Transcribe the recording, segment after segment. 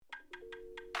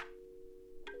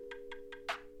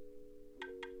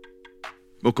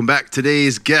Welcome back.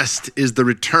 Today's guest is the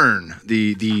return.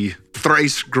 The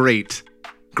thrice great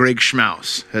Greg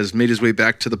Schmaus has made his way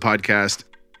back to the podcast.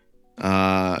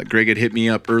 Greg had hit me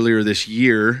up earlier this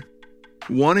year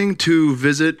wanting to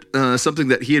visit something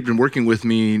that he had been working with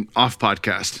me off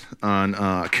podcast on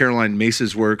Caroline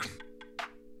Myss's work,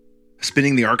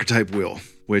 Spinning the Archetype Wheel,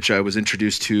 which I was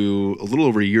introduced to a little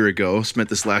over a year ago. Spent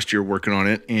this last year working on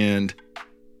it, and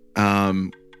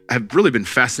I've really been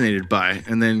fascinated by.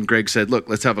 And then Greg said, look,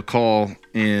 let's have a call.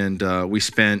 And we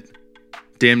spent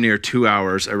damn near 2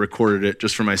 hours. I recorded it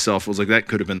just for myself. I was like, that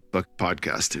could have been the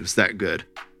podcast. It was that good.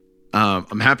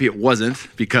 I'm happy it wasn't,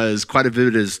 because quite a bit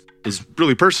of it is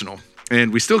really personal.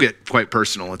 And we still get quite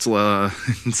personal. It's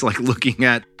it's like looking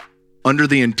at under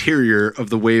the interior of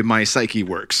the way my psyche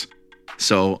works.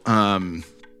 So,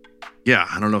 yeah,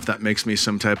 I don't know if that makes me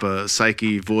some type of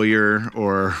psyche voyeur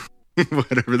or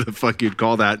whatever the fuck you'd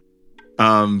call that.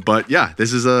 But yeah,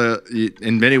 this is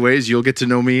in many ways, you'll get to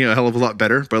know me a hell of a lot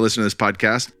better by listening to this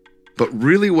podcast. But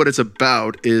really what it's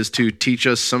about is to teach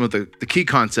us some of the key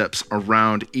concepts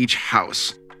around each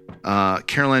house.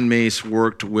 Caroline Myss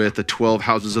worked with the 12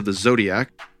 houses of the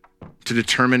zodiac to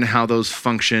determine how those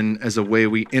function as a way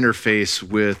we interface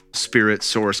with spirit,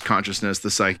 source, consciousness, the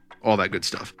psyche, all that good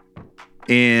stuff.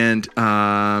 And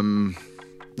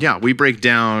yeah, we break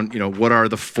down, what are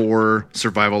the 4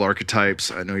 survival archetypes.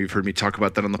 I know you've heard me talk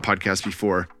about that on the podcast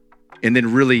before. And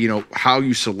then really, how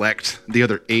you select the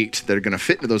other 8 that are going to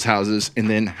fit into those houses, and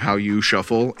then how you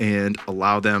shuffle and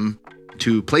allow them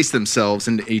to place themselves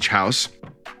into each house.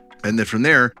 And then from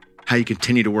there, how you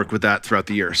continue to work with that throughout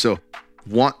the year. So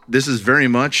this is very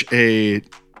much a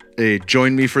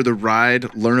join me for the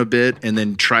ride, learn a bit, and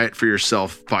then try it for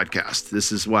yourself podcast.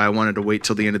 This is why I wanted to wait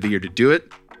till the end of the year to do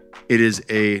it. It is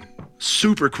a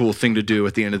super cool thing to do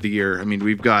at the end of the year. I mean,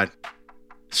 we've got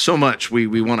so much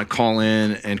we want to call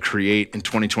in and create in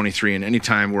 2023. And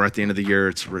anytime we're at the end of the year,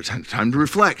 it's time to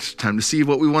reflect, time to see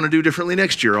what we want to do differently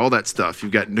next year, all that stuff.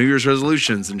 You've got New Year's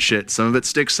resolutions and shit. Some of it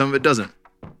sticks, some of it doesn't.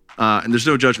 And there's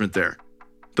no judgment there.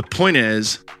 The point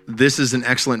is, this is an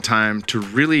excellent time to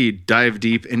really dive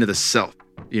deep into the self.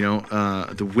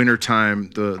 The winter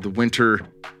time, the winter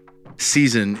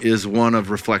season is one of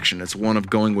reflection. It's one of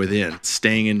going within,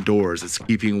 staying indoors. It's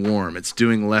keeping warm. It's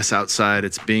doing less outside.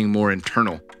 It's being more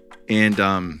internal. And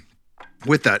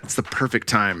with that, it's the perfect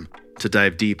time to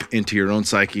dive deep into your own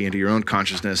psyche, into your own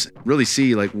consciousness. Really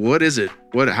see, what is it?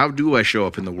 How do I show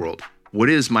up in the world? What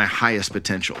is my highest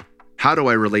potential? How do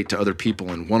I relate to other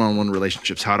people in one-on-one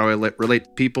relationships? How do I relate to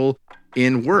people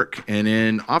in work and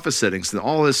in office settings? And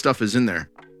all this stuff is in there.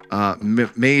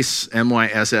 Myss,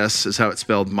 M-Y-S-S is how it's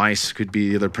spelled. Mice could be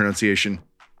the other pronunciation.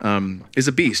 Is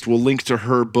a beast. We'll link to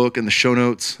her book in the show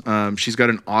notes. She's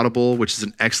got an Audible, which is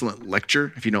an excellent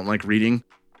lecture. If you don't like reading,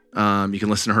 you can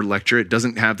listen to her lecture. It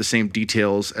doesn't have the same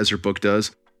details as her book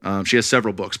does. She has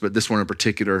several books, but this one in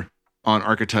particular on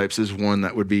archetypes is one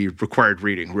that would be required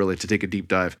reading, really, to take a deep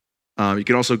dive. You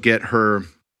can also get her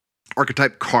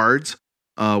archetype cards,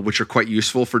 which are quite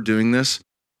useful for doing this.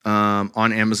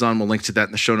 On Amazon. We'll link to that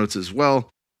in the show notes as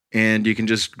well. And you can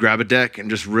just grab a deck and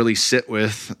just really sit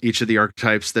with each of the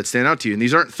archetypes that stand out to you. And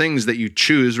these aren't things that you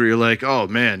choose where you're like, oh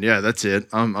man, yeah, that's it.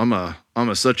 I'm a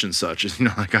such and such.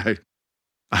 You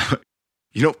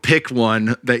don't pick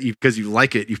one because you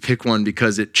like it. You pick one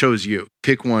because it chose you.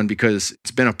 Pick one because it's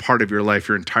been a part of your life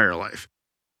your entire life.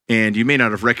 And you may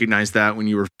not have recognized that when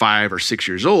you were 5 or 6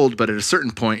 years old, but at a certain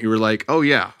point you were like, oh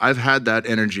yeah, I've had that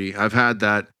energy. I've had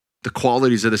the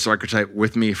qualities of this archetype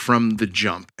with me from the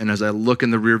jump. And as I look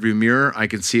in the rearview mirror, I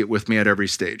can see it with me at every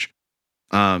stage.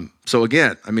 So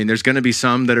again, there's going to be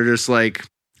some that are just like,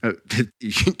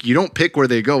 you don't pick where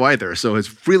they go either. So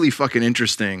it's really fucking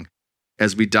interesting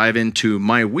as we dive into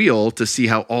my wheel to see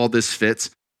how all this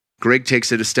fits. Greg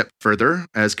takes it a step further,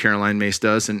 as Caroline Myss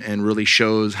does, and really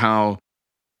shows how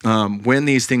when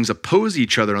these things oppose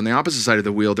each other on the opposite side of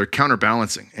the wheel, they're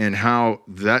counterbalancing, and how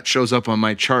that shows up on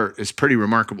my chart is pretty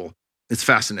remarkable. It's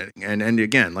fascinating. And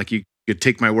again, you could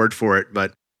take my word for it,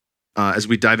 but as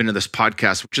we dive into this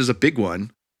podcast, which is a big one,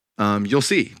 you'll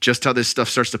see just how this stuff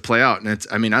starts to play out.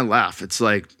 And I laugh. It's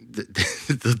like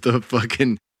the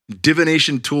fucking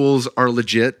divination tools are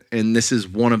legit, and this is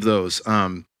one of those.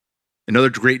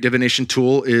 Another great divination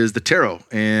tool is the tarot,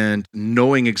 and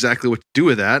knowing exactly what to do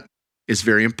with that is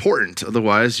very important.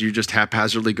 Otherwise, you're just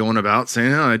haphazardly going about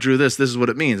saying, oh, I drew this. This is what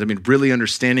it means. Really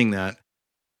understanding that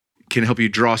can help you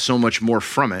draw so much more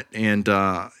from it. And,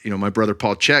 my brother,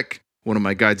 Paul Chek, one of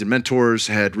my guides and mentors,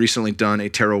 had recently done a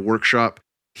tarot workshop.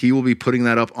 He will be putting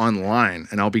that up online,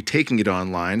 and I'll be taking it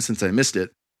online since I missed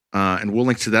it. And we'll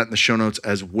link to that in the show notes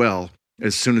as well.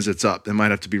 as soon as it's up. It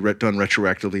might have to be done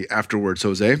retroactively afterwards,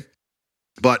 Jose.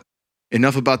 But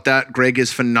enough about that. Greg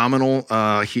is phenomenal.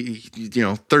 He,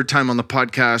 third time on the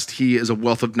podcast. He is a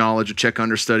wealth of knowledge, a Czech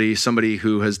understudy, somebody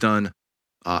who has done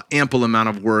ample amount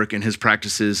of work in his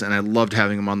practices, and I loved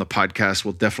having him on the podcast.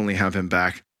 We'll definitely have him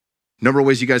back. Number of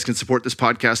ways you guys can support this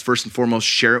podcast. First and foremost,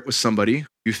 share it with somebody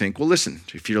you think will listen.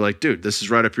 If you're like, dude, this is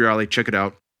right up your alley, check it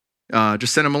out.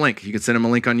 Just send them a link. You can send them a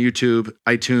link on YouTube,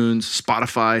 iTunes,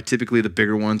 Spotify. Typically, the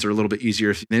bigger ones are a little bit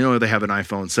easier. If they know they have an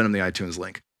iPhone, send them the iTunes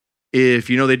link. If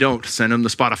you know they don't, send them the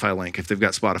Spotify link if they've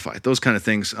got Spotify. Those kind of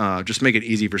things. Just make it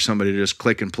easy for somebody to just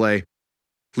click and play.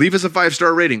 Leave us a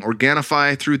 5-star rating.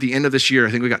 Organifi through the end of this year.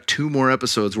 I think we got 2 more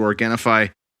episodes where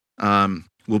Organifi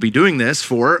will be doing this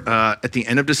for at the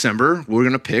end of December. We're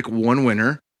going to pick one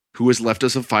winner who has left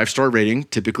us a 5-star rating.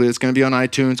 Typically, it's going to be on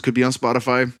iTunes, could be on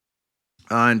Spotify.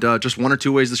 And just 1 or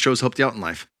 2 ways the show's helped you out in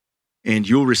life. And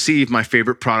you'll receive my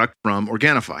favorite product from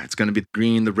Organifi. It's going to be the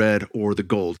green, the red, or the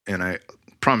gold. And I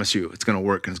promise you, it's going to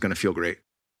work and it's going to feel great.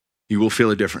 You will feel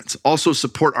a difference. Also,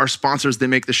 support our sponsors. They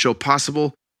make the show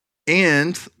possible.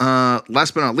 And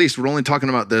last but not least, we're only talking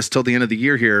about this till the end of the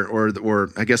year here, or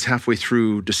I guess halfway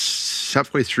through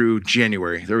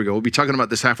January. There we go. We'll be talking about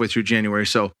this halfway through January.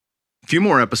 So a few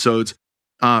more episodes.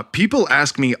 People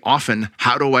ask me often,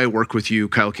 how do I work with you,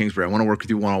 Kyle Kingsbury? I want to work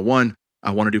with you one-on-one. I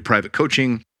want to do private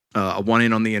coaching. I want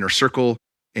in on the inner circle.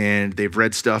 And they've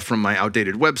read stuff from my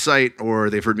outdated website, or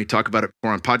they've heard me talk about it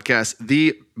before on podcasts.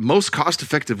 The most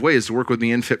cost-effective way is to work with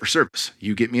me in Fit for Service.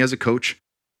 You get me as a coach.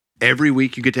 Every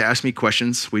week, you get to ask me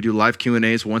questions. We do live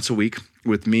Q&As once a week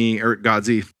with me, Eric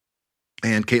Godsey,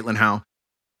 and Caitlin Howe.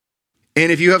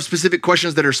 And if you have specific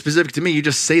questions that are specific to me, you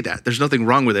just say that. There's nothing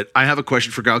wrong with it. I have a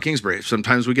question for Kyle Kingsbury.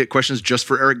 Sometimes we get questions just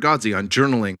for Eric Godsey on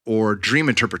journaling or dream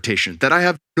interpretation that I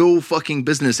have no fucking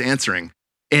business answering.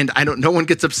 And no one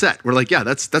gets upset. We're like, yeah,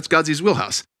 that's Godsey's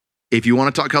wheelhouse. If you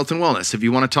want to talk health and wellness, if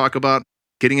you want to talk about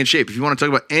getting in shape, if you want to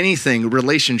talk about anything,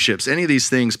 relationships, any of these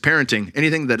things, parenting,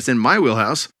 anything that's in my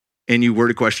wheelhouse, and you were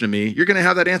to question me, you're going to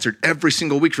have that answered every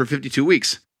single week for 52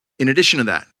 weeks. In addition to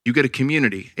that, you get a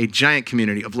community, a giant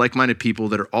community of like-minded people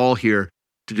that are all here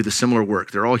to do the similar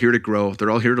work. They're all here to grow. They're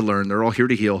all here to learn. They're all here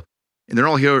to heal. And they're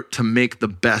all here to make the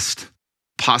best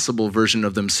possible version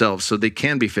of themselves so they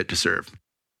can be fit to serve.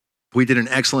 We did an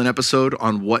excellent episode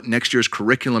on what next year's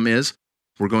curriculum is.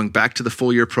 We're going back to the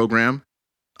full year program.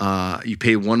 You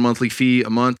pay 1 monthly fee a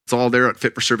month. It's all there at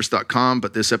fitforservice.com.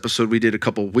 But this episode we did a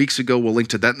couple of weeks ago, we'll link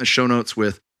to that in the show notes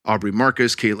with Aubrey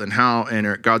Marcus, Caitlin Howe, and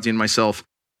Eric Godsey and myself.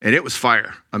 And it was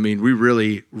fire. I mean, we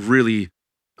really, really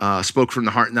spoke from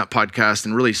the heart in that podcast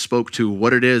and really spoke to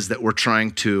what it is that we're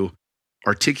trying to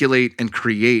articulate and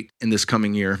create in this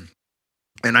coming year.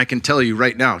 And I can tell you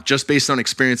right now, just based on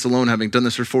experience alone, having done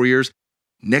this for 4 years,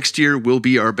 next year will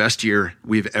be our best year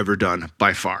we've ever done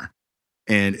by far.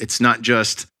 And it's not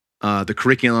just the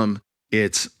curriculum,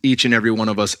 it's each and every one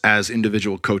of us as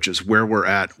individual coaches, where we're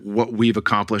at, what we've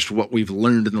accomplished, what we've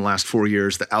learned in the last 4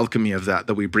 years, the alchemy of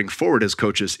that we bring forward as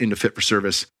coaches into Fit for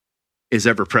Service is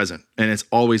ever present. And it's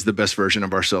always the best version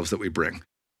of ourselves that we bring.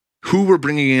 Who we're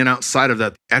bringing in outside of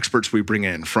that, experts we bring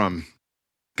in, from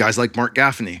guys like Mark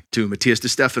Gaffney to Matthias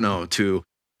DiStefano to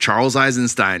Charles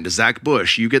Eisenstein to Zach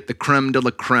Bush. You get the creme de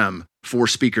la creme for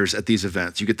speakers at these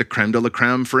events. You get the creme de la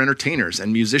creme for entertainers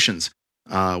and musicians.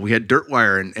 We had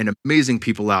Dirtwire and amazing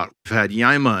people out. We've had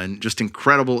Yaima and just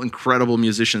incredible, incredible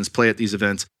musicians play at these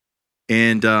events.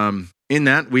 And in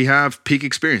that, we have peak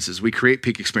experiences. We create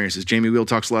peak experiences. Jamie Wheel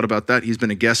talks a lot about that. He's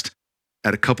been a guest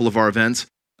at a couple of our events,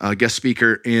 guest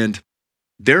speaker, and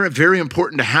they're very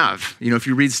important to have. You know, if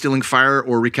you read Stealing Fire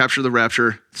or Recapture the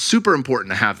Rapture, super important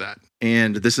to have that.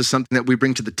 And this is something that we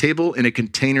bring to the table in a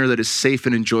container that is safe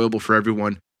and enjoyable for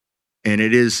everyone. And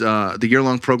it is, the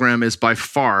year-long program is by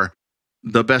far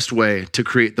the best way to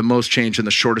create the most change in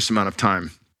the shortest amount of time.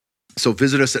 So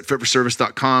visit us at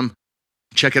fitforservice.com.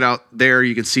 Check it out there.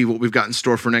 You can see what we've got in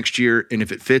store for next year. And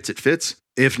if it fits, it fits.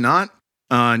 If not,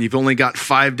 and you've only got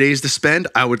 5 days to spend,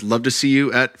 I would love to see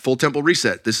you at Full Temple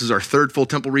Reset. This is our third Full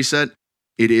Temple Reset.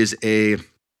 It is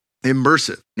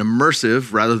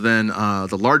immersive rather than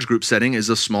the large group setting is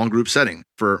a small group setting.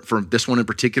 For this one in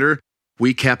particular,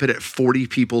 we cap it at 40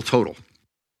 people total.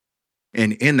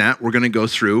 And in that, we're going to go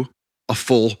through a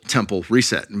full temple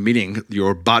reset, meaning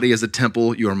your body as a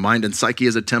temple, your mind and psyche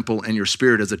as a temple, and your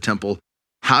spirit as a temple.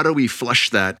 How do we flush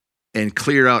that and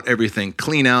clear out everything,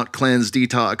 clean out, cleanse,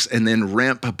 detox, and then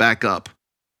ramp back up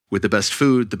with the best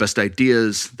food, the best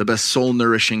ideas, the best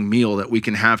soul-nourishing meal that we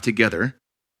can have together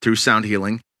through sound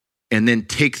healing, and then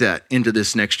take that into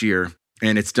this next year.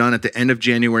 And it's done at the end of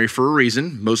January for a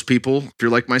reason. Most people, if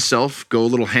you're like myself, go a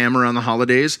little ham around the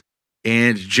holidays.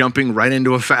 and jumping right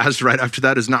into a fast right after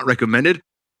that is not recommended.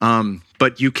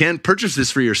 But you can purchase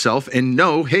this for yourself and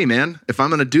know, hey man, if I'm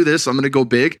going to do this, I'm going to go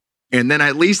big. And then I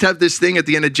at least have this thing at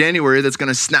the end of January that's going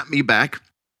to snap me back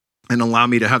and allow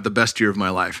me to have the best year of my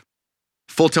life.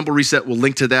 Full Temple Reset, we'll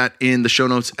link to that in the show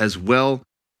notes as well.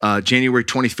 January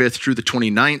 25th through the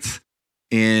 29th.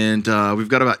 And we've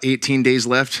got about 18 days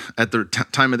left at the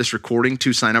time of this recording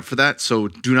to sign up for that. So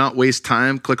do not waste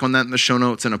time. Click on that in the show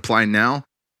notes and apply now.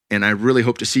 And I really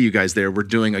hope to see you guys there. We're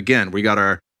doing, again, we got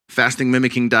our fasting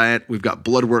mimicking diet. We've got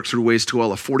blood work through Ways to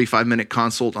Well, a 45-minute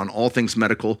consult on all things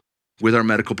medical with our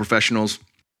medical professionals.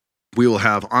 We will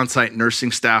have on-site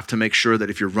nursing staff to make sure that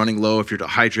if you're running low, if you're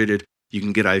dehydrated, you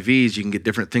can get IVs, you can get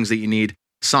different things that you need.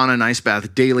 Sauna and ice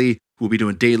bath daily. We'll be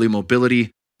doing daily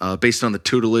mobility based on the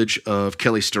tutelage of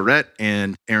Kelly Starrett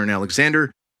and Aaron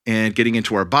Alexander, and getting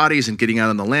into our bodies and getting out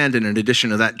on the land. And in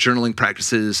addition to that, journaling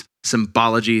practices,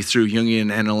 symbology through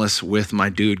Jungian analysis with my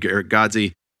dude, Eric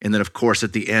Godsey. And then, of course,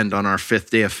 at the end on our 5th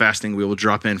day of fasting, we will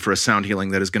drop in for a sound healing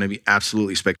that is going to be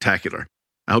absolutely spectacular.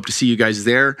 I hope to see you guys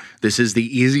there. This is the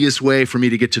easiest way for me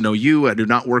to get to know you. I do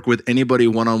not work with anybody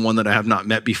one-on-one that I have not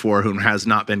met before, who has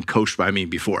not been coached by me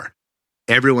before.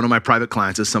 Every one of my private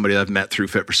clients is somebody that I've met through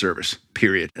Fit for Service,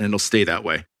 period. And it'll stay that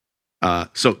way.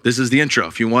 So this is the intro.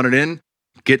 If you want it in,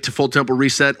 get to Full Temple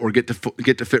Reset or get to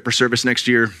Fit for Service next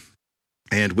year,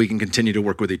 and we can continue to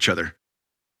work with each other.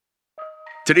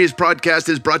 Today's podcast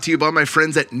is brought to you by my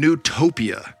friends at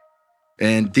Nootopia.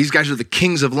 And these guys are the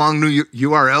kings of long new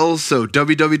URLs. So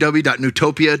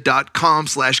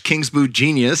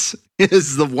www.nootopia.com/kingsboogenius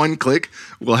is the one click.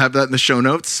 We'll have that in the show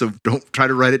notes, so don't try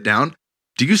to write it down.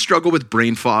 Do you struggle with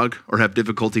brain fog or have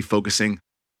difficulty focusing?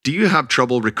 Do you have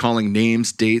trouble recalling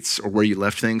names, dates, or where you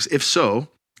left things? If so,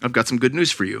 I've got some good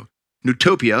news for you.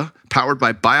 Nootopia, powered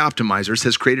by Bioptimizers,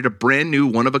 has created a brand new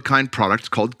one-of-a-kind product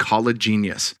called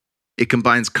Collagenius. It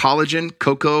combines collagen,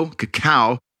 cocoa,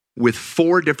 cacao with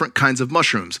 4 different kinds of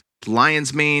mushrooms: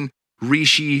 lion's mane,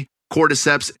 reishi,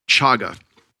 cordyceps, chaga.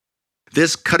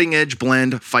 This cutting-edge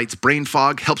blend fights brain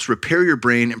fog, helps repair your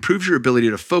brain, improves your ability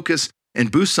to focus,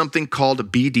 and boosts something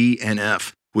called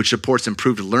BDNF, which supports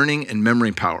improved learning and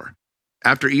memory power.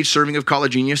 After each serving of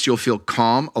Collagenius, you'll feel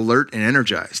calm, alert, and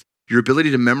energized. Your ability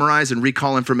to memorize and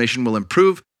recall information will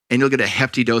improve, and you'll get a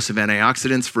hefty dose of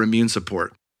antioxidants for immune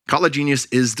support. Collagenius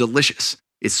is delicious.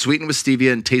 It's sweetened with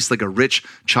stevia and tastes like a rich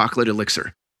chocolate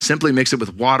elixir. Simply mix it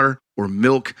with water or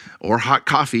milk or hot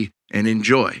coffee and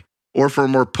enjoy. Or for a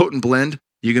more potent blend,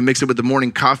 you can mix it with the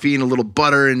morning coffee and a little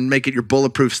butter and make it your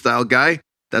bulletproof style guy.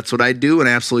 That's what I do, and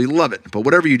I absolutely love it. But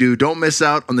whatever you do, don't miss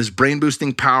out on this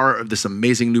brain-boosting power of this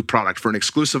amazing new product. For an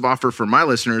exclusive offer for my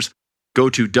listeners, go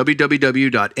to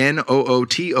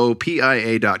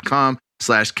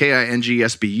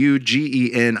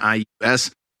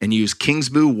www.nootopia.com/KINGSBUGENIUS and use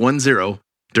KingsBoo10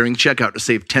 during checkout to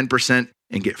save 10%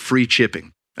 and get free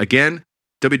shipping. Again,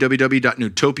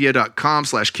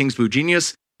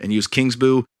 www.nootopia.com/KingsBooGenius and use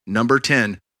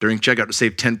KingsBoo10 during checkout to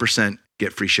save 10%,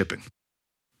 get free shipping.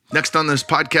 Next on this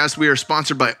podcast, we are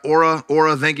sponsored by Aura.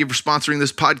 Aura, thank you for sponsoring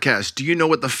this podcast. Do you know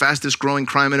what the fastest growing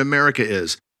crime in America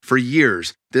is? For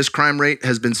years, this crime rate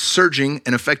has been surging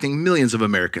and affecting millions of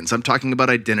Americans. I'm talking about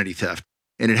identity theft,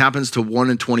 and it happens to 1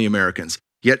 in 20 Americans.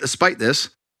 Yet, despite this,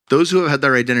 those who have had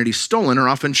their identity stolen are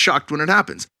often shocked when it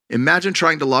happens. Imagine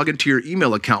trying to log into your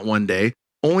email account one day,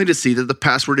 only to see that the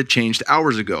password had changed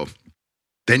hours ago.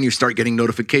 Then you start getting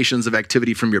notifications of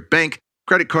activity from your bank,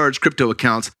 credit cards, crypto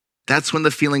accounts. That's when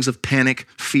the feelings of panic,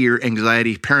 fear,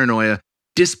 anxiety, paranoia,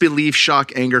 disbelief,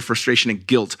 shock, anger, frustration, and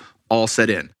guilt all set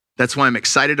in. That's why I'm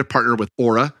excited to partner with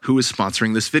Aura, who is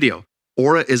sponsoring this video.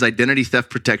 Aura is identity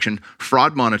theft protection,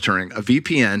 fraud monitoring, a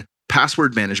VPN,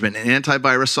 password management, and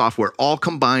antivirus software all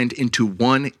combined into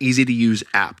one easy-to-use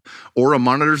app. Aura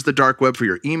monitors the dark web for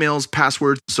your emails,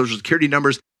 passwords, social security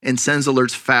numbers, and sends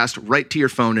alerts fast right to your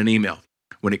phone and email.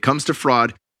 When it comes to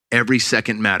fraud, every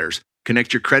second matters.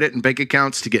 Connect your credit and bank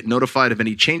accounts to get notified of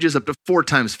any changes up to 4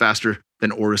 times faster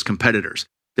than Aura's competitors.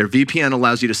 Their VPN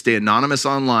allows you to stay anonymous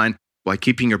online while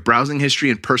keeping your browsing history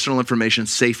and personal information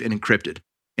safe and encrypted.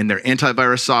 And their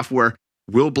antivirus software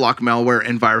will block malware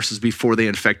and viruses before they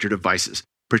infect your devices.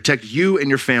 Protect you and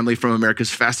your family from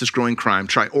America's fastest growing crime.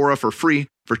 Try Aura for free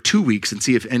for 2 weeks and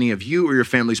see if any of you or your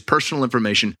family's personal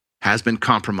information has been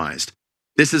compromised.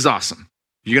 This is awesome.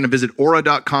 You're going to visit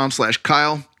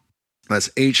aura.com/Kyle. That's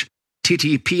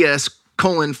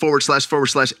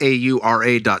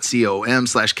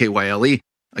https://aura.com/KYLE.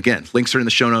 Again, links are in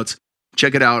the show notes.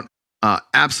 Check it out.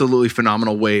 Absolutely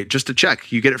phenomenal way just to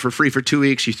check. You get it for free for 2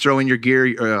 weeks. You throw in your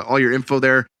gear, all your info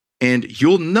there, And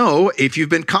you'll know if you've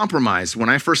been compromised. When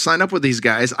I first signed up with these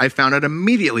guys, I found out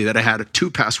immediately that I had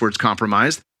 2 passwords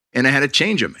compromised and I had to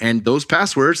change them. And those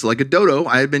passwords, like a dodo,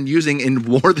 I had been using in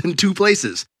more than 2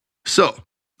 places. So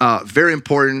very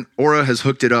important. Aura has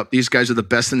hooked it up. These guys are the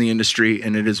best in the industry,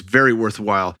 and it is very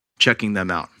worthwhile checking them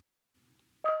out.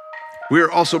 We are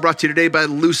also brought to you today by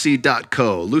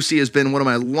Lucy.co. Lucy has been one of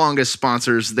my longest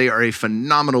sponsors. They are a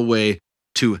phenomenal way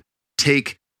to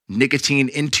take nicotine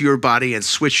into your body and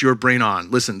switch your brain on.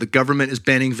 Listen, the government is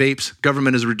banning vapes.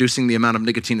 Government is reducing the amount of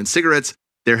nicotine in cigarettes.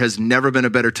 There has never been a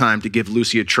better time to give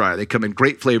Lucy a try. They come in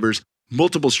great flavors,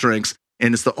 multiple strengths,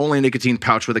 and it's the only nicotine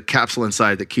pouch with a capsule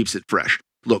inside that keeps it fresh.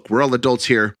 Look, we're all adults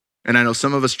here, and I know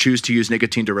some of us choose to use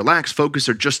nicotine to relax, focus,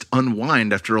 or just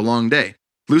unwind after a long day.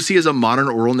 Lucy is a modern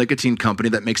oral nicotine company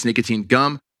that makes nicotine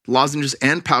gum, lozenges,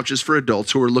 and pouches for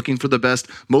adults who are looking for the best,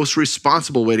 most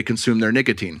responsible way to consume their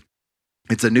nicotine.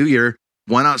 It's a new year.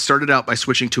 Why not start it out by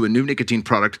switching to a new nicotine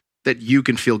product that you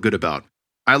can feel good about?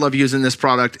 I love using this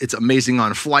product. It's amazing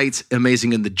on flights,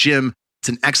 amazing in the gym. It's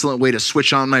an excellent way to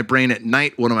switch on my brain at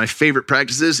night. One of my favorite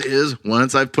practices is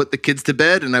once I've put the kids to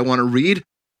bed and I want to read,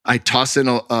 I toss in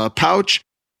a pouch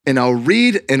and I'll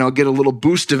read and I'll get a little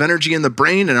boost of energy in the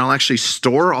brain and I'll actually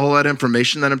store all that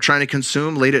information that I'm trying to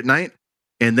consume late at night.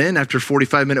 And then after a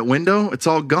 45-minute window, it's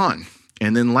all gone.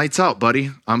 And then lights out,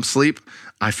 buddy. I'm asleep.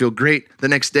 I feel great the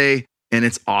next day and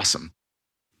it's awesome.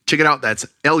 Check it out. That's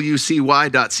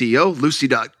lucy.co,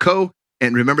 lucy.co.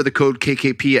 And remember the code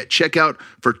KKP at checkout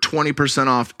for 20%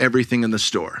 off everything in the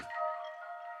store.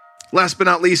 Last but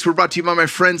not least, we're brought to you by my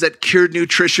friends at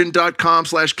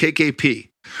curednutrition.com/KKP.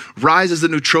 Rise is a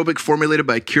nootropic formulated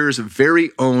by Cure's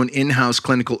very own in-house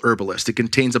clinical herbalist. It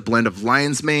contains a blend of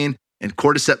lion's mane and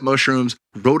cordyceps mushrooms,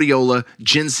 rhodiola,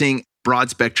 ginseng,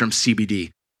 broad-spectrum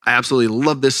CBD. I absolutely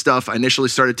love this stuff. I initially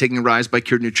started taking Rise by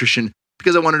Cured Nutrition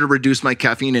because I wanted to reduce my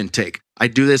caffeine intake. I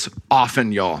do this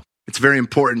often, y'all. It's very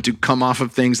important to come off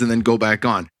of things and then go back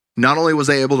on. Not only was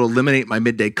I able to eliminate my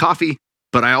midday coffee,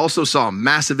 but I also saw a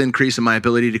massive increase in my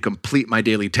ability to complete my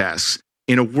daily tasks.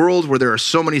 In a world where there are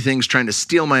so many things trying to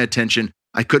steal my attention,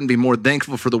 I couldn't be more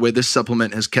thankful for the way this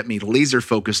supplement has kept me laser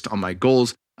focused on my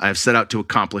goals I have set out to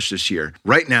accomplish this year.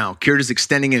 Right now, Cured is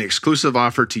extending an exclusive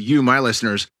offer to you, my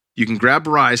listeners. You can grab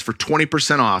Rise for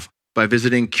 20% off by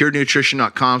visiting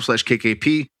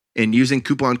curednutrition.com/KKP and using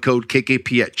coupon code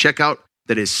KKP at checkout.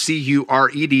 That is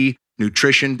CURED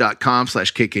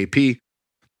nutrition.com/KKP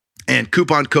and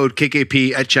coupon code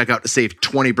KKP at checkout to save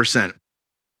 20%.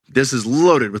 This is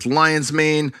loaded with lion's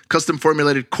mane, custom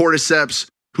formulated cordyceps,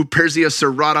 Huperzia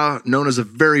serrata, known as a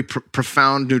very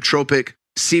profound nootropic,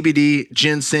 CBD,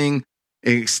 ginseng.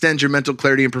 It extends your mental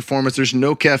clarity and performance. There's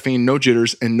no caffeine, no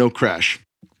jitters, and no crash.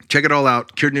 Check it all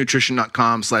out,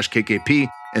 curednutrition.com/KKP,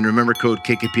 and remember code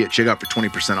KKP at checkout for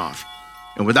 20% off.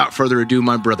 And without further ado,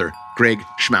 my brother, Greg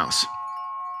Schmaus.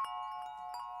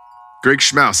 Greg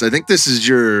Schmaus, I think this is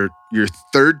your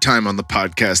 3rd time on the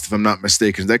podcast, if I'm not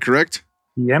mistaken. Is that correct?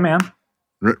 Yeah, man.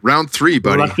 Round 3,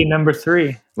 buddy. Lucky number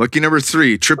 3. Lucky number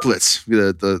 3, triplets,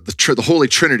 the Holy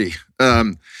Trinity.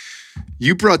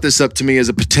 You brought this up to me as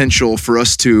a potential for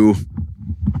us to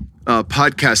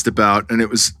podcast about, and it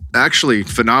was actually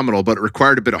phenomenal, but it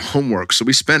required a bit of homework. So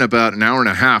we spent about an hour and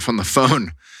a half on the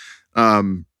phone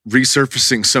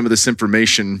resurfacing some of this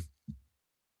information.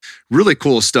 Really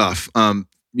cool stuff.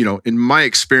 In my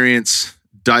experience,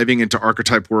 diving into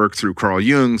archetype work through Carl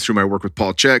Jung, through my work with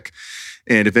Paul Chek,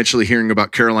 and eventually hearing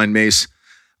about Caroline Myss,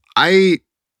 I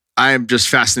am just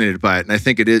fascinated by it. And I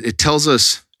think it tells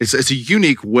us, it's a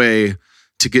unique way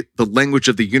to get the language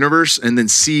of the universe and then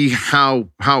see how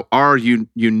our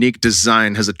unique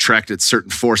design has attracted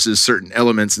certain forces, certain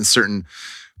elements, and certain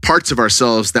parts of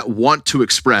ourselves that want to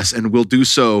express and will do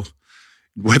so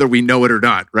whether we know it or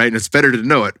not, right? And it's better to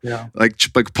know it. Yeah.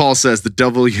 Like Paul says, the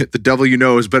devil you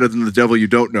know is better than the devil you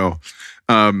don't know.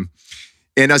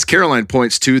 And as Caroline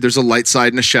points to, there's a light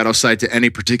side and a shadow side to any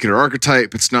particular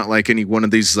archetype. It's not like any one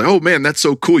of these is like, oh man, that's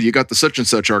so cool. You got the such and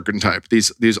such archetype.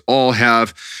 These all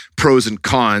have pros and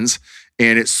cons.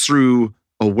 And it's through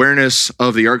awareness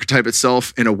of the archetype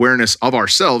itself and awareness of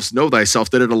ourselves, know thyself,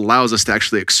 that it allows us to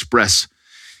actually express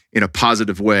in a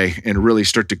positive way and really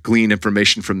start to glean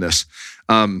information from this.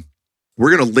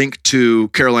 We're going to link to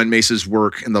Caroline Myss's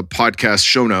work in the podcast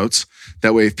show notes.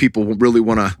 That way, if people really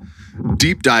want to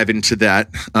deep dive into that,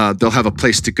 they'll have a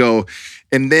place to go.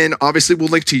 And then obviously we'll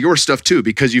link to your stuff too,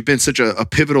 because you've been such a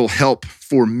pivotal help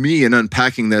for me in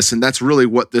unpacking this. And that's really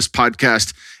what this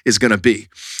podcast is going to be.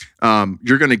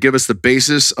 You're going to give us the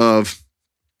basis of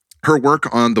her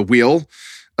work on the wheel,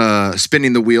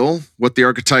 spinning the wheel, what the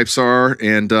archetypes are,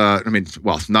 and not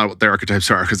what the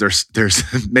archetypes are, because there's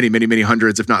many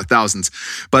hundreds, if not thousands.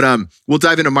 But we'll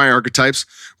dive into my archetypes.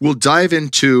 We'll dive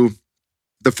into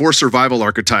the 4 survival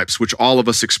archetypes, which all of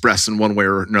us express in one way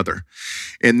or another,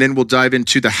 and then we'll dive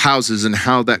into the houses and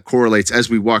how that correlates as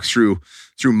we walk through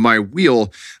my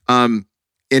wheel.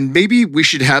 And maybe we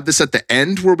should have this at the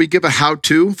end where we give a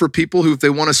how-to for people who, if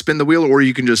they want to spin the wheel, or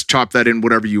you can just chop that in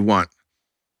whatever you want.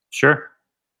 Sure.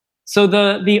 So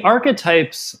the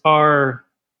archetypes are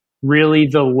really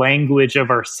the language of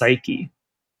our psyche.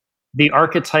 The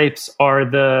archetypes are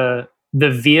the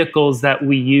vehicles that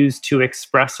we use to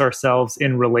express ourselves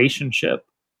in relationship.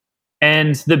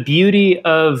 And the beauty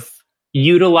of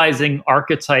utilizing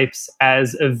archetypes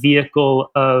as a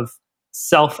vehicle of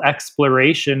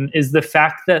self-exploration is the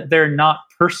fact that they're not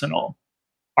personal.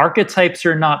 Archetypes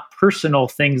are not personal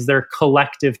things, they're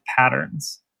collective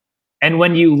patterns. And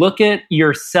when you look at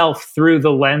yourself through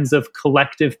the lens of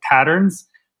collective patterns,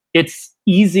 it's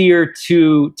easier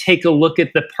to take a look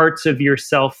at the parts of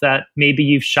yourself that maybe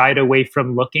you've shied away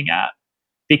from looking at,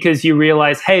 because you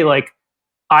realize, hey, like,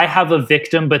 I have a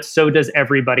victim, but so does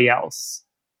everybody else.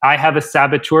 I have a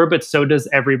saboteur, but so does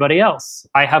everybody else.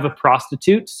 I have a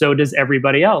prostitute, so does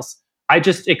everybody else. I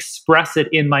just express it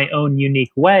in my own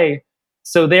unique way.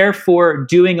 So therefore,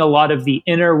 doing a lot of the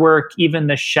inner work, even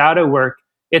the shadow work,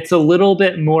 it's a little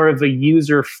bit more of a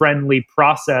user-friendly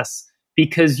process,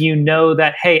 because you know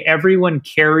that, hey, everyone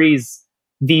carries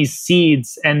these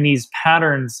seeds and these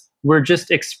patterns. We're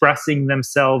just expressing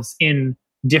themselves in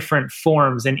different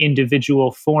forms, an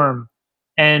individual form.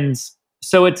 And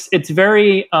so it's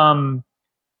very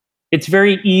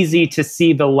easy to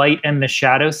see the light and the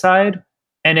shadow side,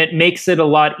 and it makes it a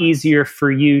lot easier for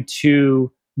you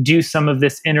to do some of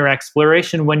this inner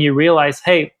exploration when you realize,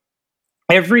 hey,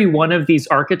 every one of these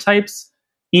archetypes,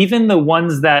 even the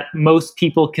ones that most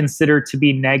people consider to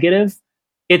be negative,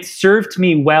 it served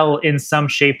me well in some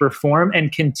shape or form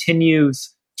and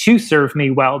continues to serve me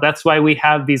well. That's why we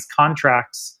have these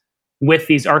contracts with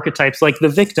these archetypes, like the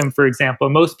victim, for example.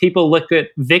 Most people look at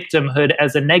victimhood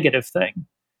as a negative thing,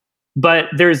 but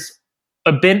there's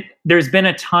been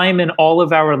a time in all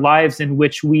of our lives in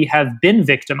which we have been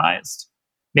victimized.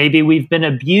 Maybe we've been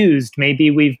abused,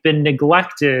 maybe we've been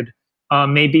neglected,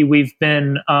 maybe we've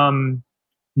been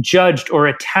judged or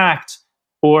attacked,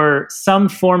 or some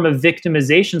form of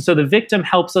victimization. So the victim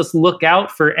helps us look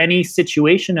out for any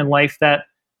situation in life that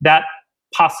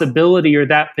possibility or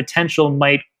that potential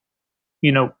might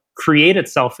create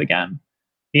itself again.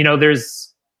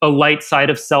 There's a light side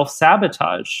of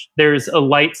self-sabotage. There's a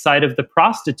light side of the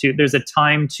prostitute. There's a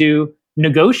time to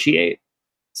negotiate.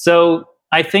 So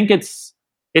I think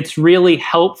it's really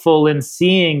helpful in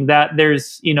seeing that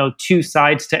there's, 2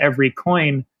 sides to every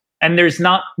coin, and there's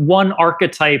not one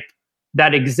archetype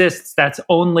that exists that's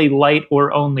only light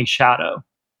or only shadow.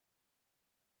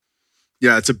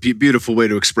 Yeah, it's a beautiful way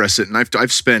to express it. And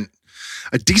I've spent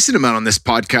a decent amount on this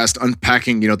podcast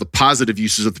unpacking, the positive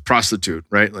uses of the prostitute,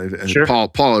 right? And sure.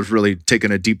 Paul has really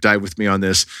taken a deep dive with me on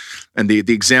this. And the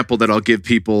example that I'll give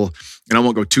people, and I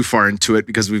won't go too far into it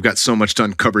because we've got so much to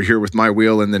uncover here with my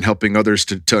wheel and then helping others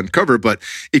to uncover. But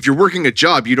if you're working a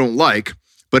job you don't like,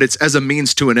 but it's as a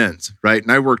means to an end, right? And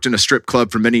I worked in a strip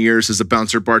club for many years as a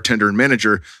bouncer, bartender, and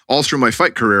manager all through my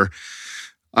fight career.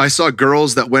 I saw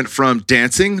girls that went from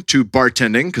dancing to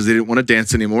bartending because they didn't want to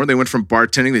dance anymore. They went from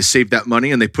bartending, they saved that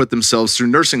money, and they put themselves through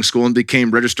nursing school and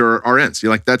became registered RNs.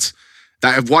 You're like,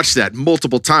 I've watched that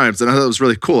multiple times, and I thought it was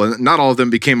really cool. And not all of them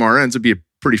became RNs. It'd be a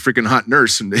pretty freaking hot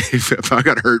nurse if I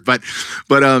got hurt. But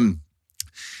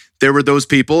there were those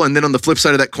people. And then on the flip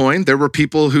side of that coin, there were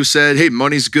people who said, hey,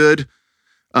 money's good.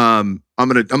 I'm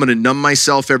gonna numb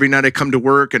myself every night I come to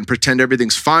work and pretend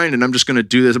everything's fine, and I'm just gonna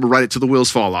do this. I'm gonna ride it till the wheels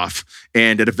fall off,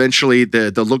 and it eventually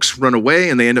the looks run away,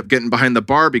 and they end up getting behind the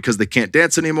bar because they can't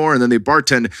dance anymore, and then they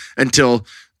bartend until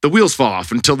the wheels fall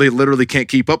off, until they literally can't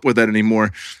keep up with that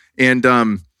anymore. And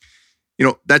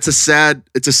it's a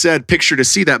sad picture to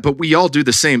see that, but we all do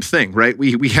the same thing, right?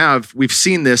 We've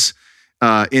seen this.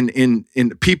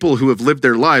 In people who have lived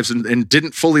their lives and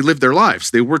didn't fully live their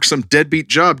lives. They worked some dead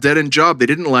end job they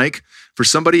didn't like for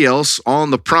somebody else, all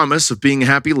on the promise of being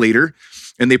happy later,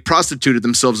 and they prostituted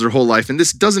themselves their whole life. And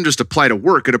this doesn't just apply to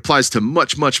work, it applies to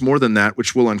much, much more than that,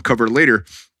 which we'll uncover later.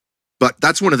 But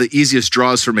that's one of the easiest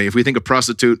draws for me. If we think of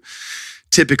prostitute,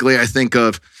 typically I think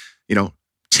of,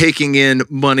 taking in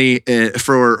money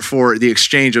for the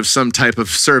exchange of some type of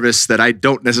service that I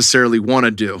don't necessarily want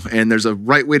to do. And there's a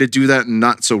right way to do that and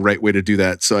not so right way to do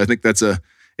that. So I think that's an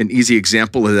easy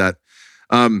example of that.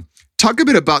 Talk a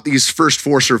bit about these first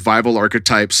 4 survival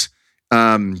archetypes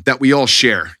that we all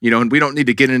share, and we don't need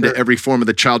to get into every form of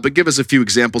the child, but give us a few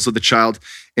examples of the child,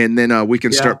 and then we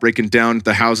can start breaking down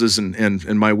the houses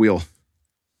and my wheel.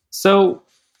 So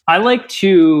I like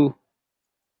to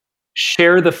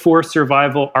share the 4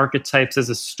 survival archetypes as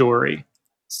a story.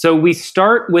 So we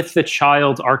start with the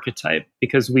child archetype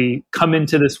because we come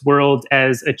into this world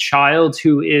as a child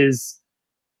who is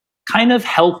kind of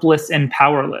helpless and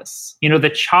powerless. The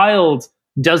child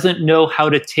doesn't know how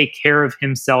to take care of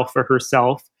himself or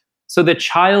herself. So the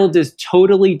child is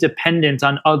totally dependent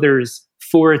on others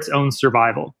for its own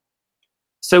survival.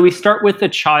 So we start with the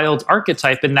child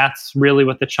archetype, and that's really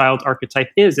what the child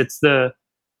archetype is. It's the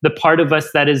part of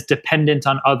us that is dependent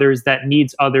on others, that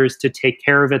needs others to take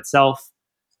care of itself.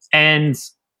 And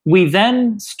we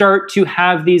then start to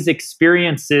have these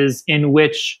experiences in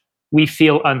which we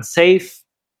feel unsafe,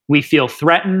 we feel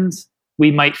threatened,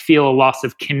 we might feel a loss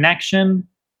of connection,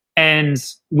 and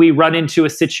we run into a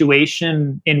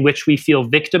situation in which we feel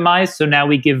victimized. So now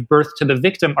we give birth to the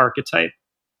victim archetype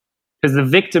because the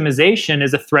victimization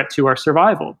is a threat to our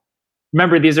survival.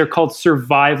 Remember, these are called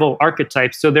survival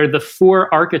archetypes. So they're the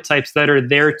 4 archetypes that are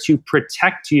there to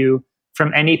protect you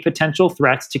from any potential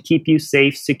threats, to keep you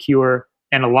safe, secure,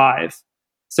 and alive.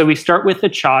 So we start with the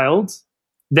child,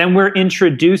 then we're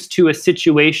introduced to a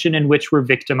situation in which we're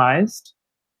victimized.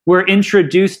 We're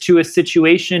introduced to a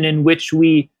situation in which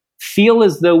we feel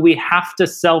as though we have to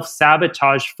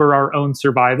self-sabotage for our own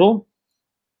survival,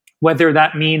 whether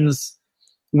that means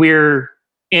we're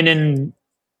in an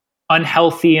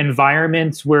unhealthy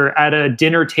environment, we're at a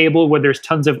dinner table where there's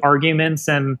tons of arguments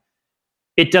and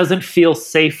it doesn't feel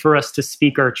safe for us to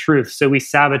speak our truth. So we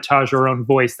sabotage our own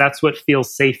voice. That's what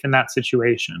feels safe in that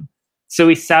situation. So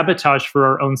we sabotage for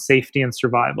our own safety and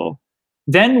survival.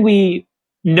 Then we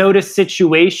notice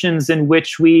situations in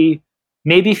which we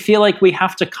maybe feel like we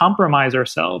have to compromise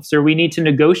ourselves, or we need to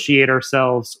negotiate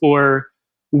ourselves, or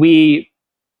we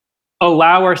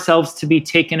allow ourselves to be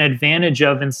taken advantage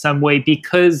of in some way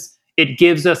because it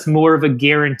gives us more of a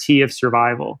guarantee of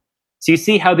survival. So you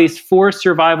see how these 4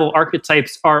 survival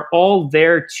archetypes are all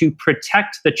there to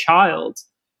protect the child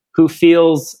who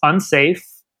feels unsafe,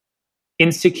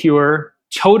 insecure,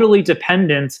 totally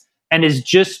dependent, and is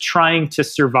just trying to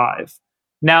survive.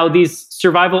 Now, these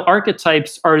survival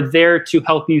archetypes are there to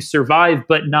help you survive,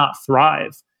 but not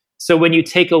thrive. So when you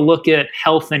take a look at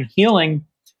health and healing,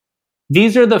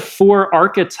 these are the 4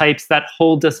 archetypes that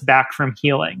hold us back from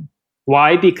healing.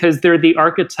 Why? Because they're the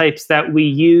archetypes that we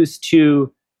use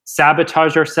to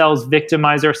sabotage ourselves,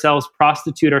 victimize ourselves,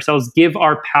 prostitute ourselves, give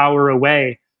our power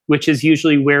away, which is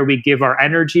usually where we give our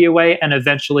energy away, and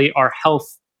eventually our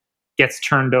health gets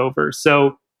turned over.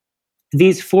 So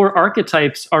these 4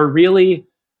 archetypes are really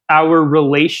our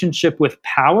relationship with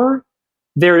power.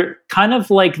 They're kind of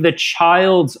like the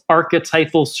child's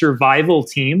archetypal survival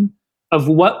team of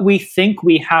what we think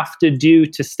we have to do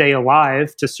to stay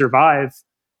alive, to survive.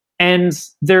 And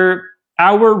they're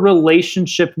our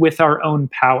relationship with our own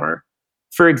power.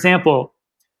 For example,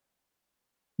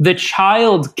 the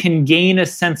child can gain a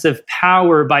sense of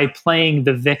power by playing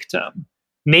the victim.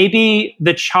 Maybe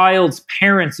the child's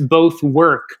parents both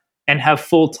work and have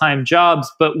full-time jobs,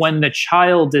 but when the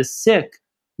child is sick,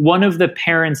 one of the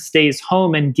parents stays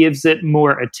home and gives it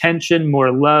more attention,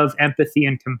 more love, empathy,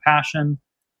 and compassion.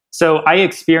 So I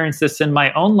experienced this in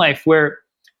my own life where,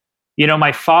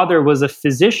 my father was a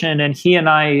physician and he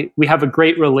and we have a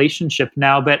great relationship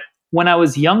now, but when I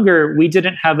was younger, we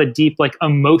didn't have a deep,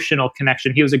 emotional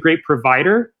connection. He was a great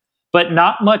provider, but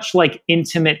not much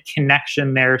intimate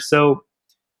connection there. So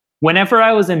whenever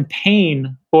I was in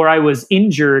pain or I was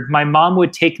injured, my mom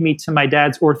would take me to my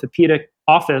dad's orthopedic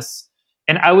office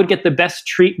and I would get the best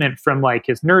treatment from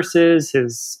his nurses,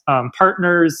 his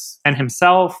partners, and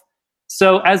himself.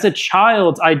 So as a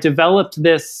child, I developed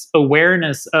this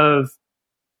awareness of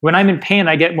when I'm in pain,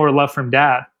 I get more love from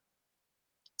dad.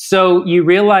 So you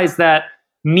realize that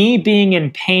me being in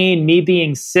pain, me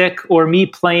being sick, or me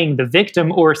playing the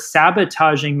victim or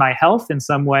sabotaging my health in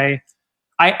some way,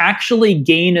 I actually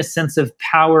gain a sense of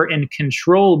power and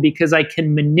control because I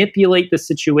can manipulate the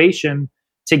situation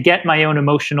to get my own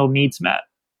emotional needs met.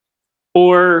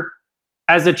 Or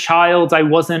as a child, I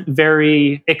wasn't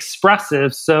very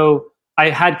expressive, so I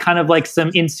had kind of some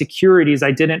insecurities.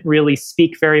 I didn't really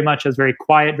speak very much. I was very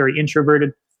quiet, very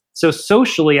introverted. So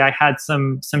socially, I had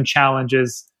some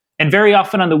challenges. And very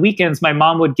often on the weekends, my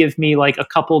mom would give me a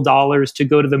couple dollars to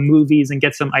go to the movies and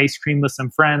get some ice cream with some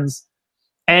friends.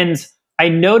 And I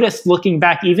noticed looking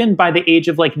back, even by the age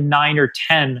of 9 or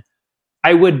 10,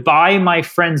 I would buy my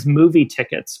friends movie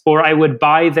tickets or I would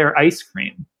buy their ice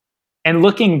cream. And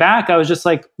looking back, I was just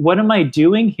what am I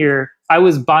doing here? I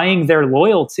was buying their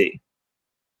loyalty.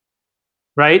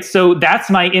 right? So that's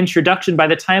my introduction. By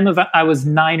the time I was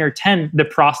 9 or 10, the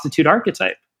prostitute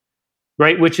archetype,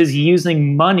 right? Which is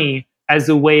using money as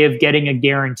a way of getting a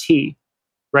guarantee,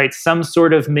 right? Some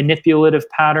sort of manipulative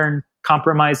pattern,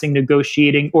 compromising,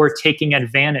 negotiating, or taking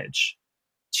advantage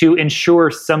to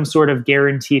ensure some sort of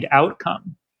guaranteed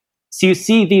outcome. So you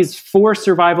see, these 4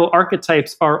 survival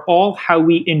archetypes are all how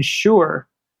we ensure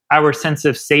our sense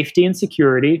of safety and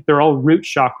security. They're all root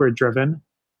chakra driven,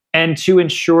 and to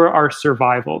ensure our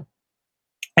survival.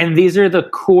 And these are the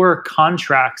core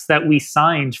contracts that we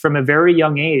signed from a very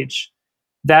young age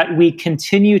that we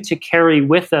continue to carry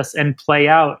with us and play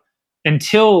out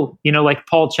until, like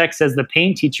Paul Chek says, the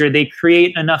pain teacher, they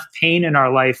create enough pain in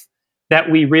our life that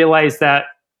we realize that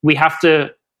we have to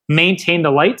maintain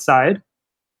the light side,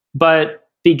 but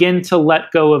begin to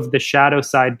let go of the shadow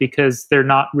side because they're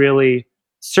not really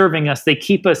serving us. They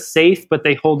keep us safe, but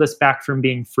they hold us back from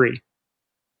being free.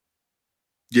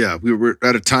 Yeah, we were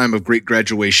at a time of great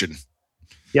graduation.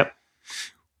 Yep.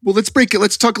 Well, let's break it.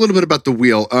 Let's talk a little bit about the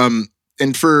wheel.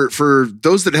 And for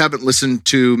those that haven't listened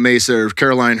to Mace or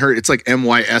Caroline, it's like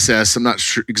MYSS. I'm not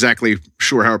exactly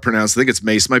sure how it's pronounced. I think it's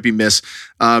Mace, might be Miss.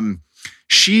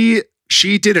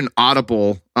 She did an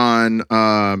Audible on.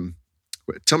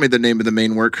 Tell me the name of the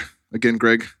main work again,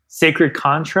 Greg. Sacred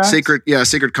Contracts.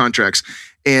 Sacred Contracts.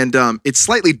 And it's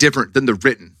slightly different than the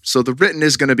written. So the written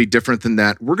is going to be different than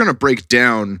that. We're going to break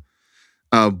down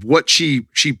what she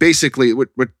basically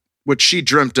what she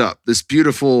dreamt up. This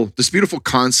beautiful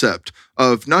concept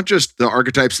of not just the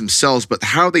archetypes themselves, but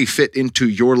how they fit into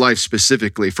your life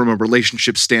specifically from a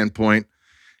relationship standpoint.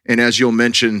 And as you'll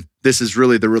mention, this is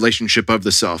really the relationship of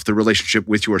the self, the relationship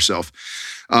with yourself.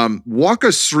 Walk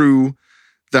us through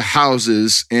the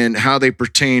houses and how they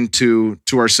pertain to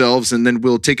ourselves, and then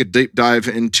we'll take a deep dive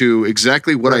into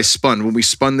exactly what I spun when we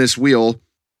spun this wheel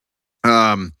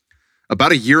about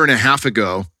 1.5 years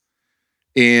ago,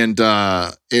 and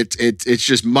it's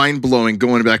just mind blowing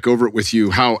going back over it with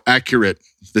you how accurate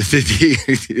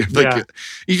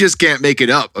you just can't make it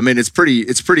up. I mean, it's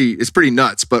pretty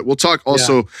nuts. But we'll talk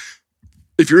also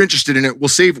if you're interested in it. We'll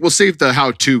save the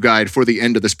how-to guide for the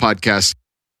end of this podcast.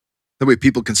 That way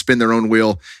people can spin their own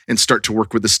wheel and start to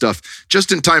work with this stuff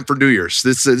just in time for New Year's.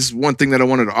 This is one thing that I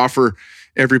wanted to offer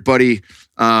everybody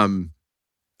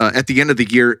at the end of the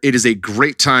year. It is a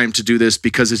great time to do this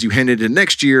because as you head into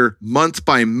next year, month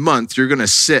by month, you're going to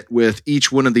sit with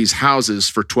each one of these houses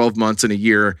for 12 months in a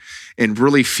year and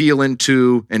really feel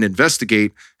into and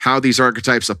investigate how these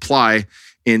archetypes apply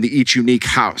in each unique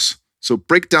house. So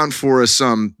break down for us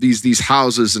these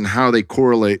houses and how they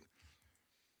correlate.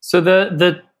 So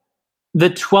the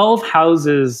 12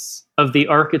 houses of the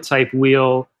archetype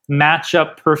wheel match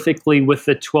up perfectly with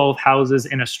the 12 houses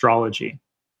in astrology,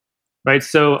 right?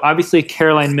 So obviously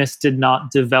Caroline Myss did not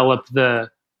develop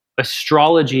the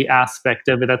astrology aspect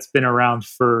of it that's been around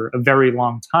for a very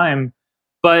long time,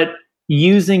 but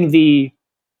using the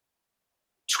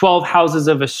 12 houses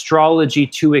of astrology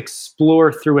to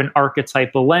explore through an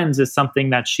archetypal lens is something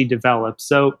that she developed.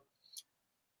 So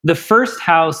the first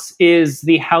house is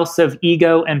the house of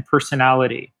ego and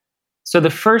personality. So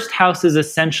the first house is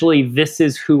essentially, this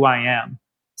is who I am.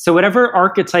 So whatever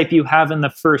archetype you have in the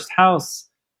first house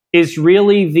is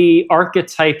really the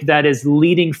archetype that is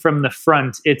leading from the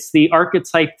front. It's the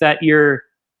archetype that you're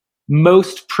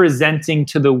most presenting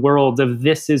to the world of,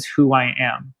 this is who I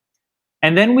am.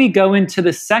 And then we go into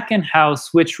the second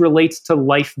house, which relates to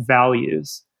life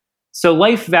values. So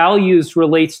life values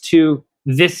relates to,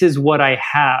 this is what I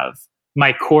have,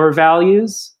 my core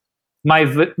values, my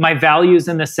values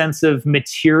in the sense of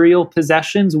material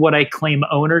possessions, what I claim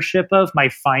ownership of, my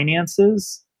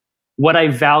finances, what I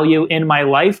value in my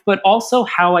life, but also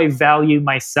how I value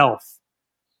myself.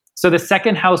 So the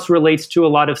second house relates to a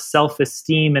lot of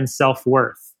self-esteem and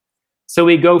self-worth. So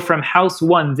we go from house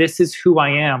 1, this is who I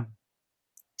am,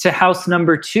 to house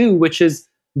number 2, which is,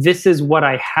 this is what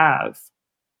I have.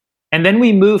 And then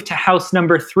we move to house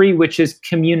number 3, which is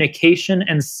communication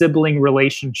and sibling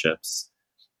relationships.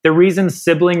 The reason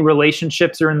sibling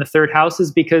relationships are in the third house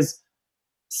is because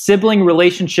sibling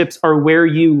relationships are where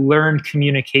you learn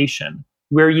communication,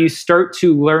 where you start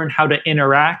to learn how to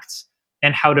interact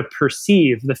and how to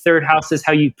perceive. The third house is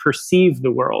how you perceive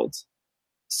the world.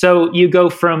 So you go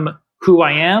from who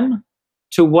I am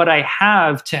to what I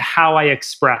have to how I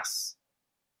express.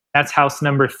 That's house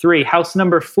number 3. House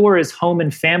number 4 is home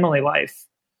and family life.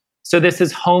 So this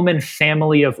is home and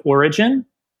family of origin.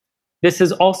 This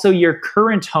is also your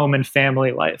current home and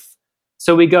family life.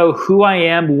 So we go who I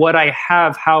am, what I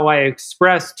have, how I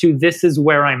express, to this is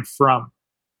where I'm from.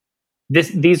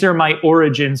 These are my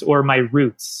origins or my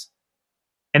roots.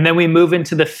 And then we move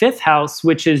into the fifth house,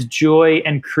 which is joy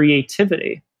and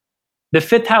creativity. The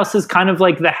fifth house is kind of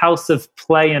like the house of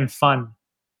play and fun.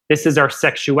 This is our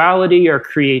sexuality, our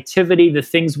creativity, the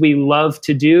things we love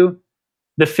to do.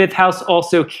 The fifth house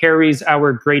also carries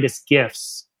our greatest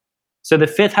gifts. So the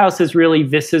fifth house is really,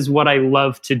 this is what I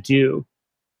love to do.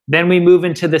 Then we move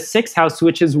into the sixth house,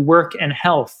 which is work and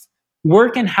health.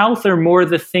 Work and health are more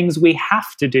the things we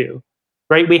have to do,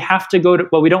 right? We have to go to,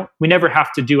 well, we never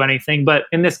have to do anything, but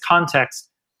in this context,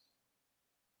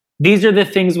 these are the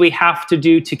things we have to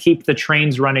do to keep the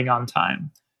trains running on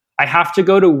time. I have to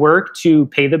go to work to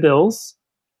pay the bills.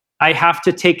 I have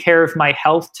to take care of my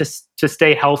health to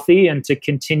stay healthy and to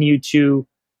continue to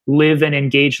live and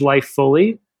engage life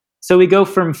fully. So we go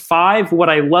from 5, what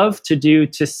I love to do,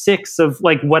 to 6 of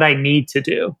like what I need to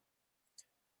do.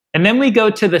 And then we go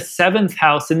to the 7th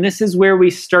house, and this is where we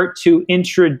start to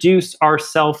introduce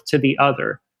ourselves to the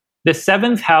other. The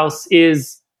 7th house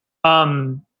is,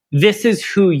 this is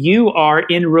who you are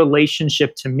in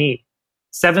relationship to me.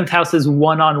 7th house is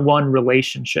one-on-one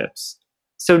relationships.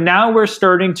 So now we're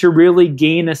starting to really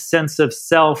gain a sense of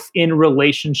self in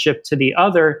relationship to the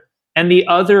other, and the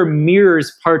other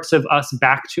mirrors parts of us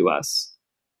back to us.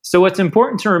 So what's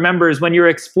important to remember is when you're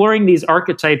exploring these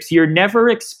archetypes, you're never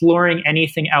exploring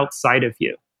anything outside of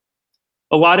you.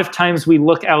 A lot of times we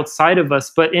look outside of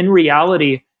us, but in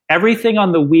reality, everything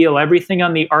on the wheel, everything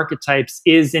on the archetypes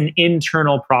is an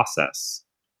internal process,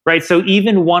 right? So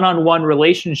even one-on-one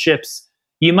relationships,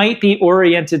 you might be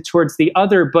oriented towards the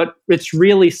other, but it's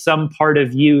really some part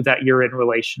of you that you're in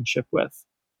relationship with.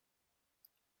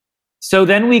 So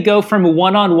then we go from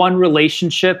one-on-one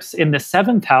relationships in the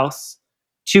 7th house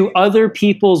to other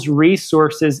people's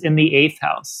resources in the 8th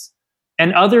house.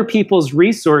 And other people's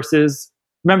resources,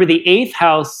 remember the 8th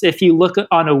house, if you look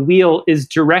on a wheel, is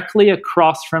directly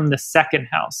across from the 2nd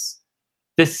house.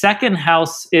 The 2nd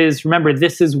house is, remember,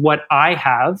 this is what I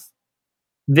have.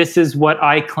 This is what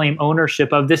I claim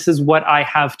ownership of. This is what I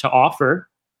have to offer.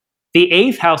 The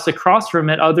 8th house across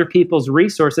from it, other people's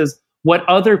resources, what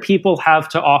other people have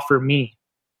to offer me,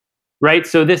 right?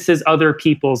 So this is other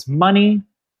people's money,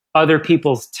 other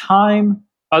people's time,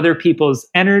 other people's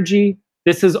energy.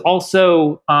 This is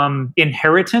also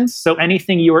inheritance. So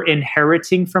anything you're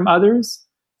inheriting from others,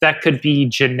 that could be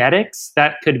genetics,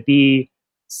 that could be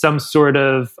some sort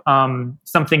of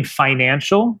something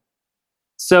financial.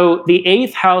 So the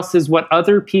 8th house is what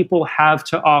other people have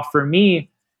to offer me,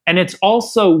 and it's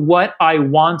also what I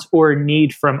want or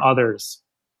need from others.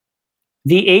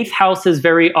 The 8th house is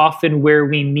very often where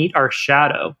we meet our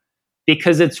shadow,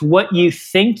 because it's what you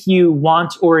think you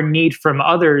want or need from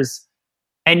others,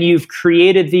 and you've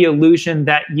created the illusion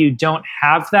that you don't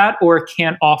have that or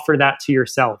can't offer that to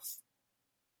yourself,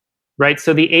 right?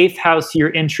 So the 8th house, you're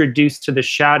introduced to the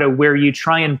shadow where you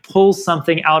try and pull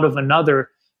something out of another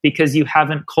because you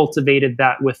haven't cultivated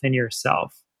that within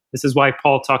yourself. This is why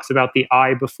Paul talks about the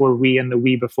I before we and the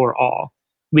we before all.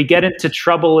 We get into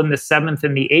trouble in the 7th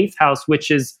and the 8th house, which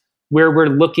is where we're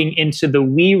looking into the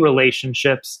we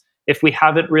relationships if we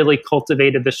haven't really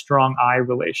cultivated the strong I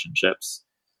relationships.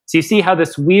 So you see how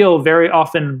this wheel very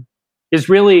often is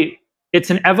really,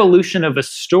 it's an evolution of a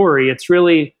story. It's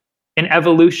really an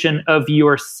evolution of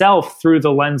yourself through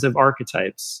the lens of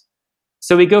archetypes.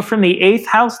 So we go from the 8th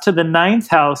house to the 9th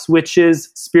house, which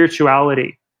is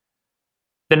spirituality.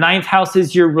 The 9th house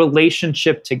is your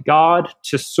relationship to God,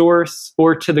 to source,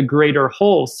 or to the greater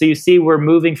whole. So you see, we're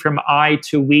moving from I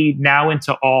to we now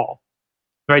into all,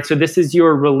 right? So this is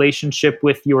your relationship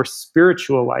with your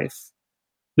spiritual life.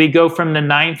 We go from the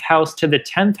 9th house to the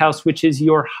 10th house, which is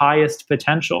your highest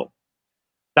potential.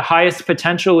 The highest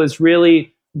potential is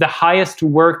really the highest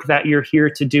work that you're here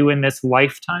to do in this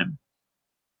lifetime.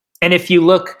 And if you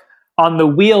look on the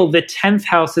wheel, the 10th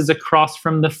house is across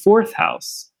from the 4th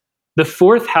house. The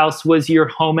 4th house was your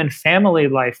home and family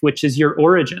life, which is your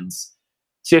origins.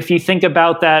 So if you think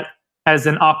about that as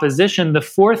an opposition, the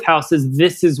 4th house is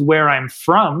this is where I'm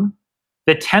from.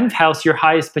 The 10th house, your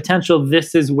highest potential,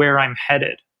 this is where I'm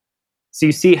headed. So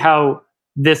you see how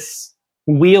this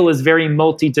wheel is very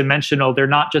multidimensional. They're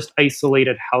not just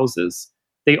isolated houses.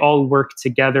 They all work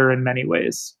together in many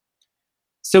ways.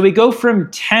 So we go from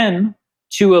 10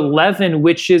 to 11,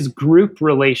 which is group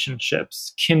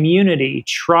relationships, community,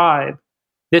 tribe.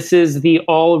 This is the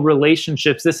all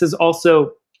relationships. This is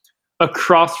also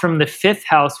across from the 5th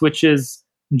house, which is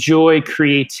joy,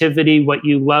 creativity, what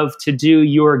you love to do,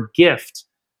 your gift.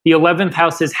 The 11th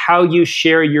house is how you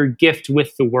share your gift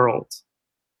with the world,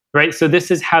 right? So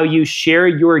this is how you share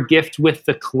your gift with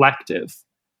the collective,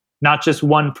 not just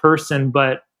one person,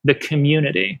 but the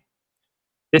community.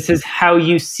 This is how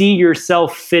you see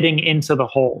yourself fitting into the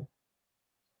whole.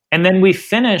 And then we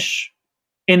finish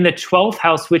in the 12th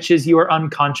house, which is your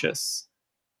unconscious.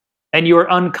 And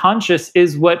your unconscious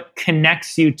is what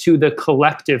connects you to the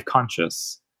collective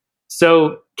conscious.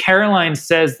 So Caroline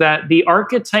says that the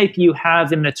archetype you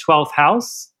have in the 12th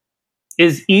house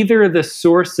is either the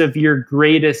source of your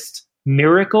greatest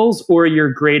miracles or your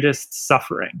greatest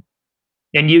suffering.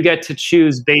 And you get to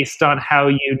choose based on how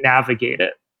you navigate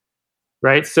it,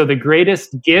 right? So the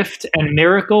greatest gift and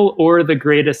miracle or the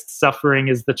greatest suffering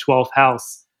is the 12th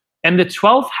house. And the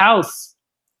 12th house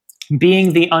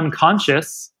being the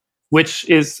unconscious, which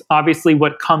is obviously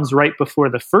what comes right before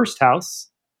the first house.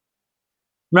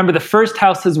 Remember, the first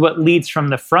house is what leads from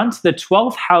the front. The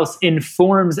 12th house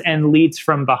informs and leads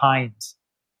from behind.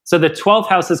 So the 12th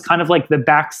house is kind of like the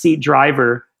backseat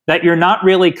driver that you're not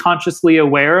really consciously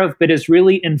aware of, but is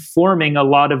really informing a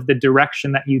lot of the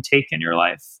direction that you take in your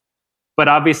life. But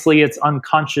obviously it's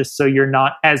unconscious, so you're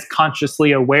not as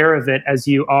consciously aware of it as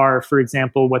you are, for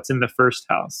example, what's in the first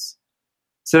house.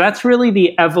 So that's really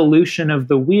the evolution of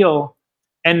the wheel.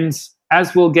 And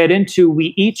as we'll get into,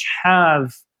 we each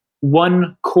have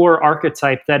one core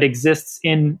archetype that exists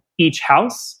in each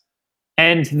house.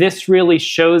 And this really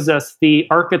shows us the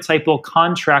archetypal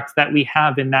contract that we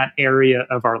have in that area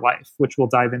of our life, which we'll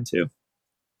dive into.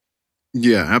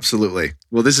 Yeah, absolutely.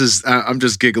 Well, this is, I'm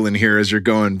just giggling here as you're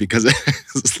going because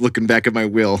just looking back at my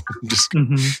wheel, just,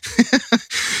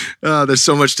 there's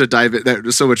so much to dive in.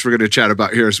 There's so much we're going to chat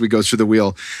about here as we go through the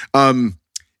wheel.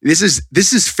 This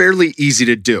is fairly easy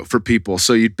to do for people.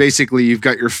 So you've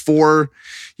got your four,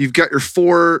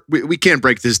 we can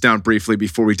break this down briefly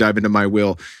before we dive into my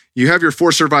wheel. You have your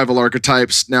 4 survival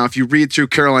archetypes. Now, if you read through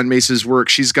Caroline Myss's work,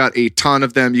 she's got a ton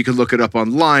of them. You can look it up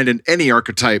online, and any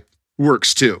archetype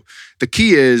works too. The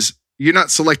key is you're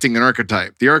not selecting an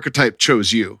archetype. The archetype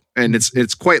chose you. And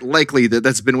it's quite likely that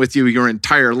that's been with you your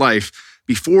entire life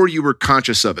before you were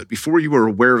conscious of it, before you were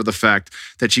aware of the fact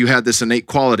that you had this innate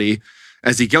quality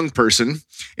as a young person.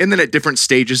 And then at different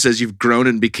stages, as you've grown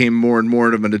and became more and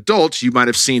more of an adult, you might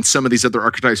have seen some of these other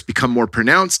archetypes become more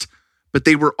pronounced, but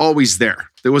they were always there.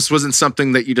 There wasn't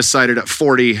something that you decided at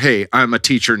 40, hey, I'm a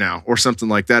teacher now, or something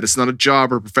like that. It's not a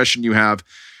job or profession you have.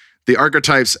 The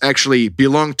archetypes actually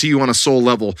belong to you on a soul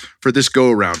level for this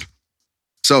go around.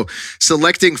 So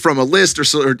selecting from a list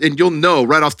and you'll know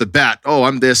right off the bat, oh,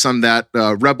 I'm this, I'm that.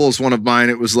 Rebel's one of mine.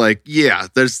 It was like, yeah,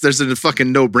 there's a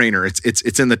fucking no brainer.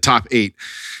 It's in the top 8.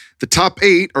 The top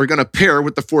 8 are going to pair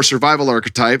with the 4 survival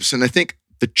archetypes. And I think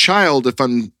the child, if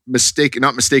I'm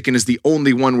not mistaken, is the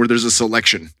only one where there's a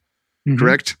selection,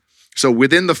 correct? So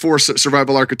within the 4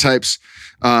 survival archetypes,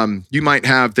 you might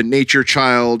have the nature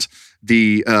child,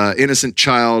 the innocent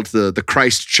child, the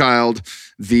Christ child,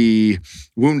 the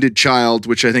wounded child,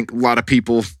 which I think a lot of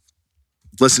people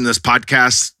listen to this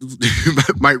podcast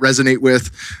might resonate with.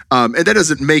 And that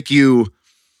doesn't make you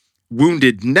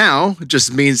wounded now. It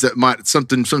just means that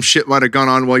some shit might have gone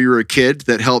on while you were a kid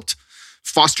that helped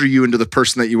foster you into the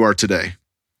person that you are today.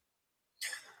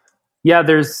 Yeah,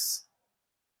 there's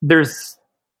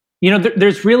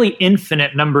really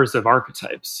infinite numbers of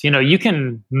archetypes. You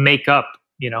can make up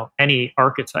any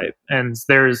archetype. And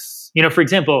there's, for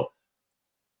example,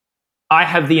 I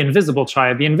have the invisible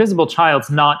child. The invisible child's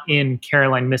not in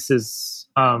Caroline Myss's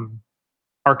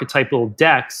archetypal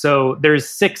deck. So there's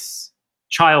 6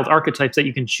 child archetypes that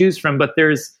you can choose from, but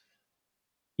there's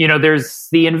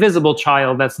the invisible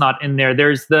child that's not in there.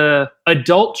 There's the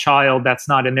adult child that's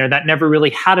not in there, that never really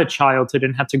had a childhood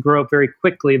and had to grow up very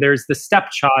quickly. There's the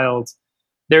stepchild.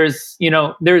 There's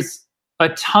a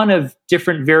ton of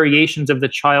different variations of the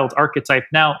child archetype.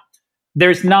 Now,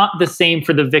 there's not the same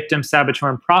for the victim, saboteur,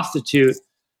 and prostitute.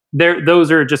 Those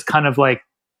are just kind of like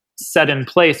set in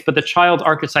place, but the child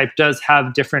archetype does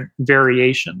have different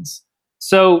variations.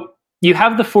 So you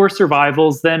have the 4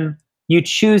 survivals, then you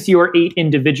choose your 8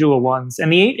 individual ones.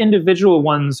 And the 8 individual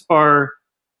ones are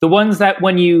the ones that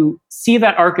when you see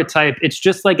that archetype, it's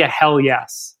just like a hell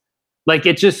yes. Like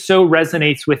it just so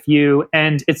resonates with you,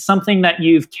 and it's something that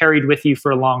you've carried with you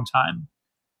for a long time.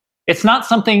 It's not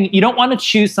something, you don't want to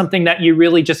choose something that you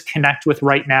really just connect with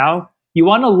right now. You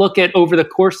want to look at over the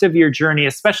course of your journey,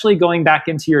 especially going back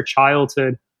into your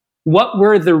childhood, what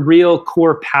were the real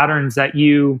core patterns that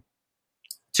you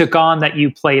took on, that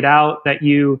you played out, that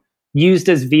you used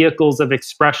as vehicles of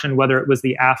expression, whether it was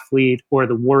the athlete or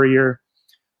the warrior,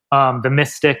 the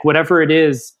mystic, whatever it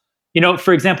is.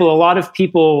 For example, a lot of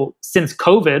people since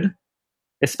COVID,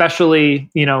 especially,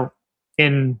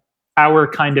 in our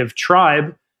kind of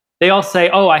tribe, they all say,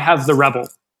 oh, I have the rebel.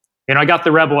 I got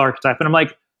the rebel archetype. And I'm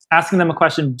like asking them a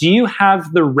question. Do you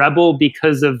have the rebel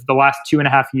because of the last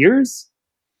 2.5 years?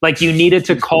 Like you needed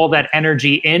to call that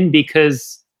energy in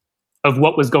because of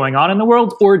what was going on in the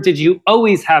world? Or did you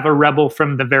always have a rebel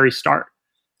from the very start?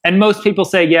 And most people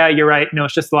say, yeah, you're right. No,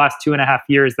 it's just the last 2.5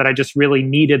 years that I just really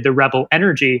needed the rebel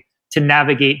energy to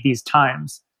navigate these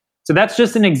times. So that's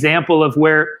just an example of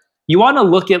where you want to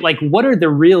look at, like, what are the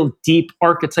real deep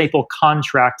archetypal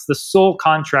contracts, the soul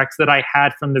contracts that I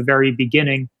had from the very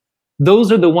beginning.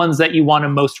 Those are the ones that you want to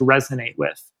most resonate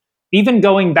with. Even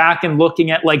going back and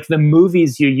looking at, like, the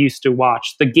movies you used to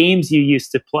watch, the games you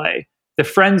used to play, the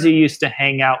friends you used to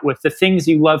hang out with, the things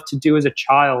you loved to do as a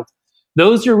child.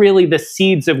 Those are really the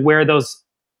seeds of where those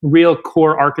real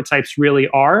core archetypes really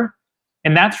are.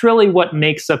 And that's really what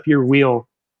makes up your wheel.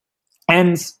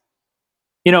 And,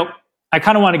 you know, I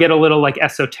kind of want to get a little, like,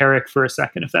 esoteric for a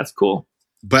second, if that's cool.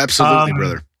 But absolutely,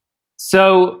 brother.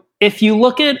 So if you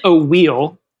look at a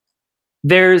wheel,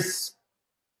 there's,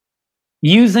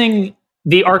 using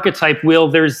the archetype wheel,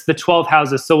 there's the 12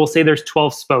 houses. So we'll say there's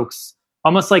 12 spokes,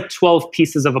 almost like 12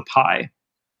 pieces of a pie.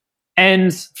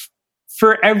 And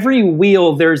for every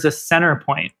wheel, there's a center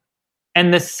point.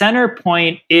 And the center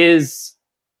point is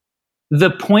the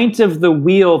point of the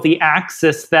wheel, the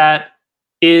axis that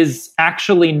is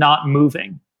actually not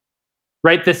moving,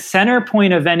 right? The center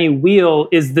point of any wheel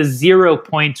is the 0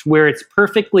 point where it's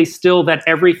perfectly still, that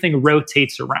everything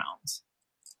rotates around,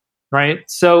 right?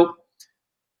 So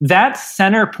that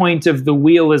center point of the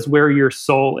wheel is where your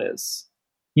soul is.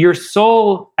 Your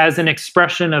soul, as an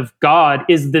expression of God,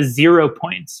 is the 0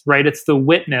 point, right? It's the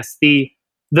witness, the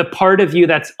part of you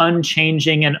that's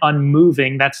unchanging and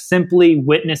unmoving, that's simply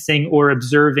witnessing or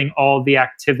observing all the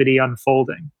activity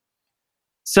unfolding.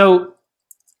 So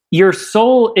your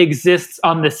soul exists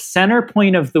on the center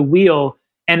point of the wheel,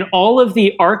 and all of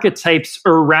the archetypes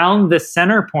around the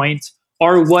center point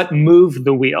are what move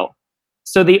the wheel.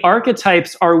 So the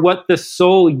archetypes are what the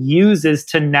soul uses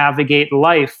to navigate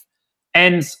life.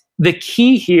 And the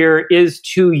key here is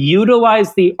to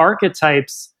utilize the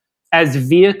archetypes as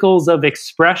vehicles of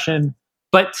expression,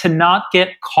 but to not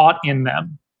get caught in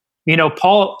them. You know,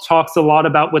 Paul talks a lot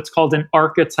about what's called an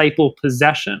archetypal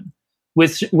possession,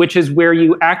 which is where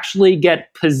you actually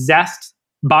get possessed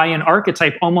by an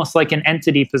archetype, almost like an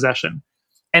entity possession.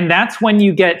 And that's when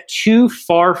you get too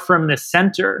far from the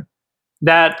center,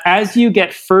 that as you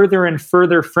get further and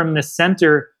further from the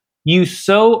center, you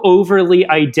so overly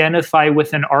identify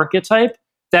with an archetype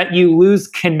that you lose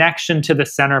connection to the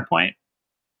center point,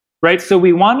 right? So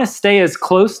we want to stay as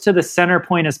close to the center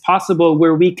point as possible,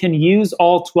 where we can use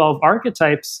all 12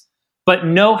 archetypes, but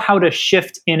know how to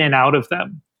shift in and out of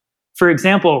them. For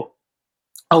example,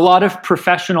 a lot of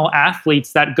professional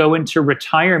athletes that go into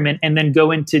retirement and then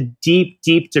go into deep,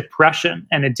 deep depression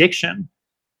and addiction,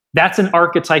 that's an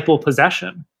archetypal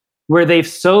possession, where they've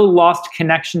so lost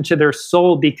connection to their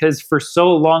soul because for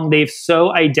so long they've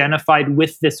so identified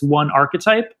with this one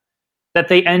archetype that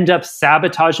they end up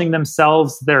sabotaging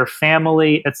themselves, their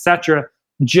family, etc.,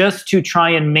 just to try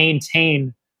and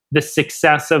maintain the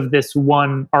success of this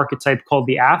one archetype called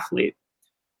the athlete.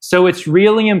 So it's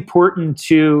really important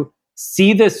to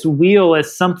see this wheel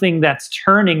as something that's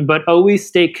turning, but always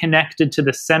stay connected to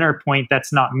the center point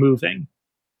that's not moving.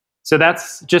 So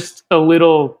that's just a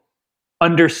little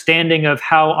understanding of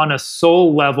how on a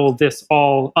soul level this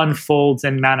all unfolds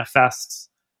and manifests.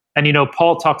 And, you know,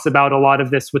 Paul talks about a lot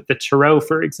of this with the tarot,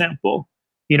 for example.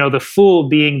 You know, the Fool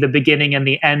being the beginning and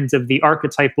the end of the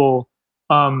archetypal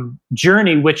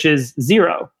journey, which is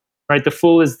 0, right? The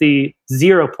Fool is the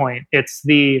 0 point. It's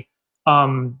the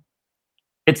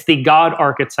God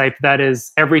archetype that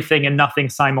is everything and nothing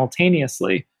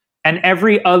simultaneously. And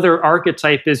every other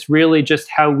archetype is really just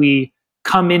how we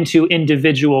come into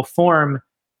individual form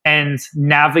and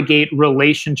navigate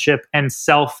relationship and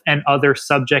self and other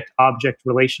subject-object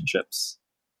relationships.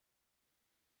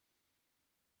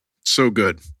 So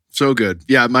good. So good.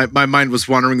 Yeah, my mind was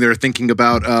wandering there thinking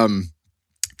about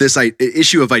this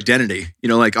issue of identity. You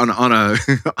know, like on a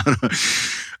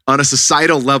on a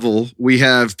societal level, we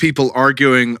have people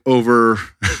arguing over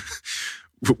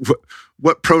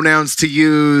what pronouns to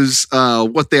use,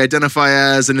 what they identify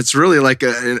as, and it's really like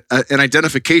an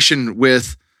identification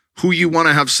with who you want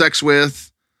to have sex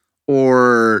with,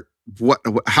 or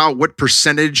what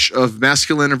percentage of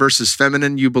masculine versus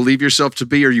feminine you believe yourself to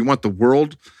be, or you want the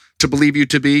world to believe you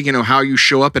to be. You know, how you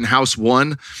show up in house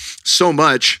one. So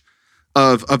much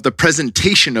of the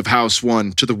presentation of house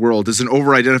one to the world is an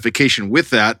over-identification with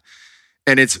that.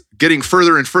 And it's getting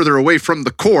further and further away from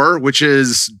the core, which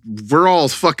is we're all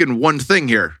fucking one thing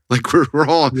here. Like we're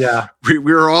all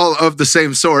we're all of the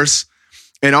same source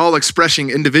and all expressing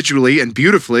individually and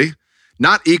beautifully,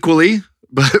 not equally,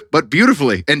 but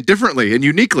beautifully and differently and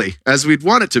uniquely as we'd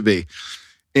want it to be.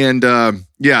 And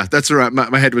yeah, that's right.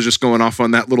 My head was just going off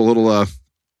on that little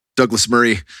Douglas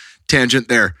Murray tangent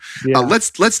there. Yeah.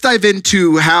 Let's dive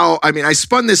into how. I mean, I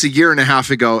spun this a year and a half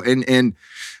ago, and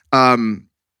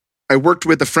I worked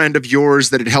with a friend of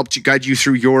yours that had helped you guide you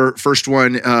through your first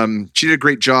one. She did a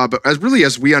great job. As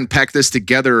we unpack this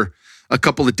together a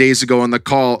couple of days ago on the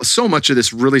call, so much of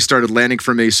this really started landing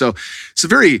for me. So it's a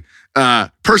very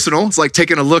personal. It's like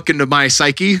taking a look into my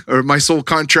psyche or my soul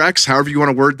contracts, however you want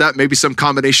to word that, maybe some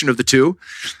combination of the two.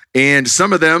 And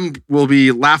some of them will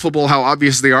be laughable how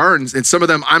obvious they are. And some of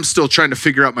them I'm still trying to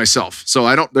figure out myself.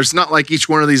 So there's not like each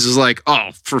one of these is like, oh,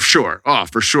 for sure.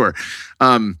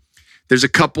 There's a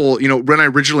couple, when I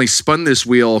originally spun this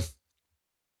wheel,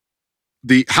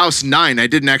 the House 9, I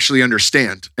didn't actually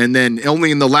understand. And then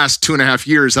only in the last 2.5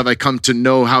 years have I come to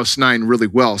know House 9 really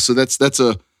well. So it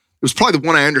was probably the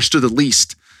one I understood the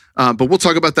least. But we'll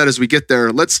talk about that as we get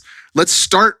there. Let's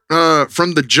start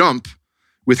from the jump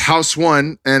with House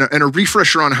 1 and a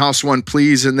refresher on House 1,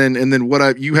 please. And then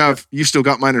you still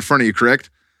got mine in front of you, correct?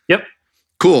 Yep.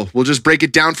 Cool. We'll just break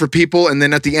it down for people. And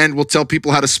then at the end, we'll tell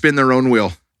people how to spin their own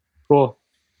wheel. Cool.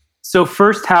 So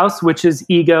first house, which is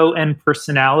ego and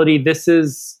personality, this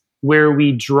is where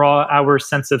we draw our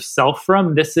sense of self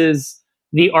from. This is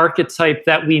the archetype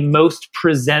that we most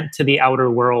present to the outer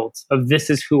world of this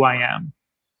is who I am.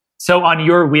 So on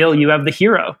your wheel, you have the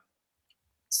hero.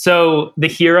 So the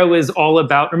hero is all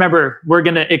about, remember, we're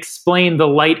going to explain the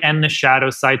light and the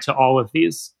shadow side to all of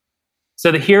these. So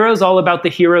the hero is all about the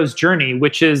hero's journey,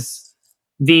 which is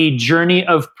the journey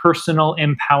of personal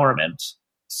empowerment.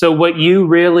 So what you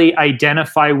really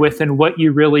identify with and what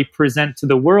you really present to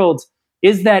the world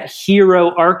is that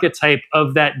hero archetype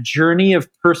of that journey of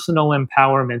personal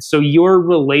empowerment. So your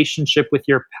relationship with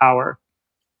your power.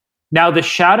 Now, the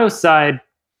shadow side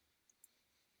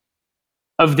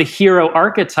of the hero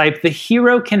archetype, the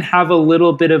hero can have a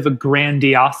little bit of a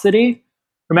grandiosity.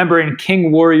 Remember, in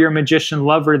King, Warrior, Magician,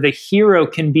 Lover, the hero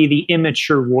can be the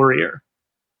immature warrior,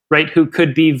 right? Who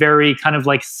could be very kind of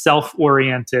like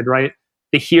self-oriented, right?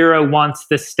 The hero wants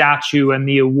the statue and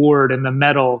the award and the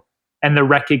medal and the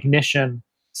recognition.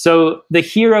 So the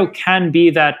hero can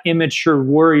be that immature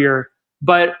warrior,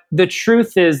 but the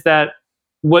truth is that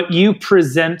what you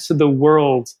present to the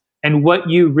world and what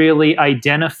you really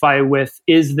identify with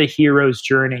is the hero's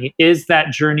journey, is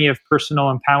that journey of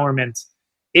personal empowerment,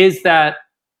 is that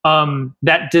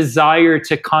that desire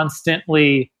to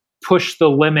constantly push the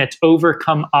limit,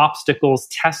 overcome obstacles,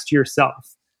 test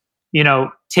yourself.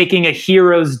 Taking a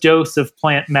hero's dose of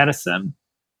plant medicine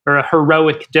or a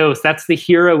heroic dose, that's the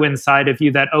hero inside of you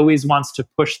that always wants to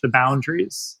push the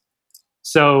boundaries.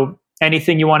 So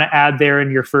anything you want to add there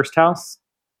in your first house?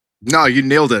 No, you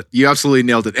nailed it. You absolutely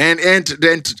nailed it. And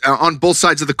on both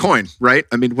sides of the coin, right?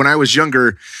 I mean, when I was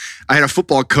younger, I had a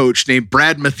football coach named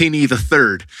Brad Matheny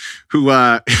III, who,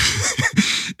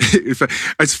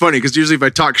 it's funny because usually if I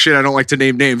talk shit, I don't like to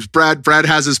name names. Brad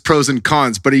has his pros and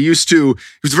cons, but he was a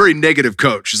very negative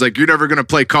coach. He's like, you're never going to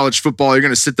play college football. You're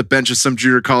going to sit the bench at some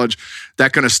junior college,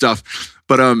 that kind of stuff.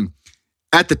 But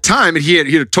at the time, he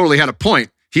had totally had a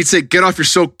point. He'd say, get off your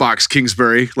soapbox,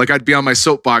 Kingsbury. Like I'd be on my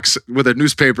soapbox with a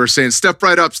newspaper saying, step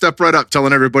right up,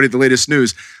 telling everybody the latest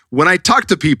news. When I talked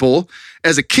to people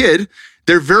as a kid,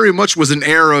 there very much was an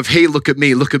air of, hey, look at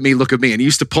me. And he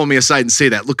used to pull me aside and say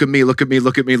that, look at me,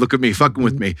 fucking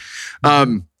with me.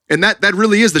 And that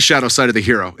really is the shadow side of the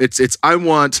hero. It's I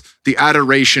want the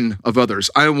adoration of others.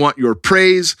 I want your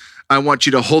praise. I want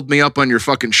you to hold me up on your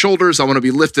fucking shoulders. I want to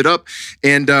be lifted up.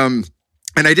 And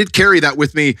I did carry that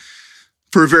with me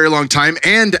for a very long time.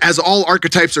 And as all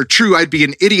archetypes are true, I'd be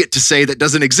an idiot to say that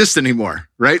doesn't exist anymore,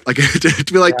 right? Like to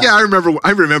be like, yeah, I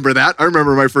remember that. I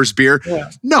remember my first beer. Yeah.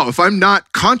 No, if I'm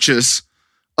not conscious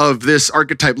of this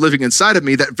archetype living inside of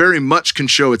me, that very much can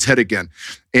show its head again.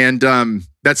 And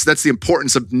that's the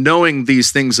importance of knowing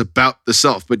these things about the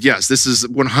self. But yes, this is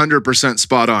 100%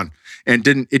 spot on. And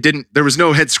there was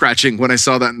no head scratching when I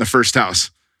saw that in the first house.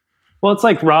 Well, it's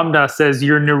like Ram Dass says,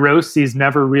 your neuroses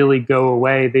never really go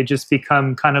away. They just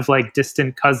become kind of like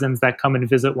distant cousins that come and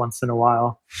visit once in a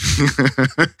while.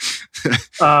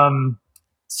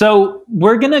 So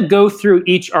we're going to go through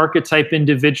each archetype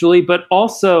individually, but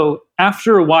also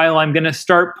after a while, I'm going to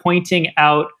start pointing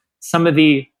out some of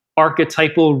the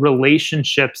archetypal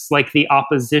relationships, like the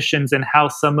oppositions and how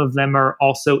some of them are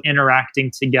also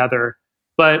interacting together.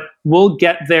 But we'll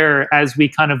get there as we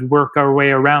kind of work our way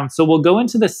around. So we'll go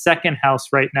into the second house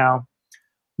right now,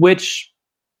 which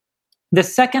the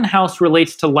second house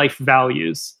relates to life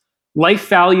values. Life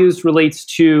values relates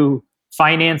to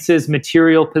finances,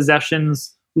 material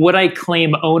possessions, what I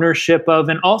claim ownership of,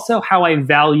 and also how I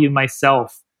value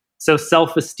myself. So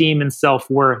self-esteem and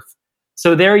self-worth.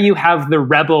 So there you have the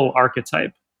rebel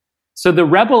archetype. So the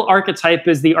rebel archetype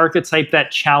is the archetype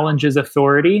that challenges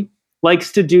authority,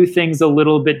 likes to do things a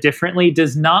little bit differently,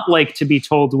 does not like to be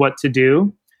told what to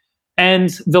do. And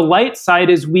the light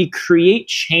side is we create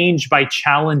change by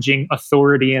challenging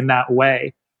authority in that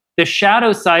way. The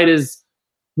shadow side is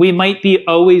we might be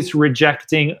always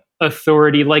rejecting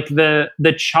authority. Like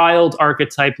the child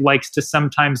archetype likes to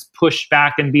sometimes push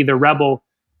back and be the rebel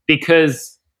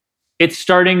because it's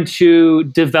starting to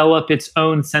develop its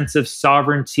own sense of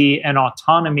sovereignty and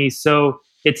autonomy. So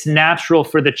it's natural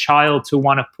for the child to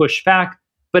want to push back,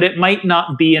 but it might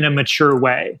not be in a mature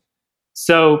way.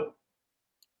 So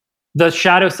the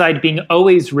shadow side being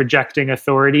always rejecting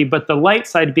authority, but the light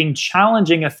side being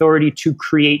challenging authority to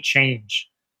create change,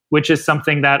 which is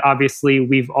something that obviously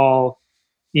we've all,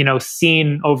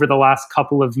 seen over the last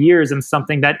couple of years and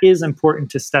something that is important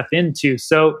to step into.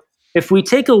 So if we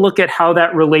take a look at how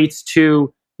that relates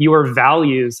to your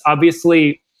values,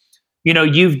 obviously,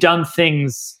 you've done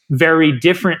things very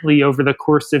differently over the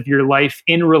course of your life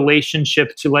in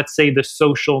relationship to, let's say, the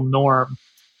social norm,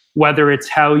 whether it's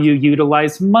how you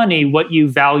utilize money, what you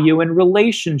value in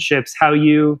relationships, how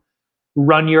you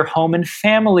run your home and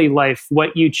family life,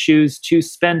 what you choose to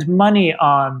spend money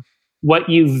on, what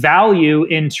you value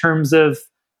in terms of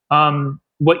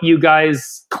what you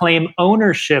guys claim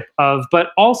ownership of,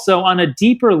 but also on a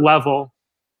deeper level.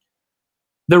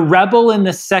 The rebel in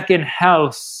the second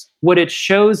house, what it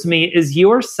shows me is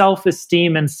your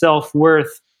self-esteem and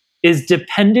self-worth is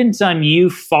dependent on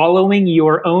you following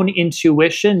your own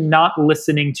intuition, not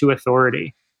listening to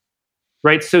authority,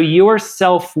 right? So your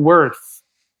self-worth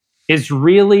is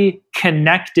really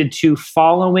connected to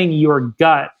following your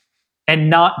gut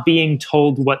and not being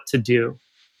told what to do.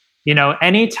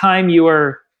 Anytime you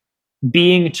are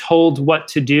being told what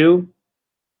to do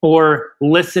or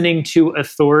listening to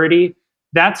authority,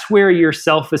 that's where your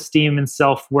self-esteem and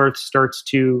self-worth starts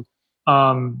to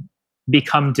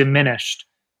become diminished.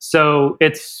 So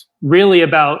it's really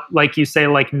about, like you say,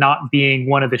 like not being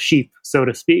one of the sheep, so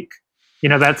to speak.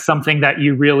 That's something that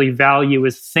you really value,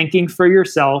 is thinking for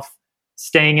yourself,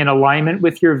 staying in alignment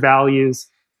with your values,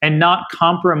 and not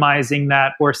compromising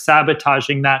that or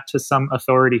sabotaging that to some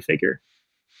authority figure.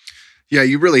 Yeah,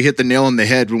 you really hit the nail on the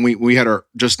head when we had our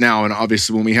just now, and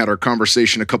obviously when we had our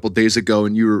conversation a couple of days ago,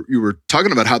 and you were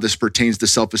talking about how this pertains to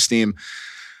self-esteem.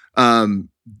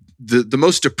 The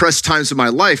most depressed times of my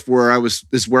life where I was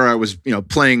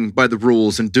playing by the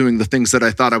rules and doing the things that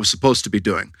I thought I was supposed to be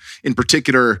doing. In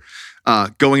particular,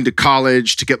 going to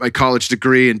college to get my college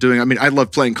degree and I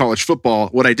love playing college football.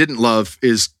 What I didn't love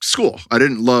is school. I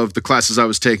didn't love the classes I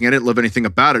was taking. I didn't love anything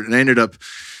about it. And I ended up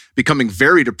becoming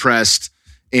very depressed.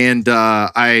 And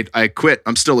I quit.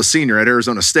 I'm still a senior at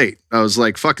Arizona State. I was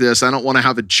like, fuck this. I don't want to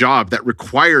have a job that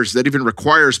even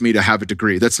requires me to have a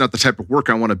degree. That's not the type of work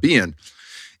I want to be in.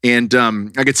 And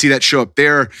I could see that show up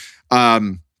there.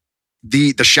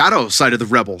 The shadow side of the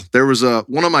rebel. There was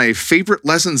one of my favorite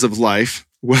lessons of life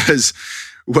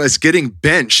was getting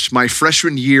benched my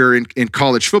freshman year in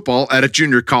college football at a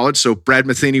junior college. So Brad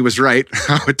Matheny was right.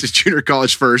 I went to junior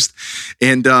college first.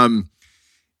 And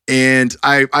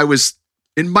I was,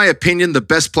 in my opinion, the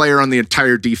best player on the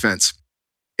entire defense.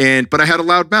 But I had a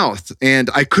loud mouth and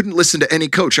I couldn't listen to any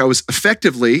coach. I was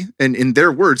effectively, and in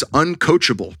their words,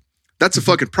 uncoachable. That's a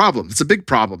fucking problem. It's a big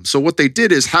problem. So what they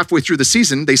did is halfway through the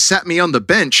season, they sat me on the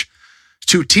bench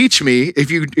to teach me,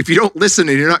 if you don't listen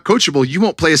and you're not coachable, you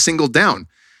won't play a single down.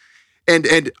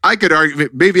 And I could argue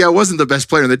maybe I wasn't the best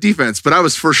player in the defense, but I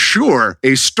was for sure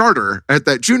a starter at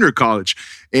that junior college.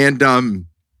 And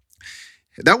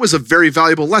that was a very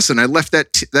valuable lesson. I left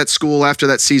that school after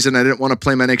that season. I didn't want to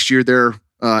play my next year there.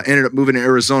 Ended up moving to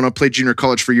Arizona, played junior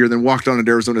college for a year, then walked on at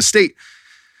Arizona State.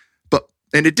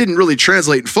 And it didn't really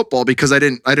translate in football because I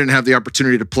didn't have the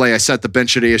opportunity to play. I sat the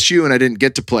bench at ASU and I didn't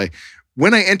get to play.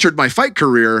 When I entered my fight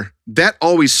career, that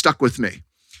always stuck with me.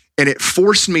 And it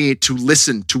forced me to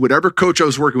listen to whatever coach I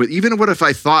was working with, even if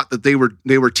I thought that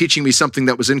they were teaching me something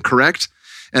that was incorrect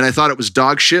and I thought it was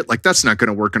dog shit, like that's not going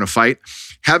to work in a fight.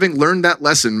 Having learned that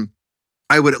lesson,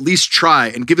 I would at least try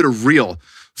and give it a real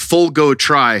full go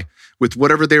try with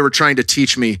whatever they were trying to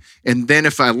teach me. And then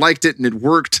if I liked it and it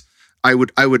worked, I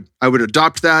would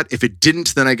adopt that. If it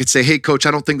didn't, then I could say, hey, coach, I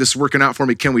don't think this is working out for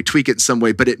me. Can we tweak it in some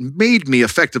way? But it made me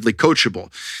effectively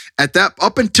coachable.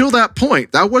 Up until that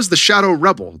point, that was the shadow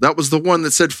rebel. That was the one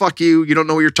that said, fuck you. You don't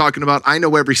know what you're talking about. I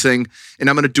know everything and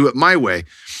I'm going to do it my way.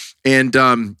 And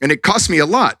it cost me a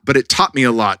lot, but it taught me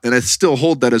a lot. And I still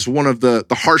hold that as one of the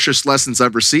harshest lessons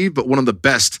I've received, but one of the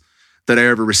best that I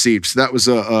ever received. So that was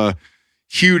a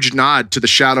huge nod to the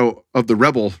shadow of the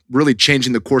rebel really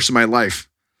changing the course of my life.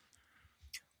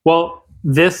 Well,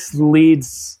 this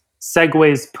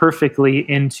segues perfectly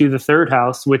into the third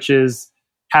house, which is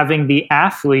having the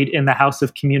athlete in the house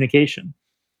of communication.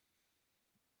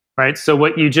 Right? So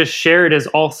what you just shared is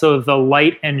also the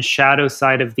light and shadow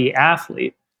side of the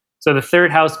athlete. So the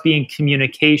third house being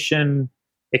communication,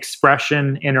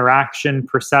 expression, interaction,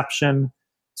 perception.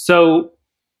 So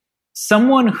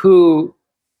someone who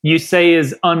you say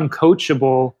is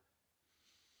uncoachable,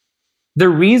 the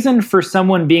reason for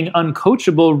someone being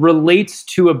uncoachable relates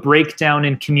to a breakdown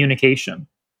in communication.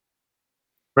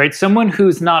 Right? Someone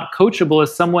who's not coachable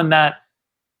is someone that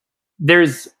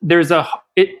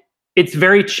it's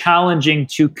very challenging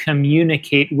to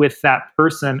communicate with that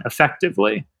person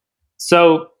effectively.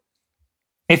 So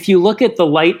if you look at the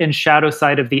light and shadow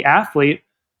side of the athlete,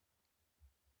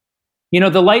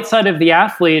 the light side of the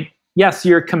athlete, yes,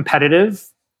 you're competitive,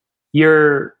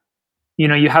 you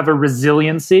have a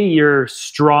resiliency, you're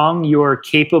strong, you're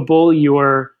capable,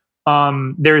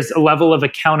 there's a level of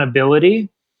accountability.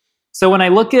 So when I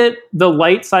look at the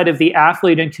light side of the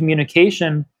athlete in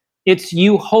communication, it's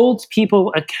you hold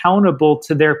people accountable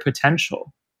to their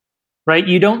potential, right?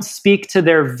 You don't speak to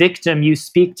their victim, you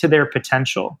speak to their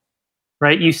potential,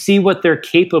 right? You see what they're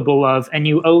capable of and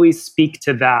you always speak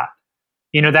to that.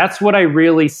 That's what I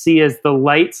really see as the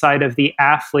light side of the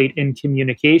athlete in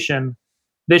communication.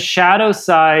 The shadow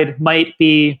side might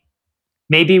be,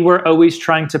 maybe we're always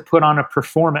trying to put on a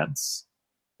performance,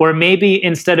 or maybe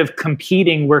instead of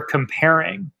competing, we're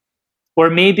comparing. Or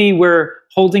maybe we're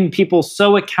holding people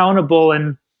so accountable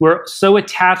and we're so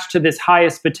attached to this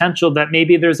highest potential that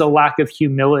maybe there's a lack of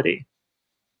humility.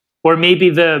 Or maybe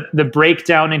the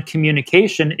breakdown in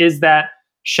communication is that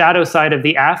shadow side of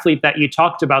the athlete that you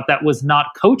talked about that was not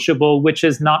coachable, which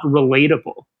is not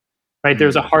relatable, right?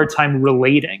 There's a hard time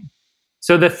relating.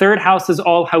 So the third house is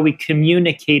all how we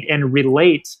communicate and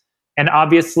relate. And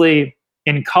obviously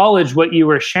in college, what you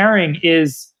were sharing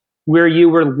is where you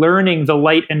were learning the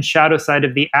light and shadow side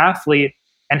of the athlete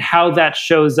and how that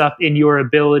shows up in your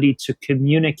ability to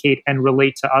communicate and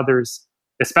relate to others,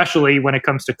 especially when it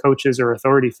comes to coaches or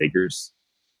authority figures.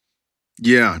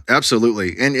 Yeah,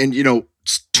 absolutely. And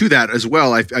to that as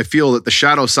well, I feel that the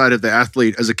shadow side of the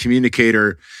athlete as a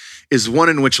communicator is one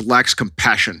in which lacks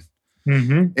compassion.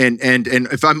 Mm-hmm. And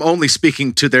if I'm only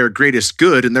speaking to their greatest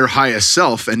good and their highest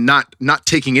self and not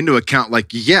taking into account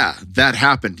that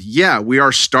happened. Yeah, we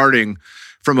are starting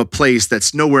from a place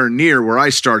that's nowhere near where I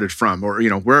started from, or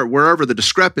wherever the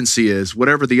discrepancy is,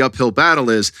 whatever the uphill battle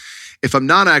is. If I'm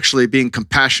not actually being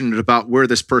compassionate about where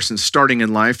this person's starting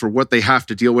in life or what they have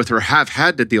to deal with or have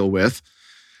had to deal with,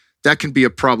 that can be a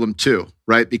problem too,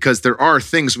 right? Because there are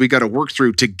things we got to work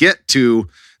through to get to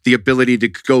the ability to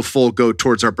go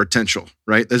towards our potential,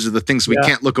 right? Those are the things we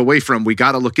can't look away from. We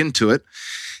got to look into it.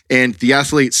 And the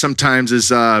athlete sometimes is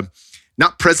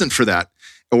not present for that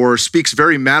or speaks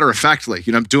very matter-of-factly.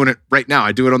 I'm doing it right now.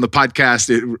 I do it on the podcast.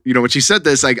 When she said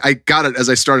this, I got it as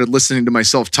I started listening to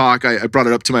myself talk. I brought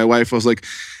it up to my wife. I was like,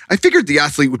 I figured the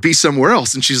athlete would be somewhere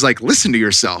else. And she's like, listen to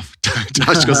yourself.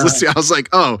 Josh goes, listen. I was like,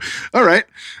 oh, all right.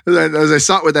 As I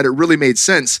saw it with that, it really made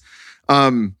sense.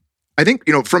 I think,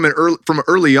 from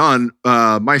early on,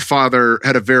 my father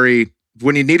had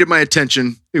when he needed my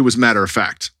attention, it was matter of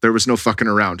fact. There was no fucking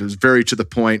around. It was very to the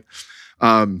point.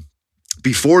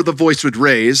 Before the voice would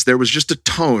raise, there was just a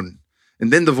tone,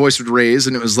 and then the voice would raise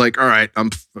and it was like, all right,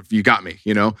 you got me,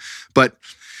 but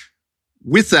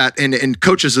with that and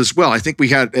coaches as well. I think we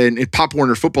had in Pop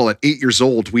Warner football at 8 years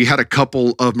old, we had a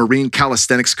couple of Marine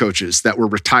calisthenics coaches that were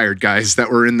retired guys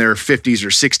that were in their 50s or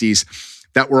 60s.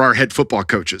 That were our head football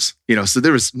coaches, so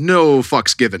there was no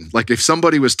fucks given. Like if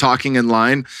somebody was talking in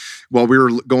line while we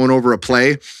were going over a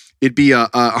play, it'd be a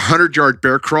 100-yard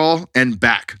bear crawl and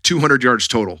back, 200 yards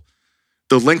total,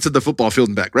 the length of the football field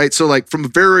and back, right? So like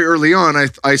from very early on,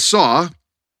 I saw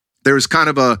there was kind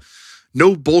of a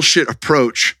no bullshit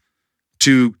approach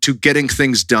to getting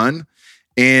things done.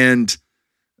 And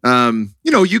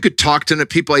you could talk to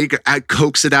people, you could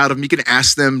coax it out of them. You can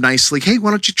ask them nicely, hey,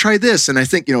 why don't you try this? And I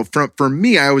think, for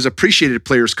me, I always appreciated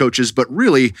players, coaches, but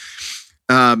really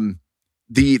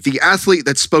the athlete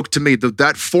that spoke to me,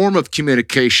 that form of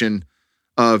communication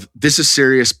of this is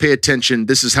serious, pay attention,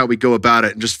 this is how we go about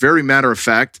it, and just very matter of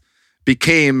fact,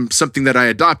 became something that I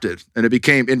adopted. And it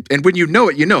became, and when you know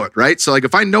it, right? So like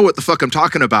if I know what the fuck I'm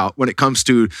talking about when it comes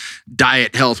to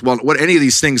diet, health, what any of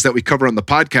these things that we cover on the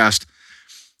podcast,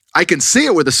 I can say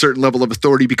it with a certain level of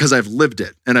authority because I've lived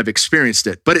it and I've experienced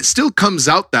it, but it still comes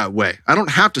out that way. I don't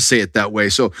have to say it that way.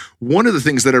 So one of the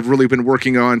things that I've really been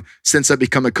working on since I've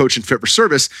become a coach in Fit for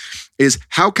Service is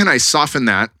how can I soften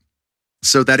that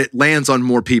so that it lands on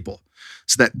more people,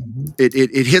 so that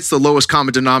it hits the lowest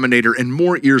common denominator and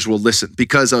more ears will listen,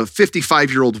 because a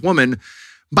 55-year-old woman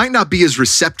might not be as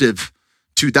receptive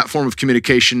to that form of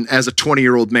communication as a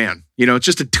 20-year-old man. It's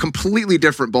just a completely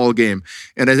different ball game.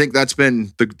 And I think that's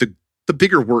been the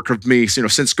bigger work of me,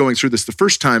 since going through this the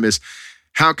first time, is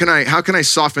how can I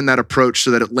soften that approach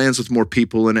so that it lands with more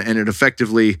people and it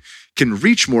effectively can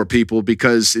reach more people,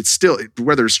 because it's still,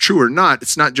 whether it's true or not,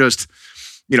 it's not just,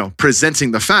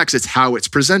 presenting the facts, it's how it's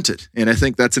presented. And I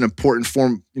think that's an important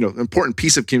form, important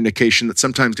piece of communication that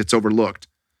sometimes gets overlooked.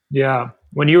 Yeah.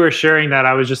 When you were sharing that,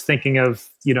 I was just thinking of,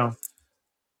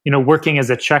 working as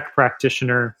a CHEK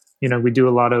practitioner. We do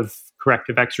a lot of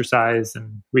corrective exercise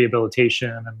and rehabilitation.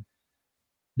 And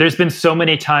there's been so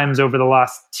many times over the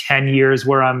last 10 years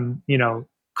where I'm,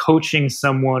 coaching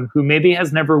someone who maybe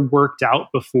has never worked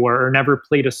out before or never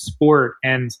played a sport.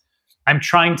 And I'm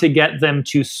trying to get them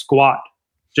to squat,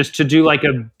 just to do like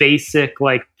a basic,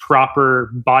 like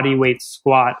proper body weight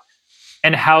squat.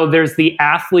 And how there's the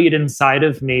athlete inside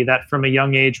of me that from a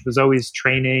young age was always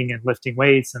training and lifting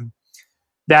weights, and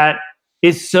that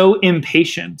is so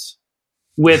impatient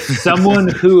with someone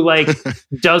who like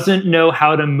doesn't know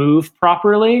how to move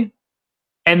properly.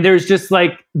 And there's just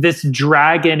like this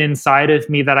dragon inside of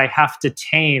me that I have to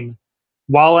tame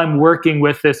while I'm working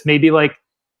with this maybe like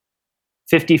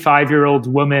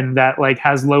 55-year-old woman that like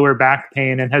has lower back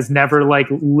pain and has never like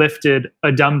lifted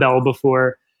a dumbbell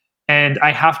before. And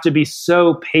I have to be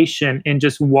so patient in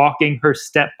just walking her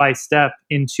step by step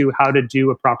into how to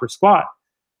do a proper squat.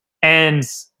 And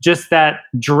just that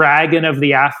dragon of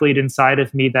the athlete inside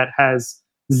of me that has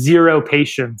zero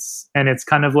patience. And it's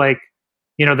kind of like,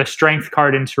 the strength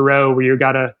card in Tarot where you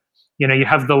gotta, you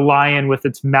have the lion with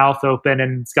its mouth open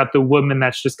and it's got the woman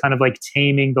that's just kind of like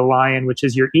taming the lion, which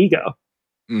is your ego.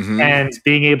 Mm-hmm. And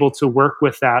being able to work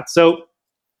with that. So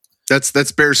that's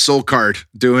Bear's soul card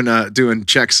doing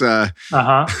CHEK's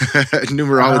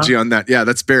numerology on that. Yeah,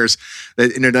 that's Bear's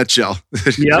in a nutshell.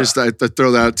 Yep. Just I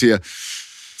throw that out to you.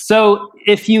 So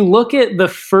if you look at the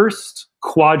first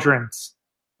quadrant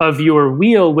of your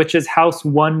wheel, which is house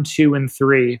 1, 2, and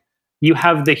 3, you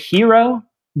have the hero,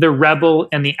 the rebel,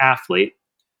 and the athlete.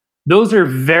 Those are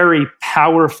very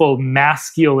powerful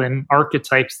masculine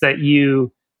archetypes that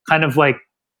you kind of like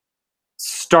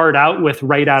start out with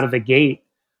right out of the gate.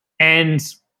 And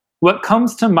what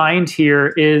comes to mind here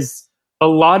is a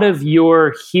lot of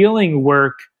your healing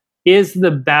work is the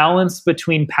balance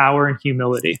between power and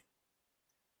humility,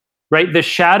 right? The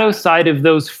shadow side of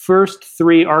those first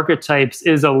 3 archetypes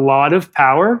is a lot of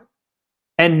power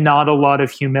and not a lot of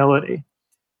humility.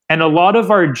 And a lot of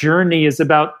our journey is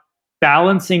about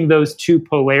balancing those 2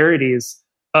 polarities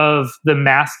of the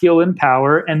masculine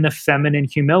power and the feminine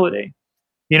humility.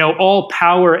 All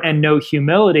power and no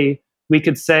humility, we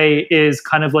could say, is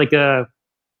kind of like a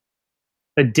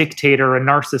dictator, a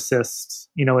narcissist,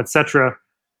 etc.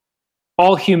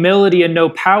 All humility and no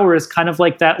power is kind of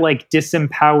like that like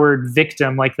disempowered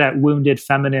victim, like that wounded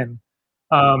feminine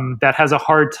that has a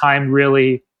hard time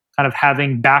really kind of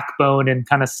having backbone and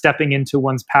kind of stepping into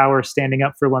one's power, standing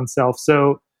up for oneself.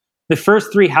 So the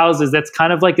first 3 houses, that's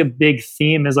kind of like a big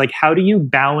theme, is like, how do you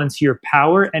balance your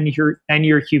power and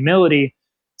your humility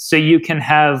so you can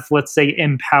have, let's say,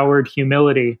 empowered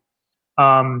humility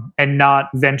and not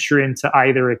venture into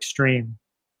either extreme.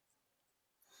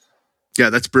 Yeah,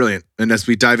 that's brilliant. And as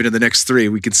we dive into the next 3,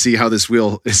 we can see how this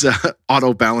wheel is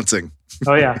auto balancing.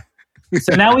 Oh, yeah.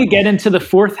 So now we get into the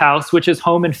 4th house, which is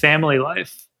home and family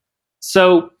life.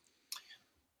 So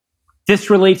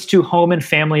this relates to home and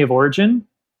family of origin.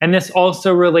 And this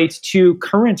also relates to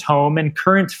current home and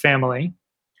current family.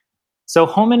 So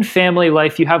home and family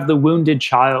life, you have the wounded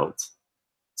child.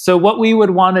 So what we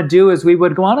would want to do is we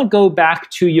would want to go back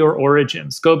to your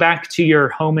origins, go back to your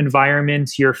home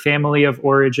environment, your family of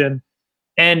origin,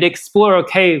 and explore,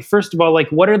 okay, first of all, like,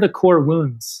 what are the core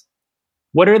wounds?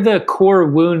 What are the core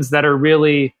wounds that are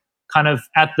really kind of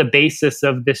at the basis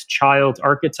of this child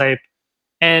archetype?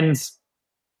 And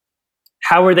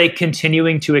how are they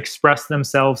continuing to express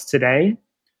themselves today?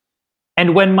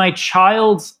 And when my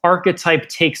child's archetype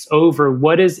takes over,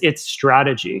 what is its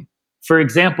strategy? For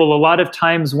example, a lot of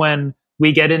times when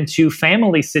we get into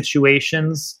family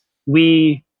situations,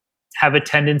 we have a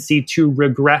tendency to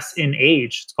regress in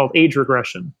age. It's called age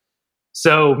regression.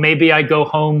 So maybe I go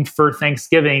home for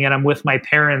Thanksgiving and I'm with my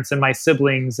parents and my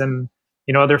siblings and,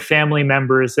 other family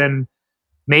members, and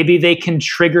maybe they can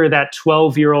trigger that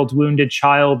 12-year-old wounded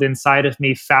child inside of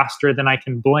me faster than I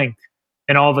can blink.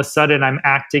 And all of a sudden I'm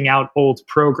acting out old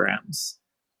programs.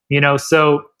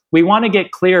 So we want to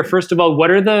get clear, first of all,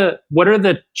 what are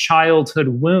the childhood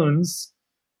wounds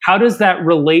how does that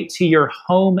relate to your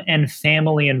home and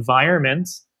family environment?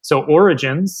 So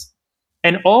origins,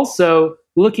 and also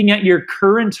looking at your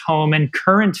current home and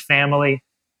current family,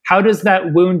 how does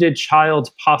that wounded child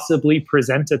possibly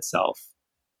present itself?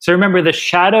 So remember, the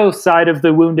shadow side of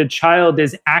the wounded child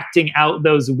is acting out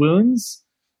those wounds,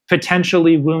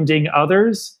 potentially wounding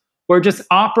others, or just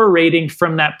operating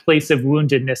from that place of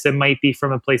woundedness. It might be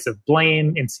from a place of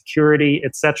blame, insecurity,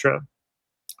 etc.,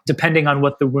 depending on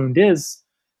what the wound is.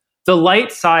 The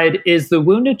light side is the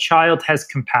wounded child has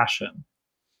compassion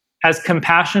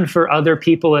for other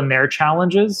people and their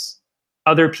challenges,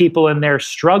 other people and their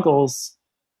struggles.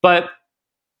 But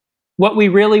what we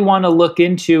really want to look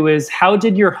into is, how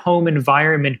did your home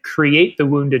environment create the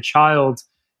wounded child?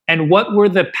 And what were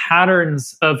the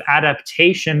patterns of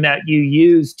adaptation that you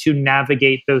used to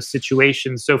navigate those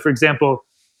situations? So, for example,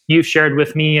 you've shared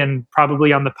with me, and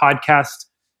probably on the podcast,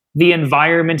 the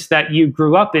environment that you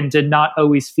grew up in did not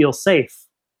always feel safe,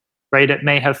 right? It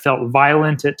may have felt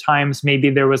violent at times. Maybe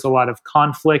there was a lot of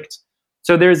conflict.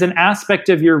 So there's an aspect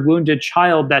of your wounded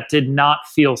child that did not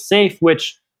feel safe,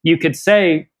 which you could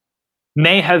say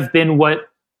may have been what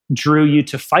drew you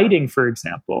to fighting, for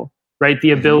example, right?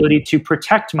 The ability to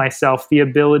protect myself, the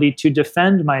ability to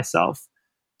defend myself.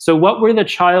 So what were the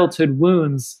childhood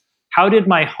wounds? How did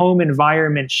my home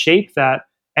environment shape that?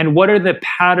 And what are the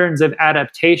patterns of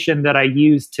adaptation that I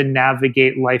use to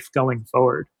navigate life going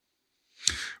forward?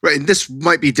 Right. And this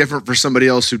might be different for somebody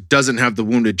else who doesn't have the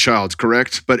wounded child,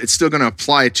 correct? But it's still going to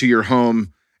apply to your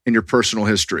home and your personal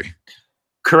history.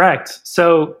 Correct.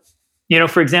 So,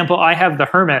 for example, I have the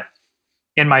hermit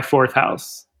in my fourth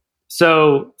house.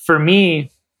 So for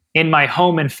me, in my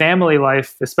home and family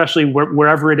life, especially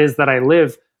wherever it is that I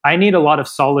live, I need a lot of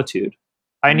solitude.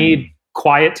 I need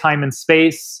quiet time and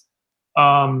space.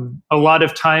 A lot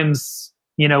of times,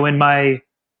 in my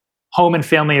home and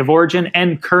family of origin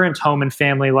and current home and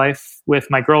family life with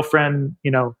my girlfriend,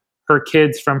 her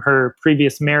kids from her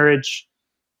previous marriage,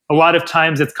 a lot of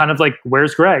times it's kind of like,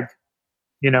 where's Greg?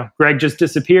 Greg just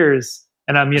disappears,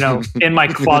 and I'm, in my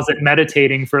closet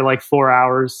meditating for like 4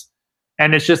 hours.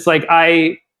 And it's just like,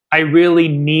 I really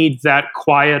need that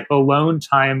quiet alone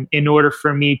time in order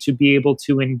for me to be able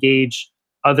to engage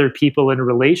other people in a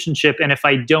relationship. And if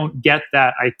I don't get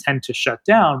that, I tend to shut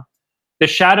down. The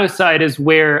shadow side is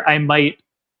where I might,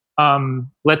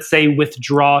 let's say,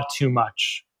 withdraw too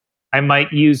much. I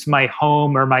might use my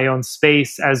home or my own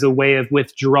space as a way of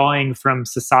withdrawing from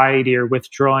society or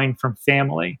withdrawing from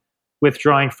family,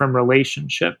 withdrawing from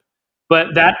relationship.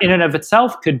 But that in and of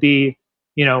itself could be,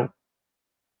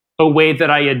 a way that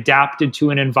I adapted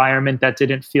to an environment that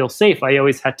didn't feel safe. I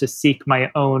always had to seek my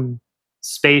own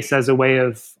space as a way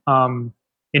of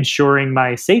ensuring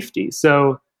my safety.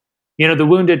 So, the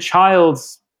wounded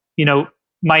child's,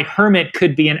 my hermit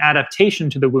could be an adaptation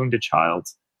to the wounded child,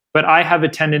 but I have a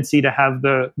tendency to have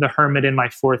the hermit in my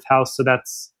fourth house. So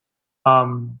that's,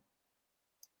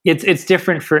 it's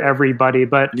different for everybody.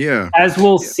 But as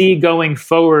we'll see going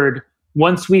forward,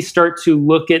 once we start to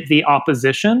look at the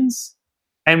oppositions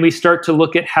and we start to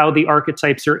look at how the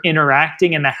archetypes are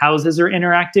interacting and the houses are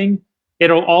interacting,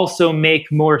 it'll also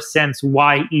make more sense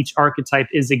why each archetype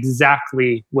is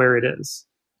exactly where it is.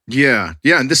 Yeah.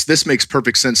 And this makes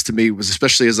perfect sense to me,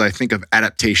 especially as I think of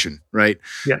adaptation, right?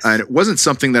 Yes. And it wasn't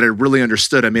something that I really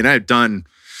understood. I mean, I had done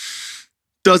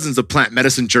dozens of plant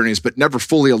medicine journeys, but never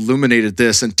fully illuminated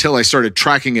this until I started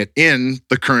tracking it in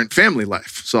the current family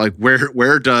life. So like,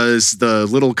 where does the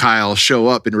little Kyle show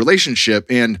up in relationship?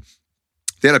 And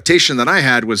the adaptation that I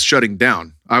had was shutting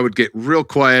down. I would get real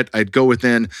quiet. I'd go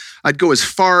within. I'd go as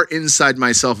far inside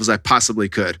myself as I possibly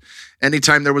could.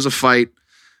 Anytime there was a fight,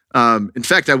 in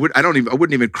fact, I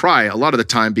wouldn't even cry a lot of the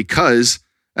time, because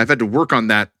I've had to work on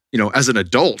that, as an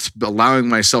adult, allowing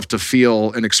myself to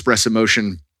feel and express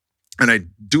emotion. And I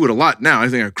do it a lot now. I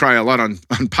think I cry a lot on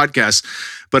podcasts,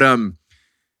 but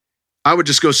I would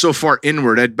just go so far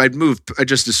inward. I'd move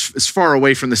just as far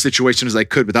away from the situation as I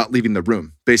could without leaving the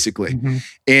room, basically. Mm-hmm.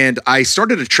 And I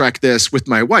started to track this with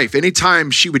my wife.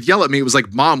 Anytime she would yell at me, it was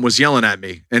like mom was yelling at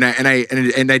me. And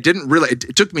I didn't really,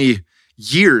 it took me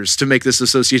years to make this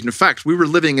association. In fact, we were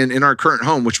living in our current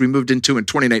home, which we moved into in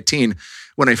 2019,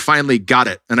 when I finally got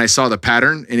it and I saw the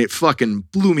pattern, and it fucking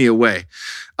blew me away.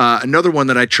 Another one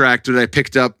that I tracked, that I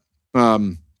picked up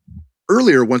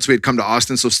earlier once we had come to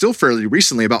Austin, so still fairly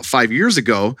recently, about 5 years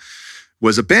ago,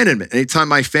 was abandonment. Anytime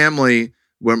my family,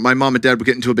 when my mom and dad would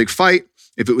get into a big fight,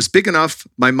 if it was big enough,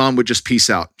 my mom would just peace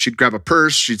out. She'd grab a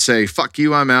purse, she'd say, fuck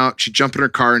you, I'm out. She'd jump in her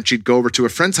car and she'd go over to a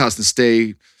friend's house and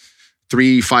stay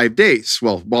 3-5 days.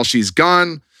 Well, while she's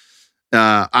gone,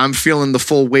 I'm feeling the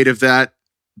full weight of that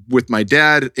with my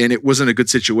dad, and it wasn't a good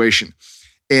situation.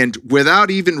 And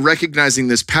without even recognizing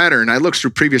this pattern, I looked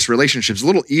through previous relationships, a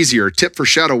little easier. Tip for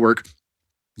shadow work: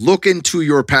 look into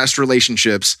your past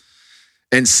relationships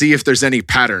and see if there's any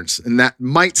patterns. And that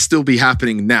might still be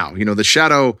happening now. The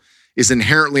shadow is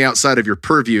inherently outside of your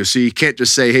purview. So you can't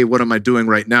just say, hey, what am I doing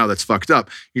right now that's fucked up?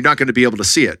 You're not going to be able to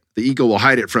see it. The ego will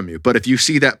hide it from you. But if you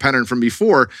see that pattern from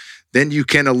before, then you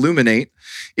can illuminate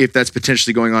if that's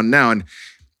potentially going on now. And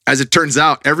as it turns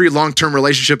out, every long-term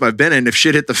relationship I've been in, if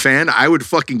shit hit the fan, I would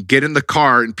fucking get in the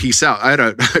car and peace out. I had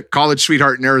a college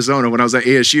sweetheart in Arizona when I was at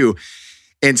ASU.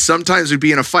 And sometimes we'd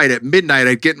be in a fight at midnight.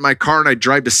 I'd get in my car and I'd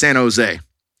drive to San Jose.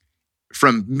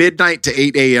 From midnight to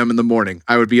 8 a.m. in the morning,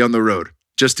 I would be on the road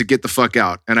just to get the fuck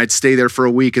out. And I'd stay there for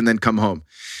a week and then come home.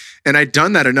 And I'd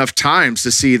done that enough times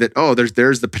to see that, oh,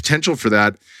 there's the potential for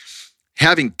that.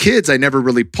 Having kids, I never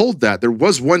really pulled that. There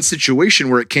was one situation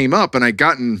where it came up and I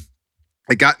got in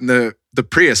the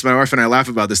Prius. My wife and I laugh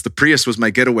about this. The Prius was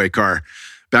my getaway car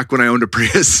back when I owned a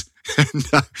Prius.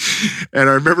 And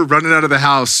I remember running out of the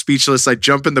house speechless. I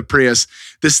jump in the Prius.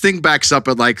 This thing backs up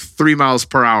at like 3 miles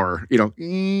per hour.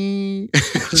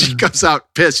 She comes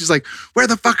out pissed. She's like, where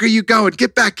the fuck are you going?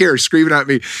 Get back here, screaming at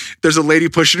me. There's a lady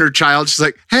pushing her child. She's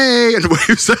like, hey, and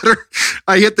waves at her.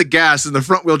 I hit the gas and the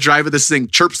front wheel drive of this thing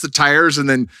chirps the tires and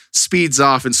then speeds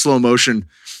off in slow motion.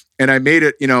 And I made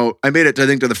it, I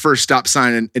think, to the first stop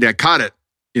sign and I caught it.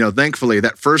 Thankfully,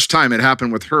 that first time it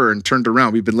happened with her and turned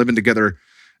around. We've been living together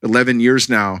 11 years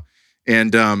now.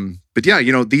 And, but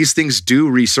yeah, these things do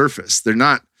resurface. They're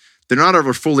not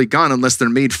ever fully gone unless they're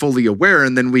made fully aware.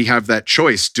 And then we have that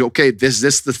choice. Is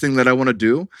this the thing that I want to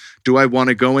do? Do I want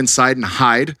to go inside and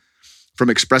hide from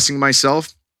expressing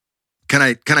myself? Can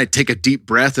I take a deep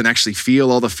breath and actually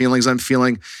feel all the feelings I'm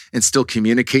feeling and still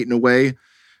communicate in a way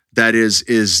that is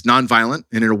nonviolent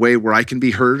and in a way where I can be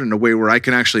heard, in a way where I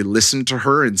can actually listen to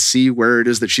her and see where it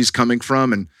is that she's coming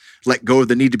from and let go of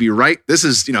the need to be right? This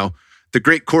is, the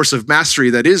great course of mastery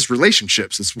that is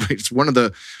relationships. It's one of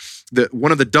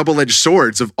the double-edged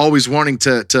swords of always wanting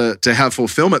to have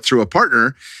fulfillment through a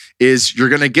partner is you're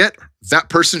going to get that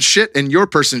person's shit and your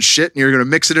person's shit, and you're going to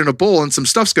mix it in a bowl and some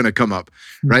stuff's going to come up,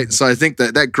 right? Mm-hmm. So I think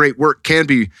that great work can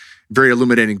be very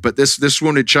illuminating. But this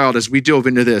wounded child, as we dove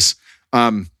into this,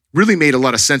 really made a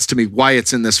lot of sense to me why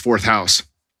it's in this fourth house.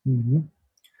 Mm-hmm.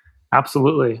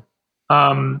 Absolutely.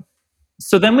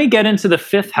 So then we get into the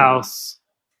fifth house,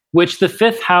 which the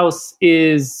fifth house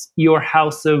is your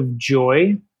house of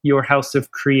joy, your house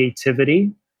of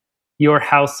creativity, your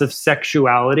house of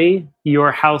sexuality,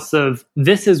 your house of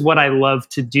this is what I love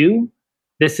to do.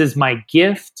 This is my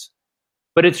gift.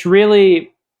 But it's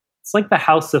like the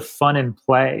house of fun and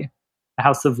play, the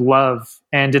house of love.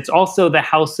 And it's also the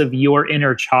house of your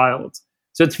inner child.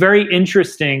 So it's very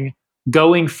interesting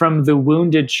going from the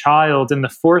wounded child in the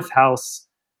fourth house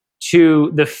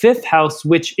to the fifth house,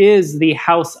 which is the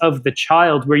house of the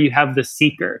child where you have the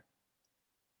seeker.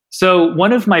 So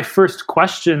one of my first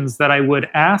questions that I would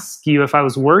ask you if I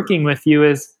was working with you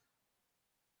is,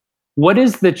 what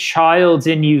is the child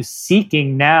in you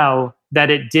seeking now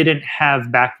that it didn't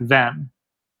have back then?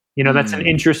 That's an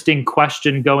interesting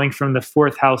question going from the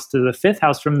fourth house to the fifth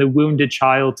house, from the wounded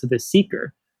child to the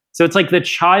seeker. So it's like the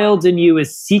child in you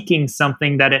is seeking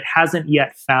something that it hasn't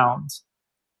yet found.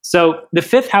 So the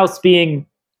fifth house being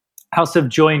house of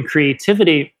joy and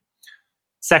creativity,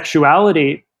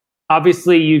 sexuality,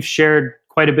 obviously you've shared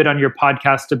quite a bit on your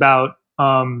podcast about,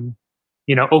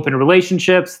 open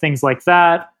relationships, things like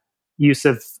that, use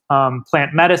of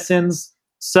plant medicines.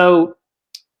 So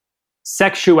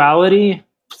sexuality,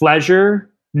 pleasure,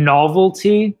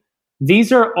 novelty,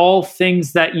 these are all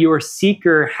things that your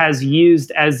seeker has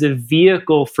used as a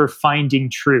vehicle for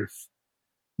finding truth.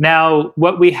 Now,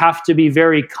 what we have to be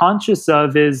very conscious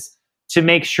of is to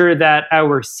make sure that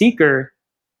our seeker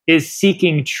is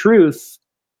seeking truth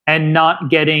and not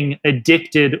getting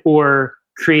addicted or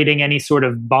creating any sort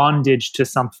of bondage to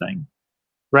something,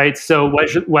 right? So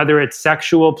whether it's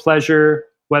sexual pleasure,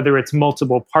 whether it's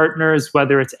multiple partners,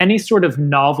 whether it's any sort of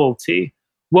novelty,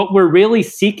 what we're really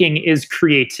seeking is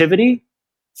creativity,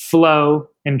 flow,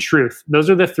 and truth. Those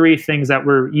are the three things that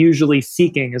we're usually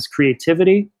seeking: is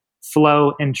creativity,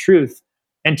 flow, and truth.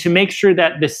 And to make sure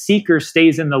that the seeker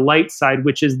stays in the light side,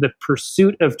 which is the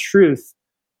pursuit of truth,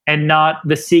 and not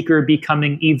the seeker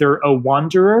becoming either a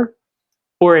wanderer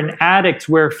or an addict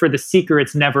where for the seeker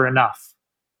it's never enough.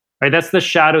 Right? That's the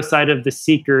shadow side of the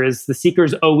seeker, is the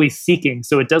seeker's always seeking,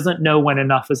 so it doesn't know when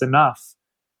enough is enough.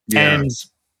 Yeah. And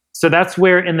so that's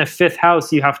where in the fifth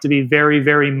house you have to be very,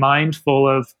 very mindful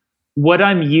of what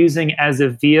I'm using as a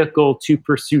vehicle to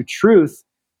pursue truth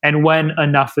and when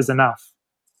enough is enough.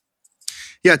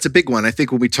 Yeah, it's a big one. I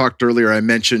think when we talked earlier, I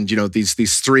mentioned,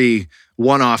 these 3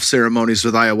 one-off ceremonies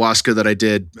with ayahuasca that I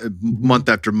did month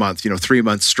after month, 3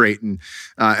 months straight. And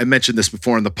I mentioned this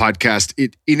before on the podcast.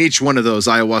 In each one of those,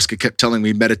 ayahuasca kept telling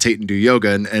me meditate and do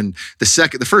yoga. And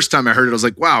the first time I heard it, I was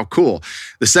like, wow, cool.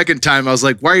 The second time I was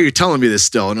like, why are you telling me this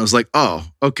still? And I was like, oh,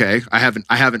 okay. I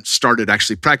haven't started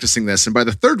actually practicing this. And by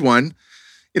the third one,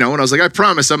 when I was like, I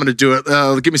promise I'm going to do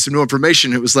it. Give me some new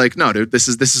information. It was like, no, dude, this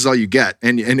is all you get.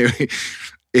 And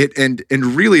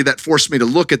really that forced me to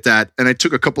look at that. And I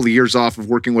took a couple of years off of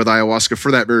working with ayahuasca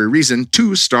for that very reason,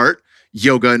 to start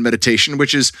yoga and meditation,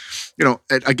 which is,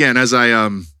 again, as I,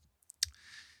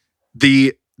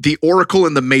 the oracle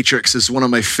and the matrix is one of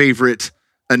my favorite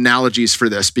analogies for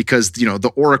this, because,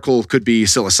 the oracle could be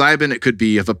psilocybin, it could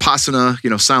be a Vipassana,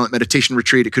 silent meditation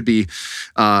retreat. It could be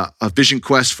a vision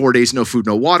quest, 4 days, no food,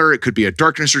 no water. It could be a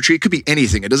darkness retreat. It could be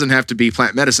anything. It doesn't have to be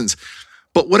plant medicines.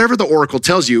 But whatever the oracle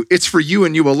tells you, it's for you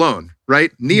and you alone,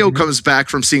 right? Neo comes back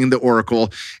from seeing the oracle,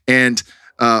 and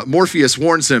Morpheus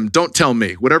warns him, don't tell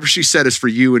me. Whatever she said is for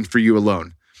you and for you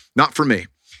alone, not for me.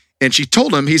 And she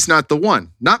told him he's not the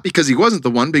one, not because he wasn't the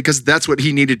one, because that's what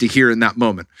he needed to hear in that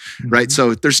moment, right?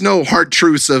 So there's no hard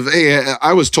truths of, hey,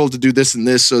 I was told to do this and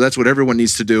this, so that's what everyone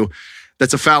needs to do.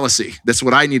 That's a fallacy. That's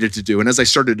what I needed to do. And as I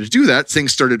started to do that,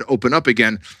 things started to open up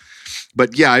again.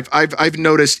 But yeah, I've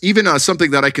noticed even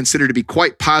something that I consider to be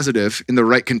quite positive in the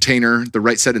right container, the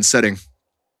right set and setting,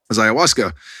 as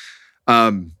ayahuasca.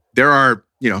 There are,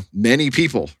 many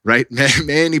people, right?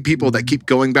 Many people that keep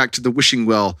going back to the wishing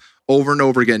well over and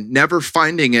over again, never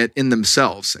finding it in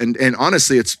themselves. And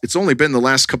honestly, it's only been the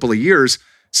last couple of years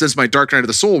since my dark night of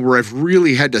the soul where I've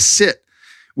really had to sit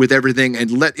with everything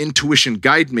and let intuition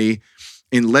guide me,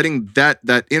 in letting that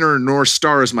inner North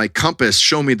Star as my compass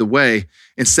show me the way,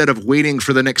 instead of waiting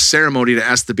for the next ceremony to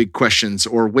ask the big questions,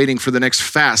 or waiting for the next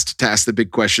fast to ask the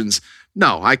big questions.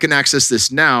 No, I can access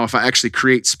this now if I actually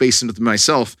create space into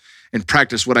myself and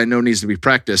practice what I know needs to be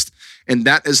practiced. And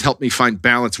that has helped me find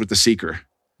balance with the seeker.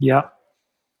 Yeah.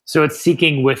 So it's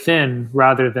seeking within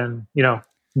rather than,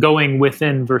 going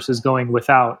within versus going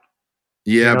without.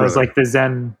 Yeah. It's like the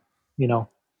Zen,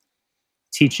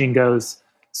 teaching goes.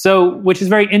 So, which is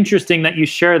very interesting that you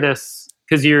share this,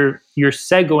 because you're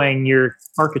segueing your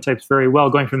archetypes very well,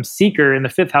 going from seeker in the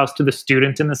 5th house to the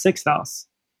student in the 6th house.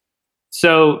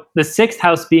 So the 6th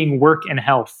house being work and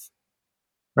health,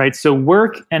 right? So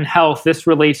work and health, this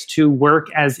relates to work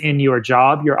as in your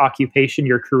job, your occupation,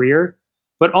 your career,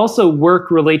 but also work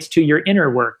relates to your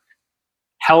inner work.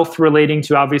 Health relating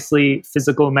to obviously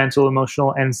physical, mental,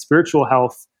 emotional, and spiritual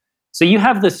health. So you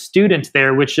have the student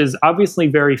there, which is obviously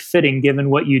very fitting given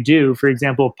what you do. For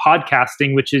example,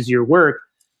 podcasting, which is your work,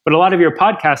 but a lot of your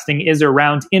podcasting is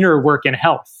around inner work and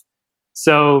health.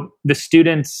 So the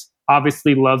student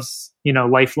obviously loves,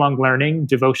 lifelong learning,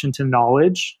 devotion to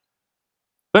knowledge.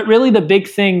 But really the big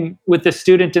thing with the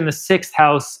student in the 6th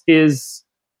house is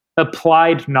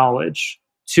applied knowledge,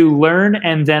 to learn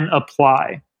and then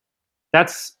apply.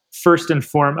 That's first and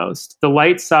foremost. The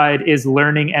light side is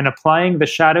learning and applying. The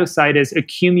shadow side is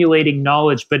accumulating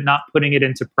knowledge, but not putting it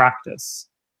into practice,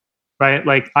 right?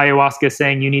 Like ayahuasca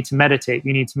saying you need to meditate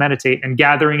and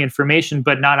gathering information,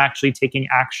 but not actually taking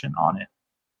action on it,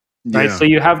 right? Yeah. So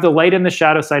you have the light and the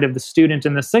shadow side of the student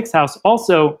in the 6th house.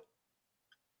 Also,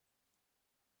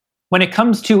 when it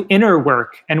comes to inner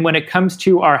work and when it comes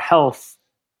to our health,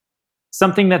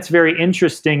 something that's very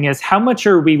interesting is how much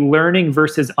are we learning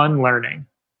versus unlearning?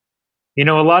 A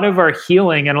lot of our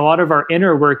healing and a lot of our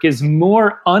inner work is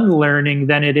more unlearning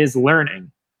than it is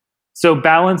learning. So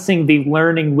balancing the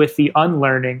learning with the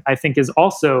unlearning, I think, is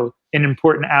also an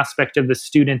important aspect of the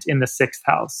student in the 6th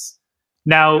house.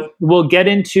 Now, we'll get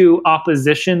into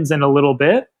oppositions in a little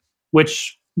bit,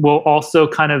 which will also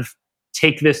kind of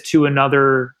take this to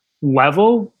another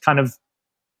level, kind of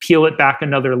peel it back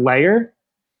another layer.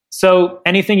 So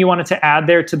anything you wanted to add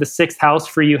there to the 6th house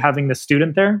for you having the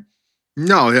student there?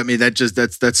 No, I mean,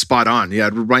 that's spot on. Yeah,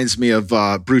 it reminds me of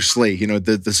Bruce Lee.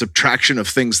 The subtraction of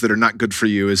things that are not good for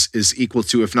you is equal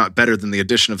to, if not better than, the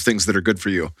addition of things that are good for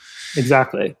you.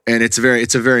 Exactly. And it's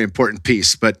a very important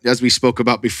piece. But as we spoke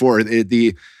about before,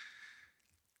 the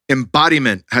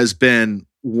embodiment has been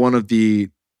one of the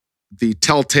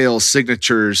telltale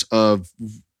signatures of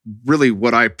really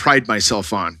what I pride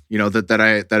myself on. I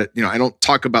don't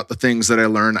talk about the things that I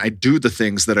learn. I do the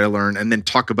things that I learn, and then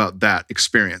talk about that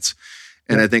experience.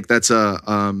 And I think that's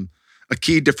a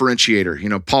key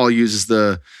differentiator. Paul uses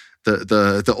the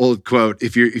old quote: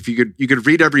 if you could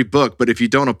read every book, but if you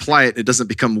don't apply it, it doesn't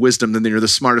become wisdom. Then you're the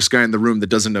smartest guy in the room that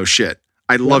doesn't know shit.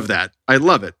 I love that. I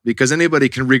love it because anybody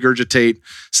can regurgitate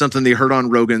something they heard on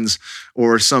Rogan's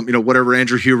or some, whatever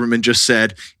Andrew Huberman just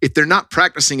said. If they're not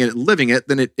practicing it, living it,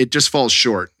 then it just falls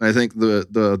short. I think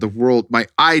the world,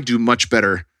 I do much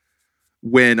better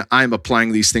when I'm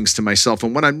applying these things to myself.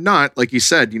 And when I'm not, like you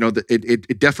said,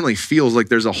 it definitely feels like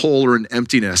there's a hole or an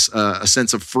emptiness, a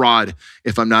sense of fraud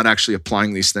if I'm not actually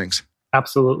applying these things.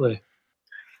 Absolutely.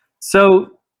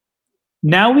 So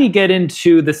now we get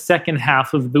into the second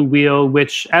half of the wheel,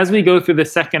 which as we go through the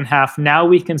second half, now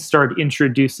we can start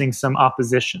introducing some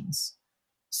oppositions.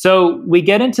 So we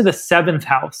get into the seventh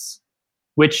house,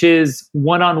 which is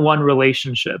one-on-one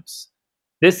relationships.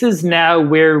 This is now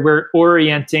where we're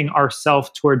orienting ourselves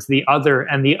towards the other,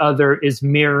 and the other is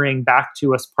mirroring back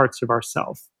to us parts of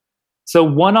ourselves. So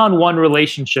one-on-one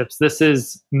relationships, this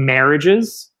is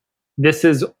marriages. This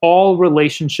is all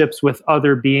relationships with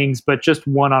other beings, but just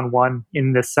one-on-one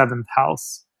in the seventh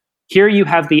house. Here you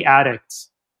have the addict.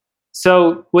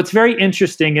 So what's very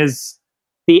interesting is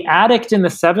the addict in the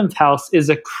seventh house is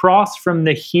across from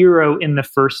the hero in the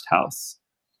first house.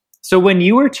 So when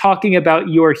you were talking about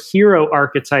your hero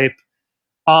archetype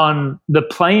on the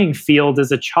playing field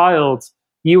as a child,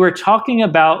 you were talking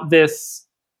about this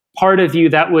part of you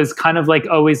that was kind of like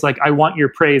always like, I want your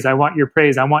praise, I want your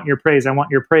praise, I want your praise, I want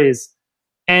your praise.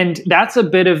 And that's a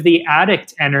bit of the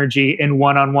addict energy in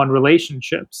one-on-one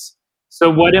relationships. So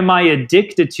what am I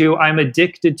addicted to? I'm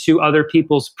addicted to other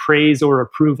people's praise or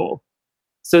approval.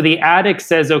 So the addict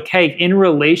says, okay, in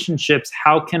relationships,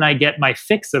 how can I get my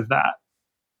fix of that?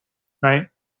 Right?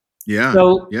 Yeah.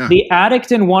 So yeah. The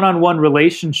addict in one-on-one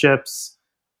relationships,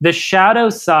 the shadow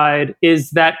side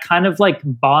is that kind of like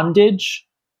bondage,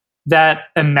 that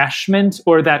enmeshment,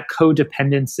 or that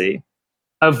codependency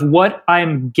of what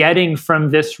I'm getting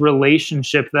from this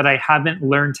relationship that I haven't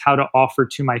learned how to offer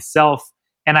to myself.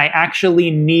 And I actually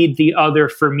need the other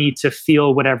for me to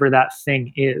feel whatever that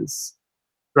thing is.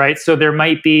 Right? So there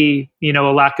might be, a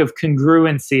lack of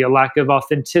congruency, a lack of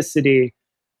authenticity.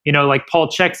 Like Paul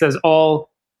Chek says,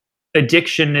 all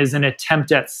addiction is an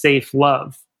attempt at safe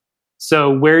love.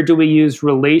 So where do we use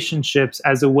relationships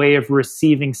as a way of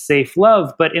receiving safe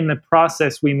love? But in the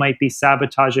process, we might be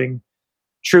sabotaging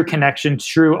true connection,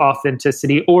 true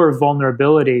authenticity, or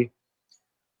vulnerability.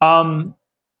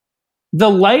 The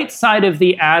light side of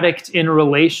the addict in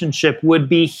relationship would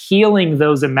be healing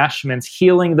those enmeshments,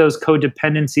 healing those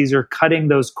codependencies, or cutting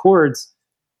those cords.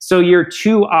 So your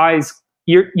two eyes,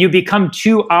 you become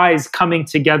two eyes coming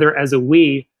together as a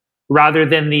we, rather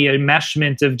than the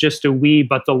enmeshment of just a we,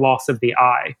 but the loss of the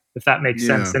I, if that makes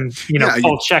sense. And,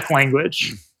 Paul Chek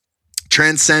language.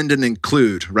 Transcend and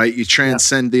include, right? You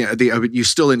transcend you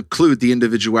still include the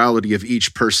individuality of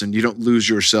each person. You don't lose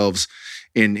yourselves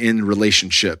in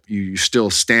relationship. You still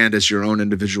stand as your own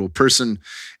individual person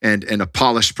and a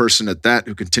polished person at that,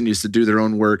 who continues to do their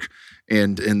own work.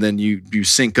 And then you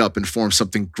sync up and form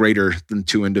something greater than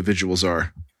two individuals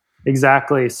are.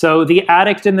 Exactly. So the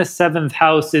addict in the seventh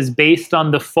house is based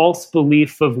on the false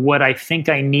belief of what I think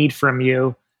I need from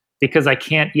you because I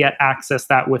can't yet access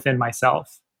that within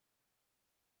myself.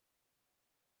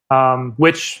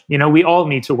 Which, we all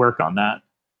need to work on that.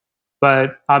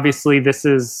 But obviously this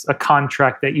is a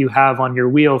contract that you have on your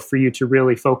wheel for you to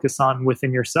really focus on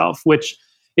within yourself, which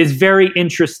is very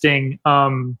interesting,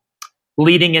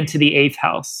 leading into the eighth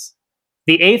house.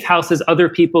 The eighth house is other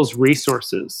people's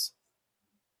resources.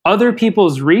 Other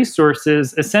people's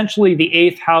resources, essentially the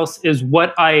eighth house is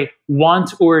what I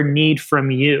want or need from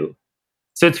you.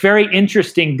 So it's very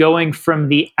interesting going from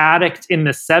the addict in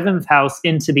the seventh house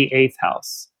into the eighth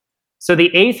house. So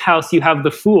the eighth house, you have the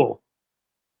fool.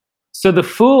 So the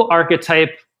fool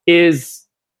archetype is,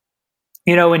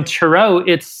 in Tarot,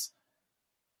 it's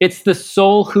the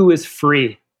soul who is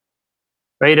free,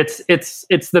 right?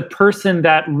 It's the person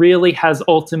that really has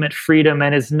ultimate freedom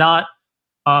and is not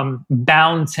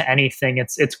bound to anything.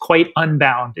 It's quite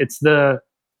unbound. It's the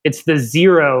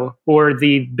zero, or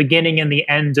the beginning and the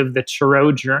end of the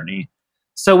Tarot journey.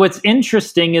 So what's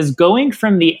interesting is going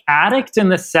from the addict in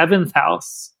the seventh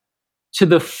house to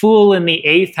the fool in the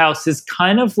eighth house is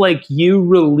kind of like you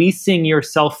releasing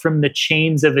yourself from the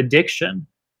chains of addiction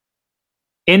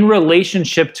in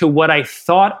relationship to what I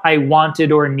thought I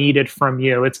wanted or needed from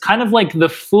you. It's kind of like the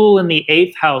fool in the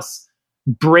eighth house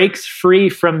breaks free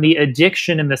from the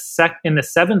addiction in the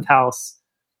seventh house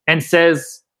and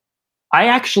says, I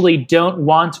actually don't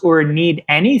want or need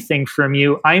anything from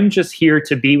you. I'm just here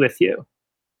to be with you.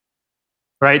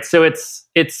 Right? So it's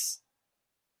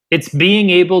being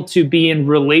able to be in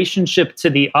relationship to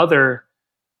the other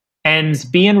and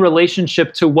be in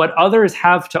relationship to what others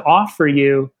have to offer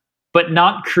you, but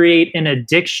not create an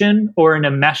addiction or an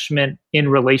enmeshment in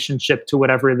relationship to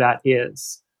whatever that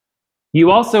is.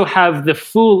 You also have the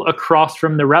fool across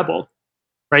from the rebel,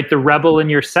 right? The rebel in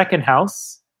your second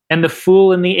house and the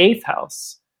fool in the eighth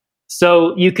house.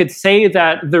 So you could say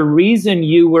that the reason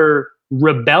you were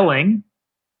rebelling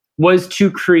was to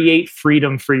create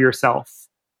freedom for yourself,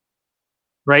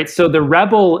 right? So the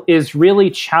rebel is really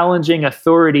challenging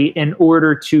authority in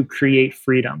order to create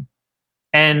freedom.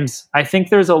 And I think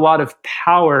there's a lot of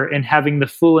power in having the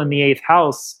fool in the eighth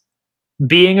house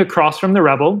being across from the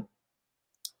rebel,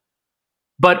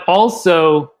 but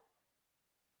also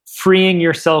freeing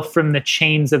yourself from the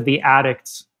chains of the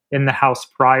addict in the house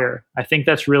prior. I think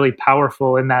that's really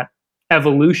powerful in that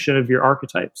evolution of your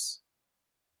archetypes.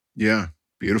 Yeah,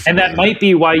 beautiful. And that might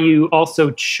be why you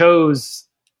also chose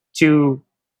to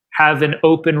have an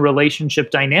open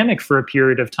relationship dynamic for a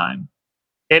period of time.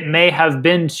 It may have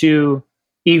been to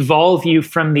evolve you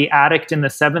from the addict in the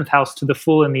seventh house to the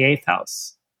fool in the eighth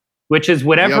house, which is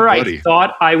whatever I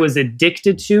thought I was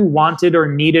addicted to, wanted, or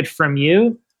needed from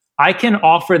you, I can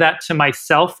offer that to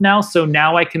myself now. So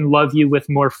now I can love you with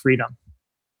more freedom.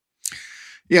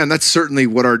 Yeah, and that's certainly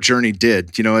what our journey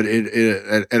did. You know, at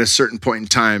a certain point in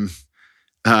time,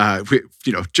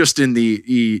 just in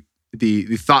the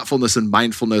thoughtfulness and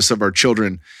mindfulness of our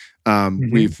children,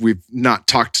 we've not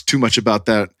talked too much about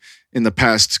that in the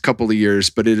past couple of years,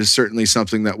 but it is certainly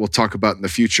something that we'll talk about in the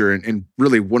future. And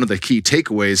really one of the key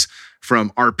takeaways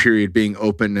from our period being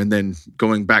open and then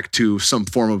going back to some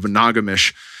form of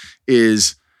monogamish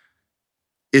is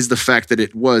the fact that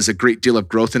it was a great deal of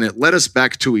growth, and it led us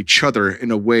back to each other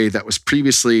in a way that was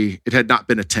previously, it had not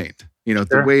been attained. You know,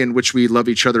 the way in which we love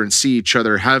each other and see each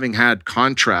other, having had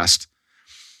contrast,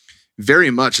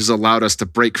 very much has allowed us to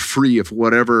break free of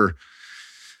whatever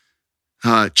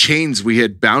chains we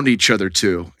had bound each other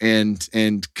to, and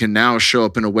can now show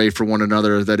up in a way for one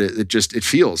another that it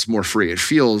feels more free. It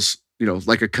feels,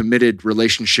 like a committed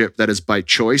relationship that is by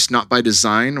choice, not by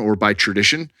design or by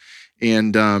tradition.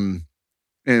 And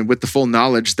with the full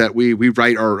knowledge that we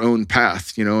write our own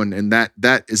path, and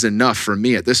that is enough for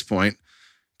me at this point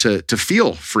to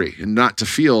feel free and not to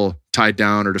feel tied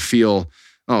down or to feel,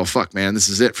 oh fuck, man, this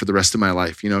is it for the rest of my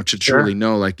life. To truly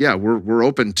know, like, yeah, we're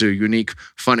open to unique,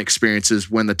 fun experiences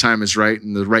when the time is right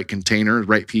and the right container,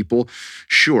 right people.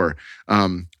 Sure.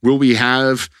 Will we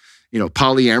have,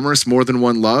 polyamorous, more than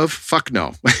one love? Fuck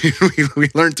no. we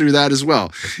learned through that as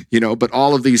well, but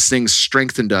all of these things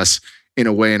strengthened us in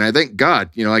a way. And I thank God,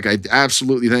 I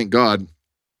absolutely thank God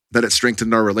that it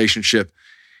strengthened our relationship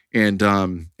and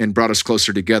brought us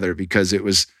closer together, because it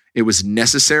was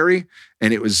necessary,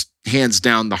 and it was hands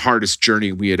down the hardest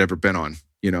journey we had ever been on,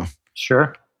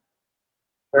 Sure.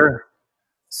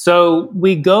 So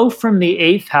we go from the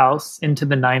eighth house into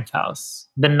the ninth house.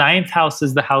 The ninth house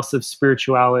is the house of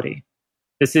spirituality.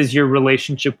 This is your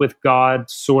relationship with God,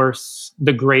 source,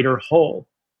 the greater whole.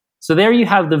 So there you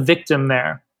have the victim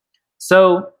there.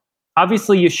 So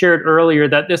obviously you shared earlier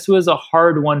that this was a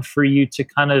hard one for you to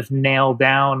kind of nail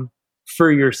down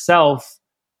for yourself.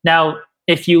 Now,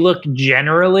 if you look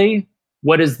generally,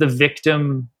 what is the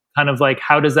victim kind of like?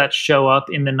 How does that show up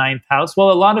in the ninth house?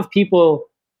 Well, a lot of people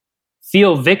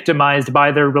feel victimized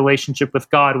by their relationship with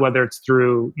God, whether it's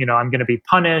through, I'm going to be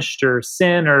punished or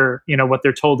sin, or, what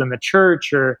they're told in the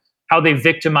church, or how they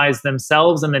victimize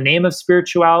themselves in the name of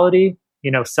spirituality,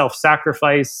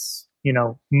 self-sacrifice,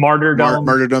 martyrdom.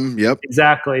 Martyrdom, yep.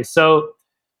 Exactly. So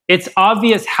it's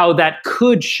obvious how that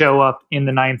could show up in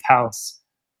the ninth house.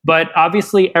 But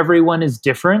obviously everyone is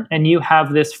different, and you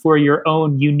have this for your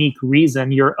own unique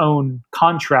reason, your own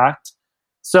contract.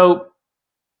 So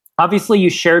obviously you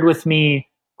shared with me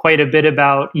quite a bit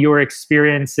about your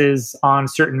experiences on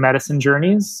certain medicine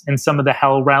journeys in some of the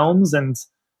hell realms and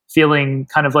feeling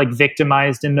kind of like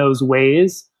victimized in those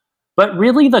ways. But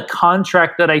really the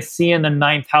contract that I see in the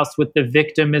ninth house with the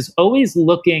victim is always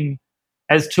looking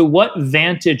as to what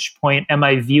vantage point am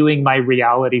I viewing my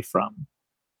reality from?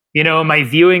 Am I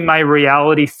viewing my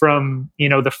reality from,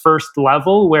 the first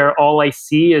level where all I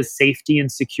see is safety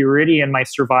and security and my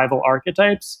survival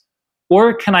archetypes?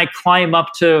 Or can I climb up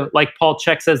to, like Paul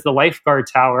Chek says, the lifeguard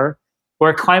tower,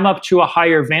 or climb up to a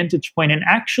higher vantage point and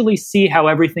actually see how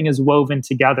everything is woven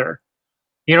together?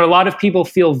 A lot of people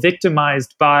feel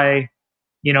victimized by,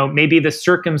 maybe the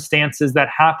circumstances that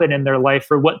happen in their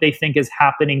life or what they think is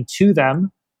happening to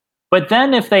them. But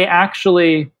then if they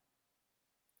actually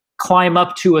climb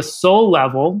up to a soul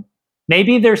level,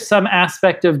 maybe there's some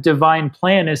aspect of divine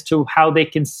plan as to how they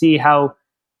can see how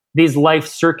these life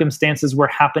circumstances were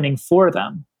happening for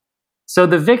them. So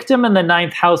the victim in the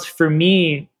ninth house for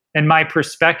me and my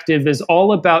perspective is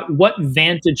all about what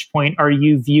vantage point are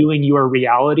you viewing your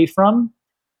reality from,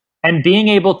 and being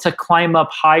able to climb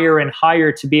up higher and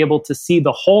higher to be able to see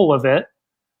the whole of it,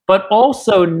 but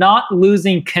also not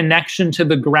losing connection to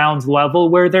the ground level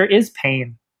where there is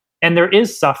pain and there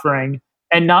is suffering,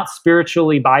 and not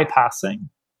spiritually bypassing.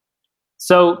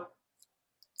 So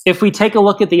if we take a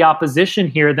look at the opposition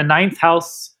here, the ninth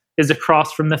house is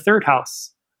across from the third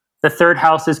house. The third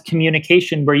house is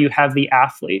communication, where you have the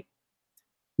athlete.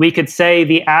 We could say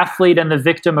the athlete and the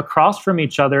victim across from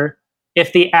each other.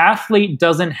 If the athlete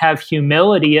doesn't have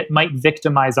humility, it might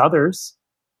victimize others.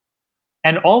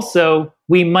 And also,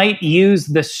 we might use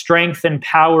the strength and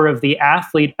power of the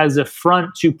athlete as a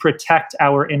front to protect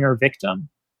our inner victim,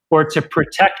 or to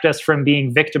protect us from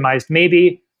being victimized.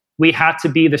 Maybe we had to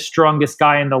be the strongest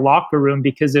guy in the locker room,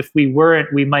 because if we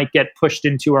weren't, we might get pushed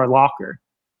into our locker.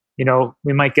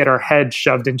 We might get our head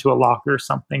shoved into a locker or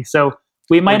something. So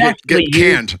we might get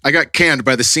canned. I got canned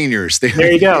by the seniors.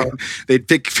 There you go. They'd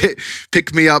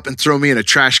pick me up and throw me in a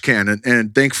trash can.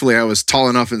 And thankfully I was tall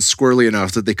enough and squirrely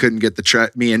enough that they couldn't get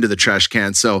me into the trash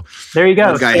can. So there you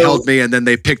go. The guy held me, and then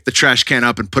they picked the trash can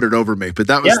up and put it over me. But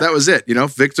that was it,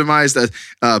 victimized,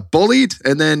 bullied,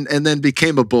 and then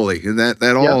became a bully. And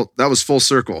that was full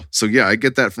circle. So yeah, I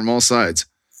get that from all sides.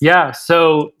 Yeah.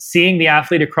 So seeing the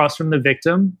athlete across from the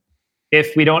victim,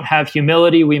 if we don't have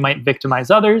humility, we might victimize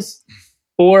others.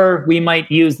 Or we might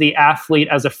use the athlete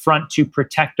as a front to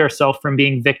protect ourselves from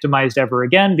being victimized ever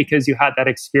again, because you had that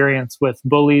experience with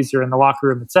bullies or in the locker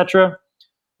room, etc.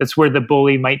 That's where the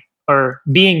bully or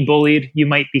being bullied, you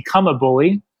might become a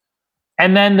bully.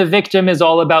 And then the victim is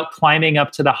all about climbing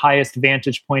up to the highest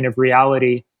vantage point of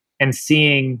reality and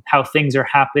seeing how things are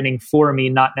happening for me,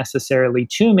 not necessarily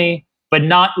to me, but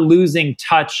not losing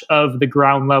touch of the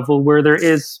ground level where there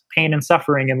is pain and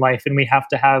suffering in life. And we have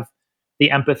to have the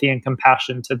empathy and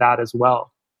compassion to that as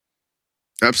well.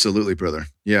 Absolutely, brother.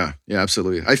 Yeah,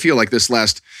 absolutely. I feel like this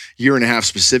last year and a half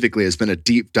specifically has been a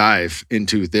deep dive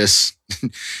into this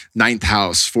ninth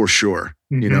house for sure.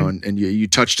 Mm-hmm. And you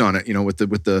touched on it, with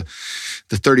the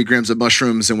 30 grams of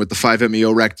mushrooms and with the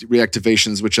 5-MeO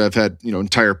reactivations, which I've had,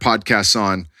 entire podcasts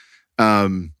on.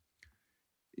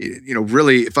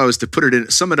 Really, if I was to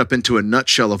sum it up into a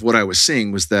nutshell of what I was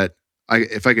seeing, was that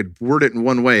if I could word it in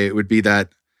one way, it would be that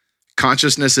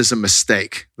consciousness is a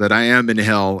mistake, that I am in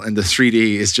hell, and the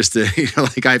 3D is just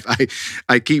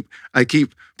I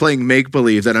keep playing make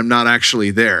believe that I'm not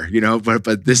actually there,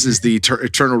 but this is the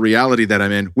eternal reality that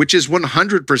I'm in, which is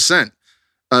 100%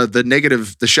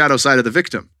 the shadow side of the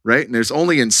victim, right? And there's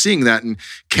only in seeing that and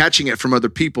catching it from other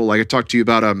people. Like I talked to you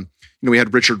about, we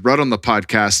had Richard Rudd on the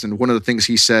podcast, and one of the things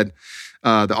he said,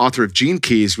 the author of Gene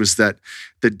Keys, was that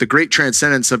the great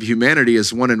transcendence of humanity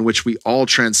is one in which we all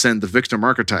transcend the victim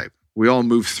archetype. We all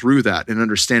move through that and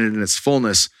understand it in its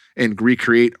fullness and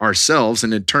recreate ourselves,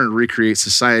 and in turn recreate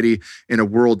society in a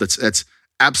world that's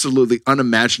absolutely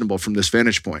unimaginable from this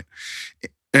vantage point.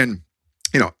 And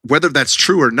whether that's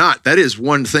true or not, that is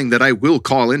one thing that I will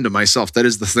call into myself. That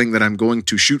is the thing that I'm going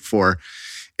to shoot for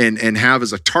and have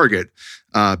as a target,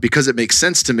 because it makes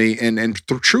sense to me. And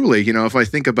truly, if I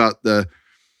think about the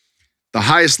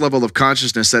highest level of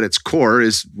consciousness at its core,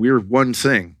 is we're one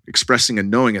thing expressing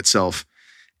and knowing itself.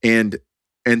 And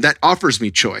that offers me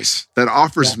choice. That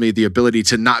offers me the ability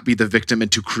to not be the victim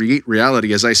and to create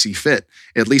reality as I see fit,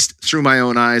 at least through my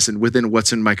own eyes and within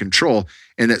what's in my control.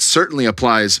 And it certainly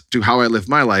applies to how I live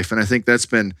my life. And I think that's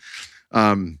been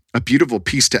a beautiful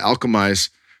piece to alchemize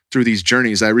through these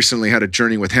journeys. I recently had a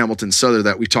journey with Hamilton Souther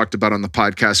that we talked about on the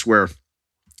podcast, where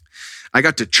I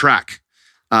got to track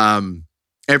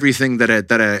everything that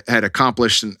I had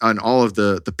accomplished, and all of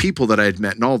the people that I had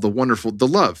met, and all the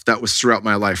love that was throughout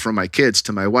my life, from my kids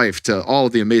to my wife to all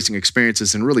of the amazing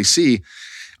experiences, and really see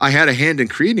I had a hand in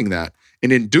creating that.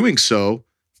 And in doing so,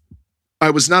 I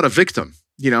was not a victim,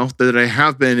 that I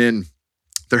have been in.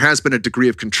 There has been a degree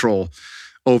of control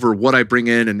over what I bring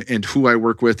in and who I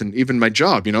work with, and even my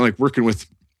job, like working with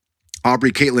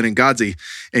Aubrey, Caitlin, and Godzi,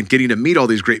 and getting to meet all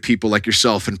these great people like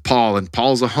yourself and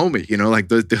Paul's a homie,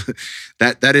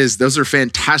 those are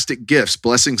fantastic gifts,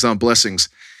 blessings on blessings.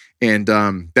 And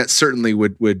that certainly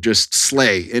would just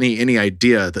slay any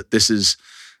idea that this is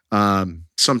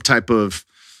some type of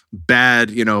bad,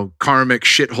 karmic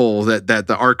shithole that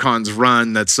the Archons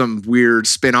run, that's some weird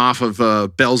spin-off of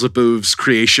Beelzebub's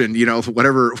creation,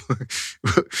 whatever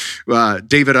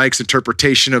David Icke's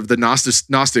interpretation of the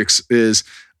Gnostics is,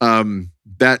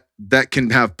 that can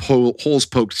have holes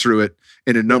poked through it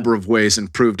in a number of ways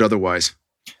and proved otherwise.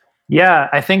 Yeah,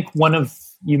 I think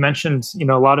you mentioned,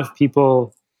 a lot of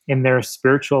people in their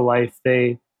spiritual life,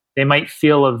 they might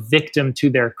feel a victim to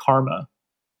their karma.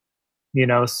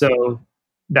 So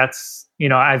that's,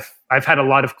 I've had a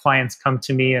lot of clients come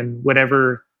to me, and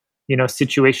whatever,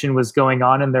 situation was going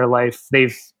on in their life,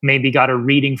 they've maybe got a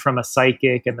reading from a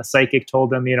psychic, and the psychic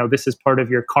told them, this is part of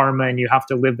your karma and you have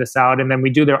to live this out. And then we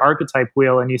do their archetype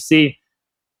wheel, and you see,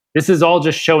 this is all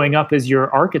just showing up as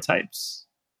your archetypes.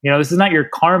 This is not your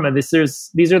karma. These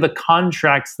are the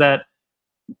contracts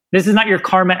this is not your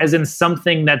karma as in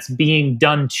something that's being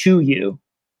done to you.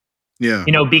 Yeah.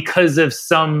 Because of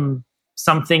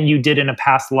something you did in a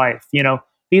past life.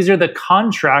 These are the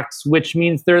contracts, which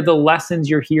means they're the lessons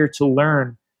you're here to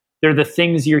learn. They're the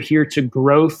things you're here to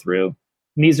grow through.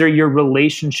 And these are your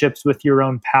relationships with your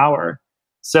own power.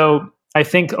 So I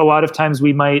think a lot of times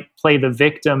we might play the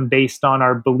victim based on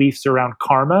our beliefs around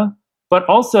karma, but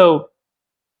also,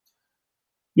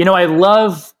 I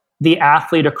love the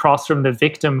athlete across from the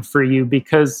victim for you,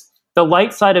 because the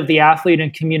light side of the athlete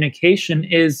in communication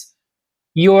is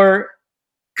you're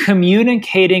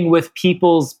communicating with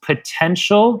people's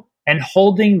potential and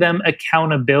holding them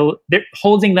accountable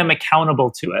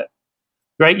to it,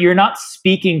 right? You're not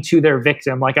speaking to their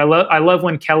victim. Like I love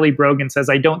when Kelly Brogan says,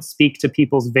 I don't speak to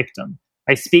people's victim.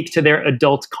 I speak to their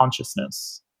adult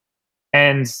consciousness.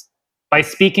 And by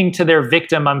speaking to their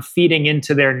victim, I'm feeding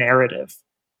into their narrative.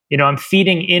 I'm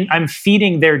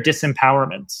feeding their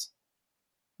disempowerment.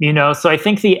 So I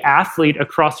think the athlete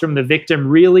across from the victim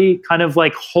really kind of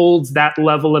like holds that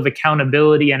level of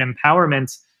accountability and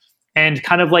empowerment, and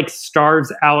kind of like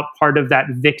starves out part of that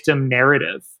victim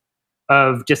narrative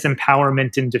of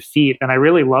disempowerment and defeat. And I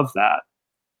really love that.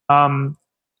 I'm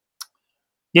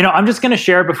just going to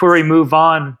share before we move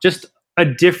on, just a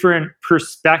different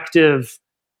perspective.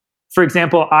 For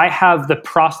example, I have the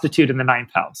prostitute in the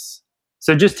 9th house.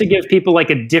 So just to give people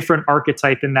like a different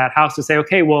archetype in that house to say,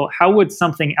 okay, well, how would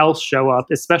something else show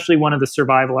up, especially one of the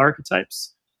survival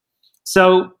archetypes?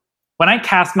 So when I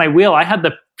cast my wheel, I had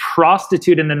the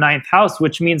prostitute in the 9th house,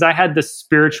 which means I had the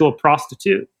spiritual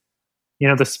prostitute,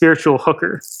 the spiritual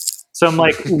hooker. So I'm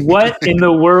like, what in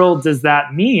the world does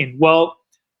that mean? Well,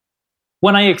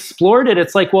 when I explored it,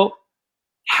 it's like, well,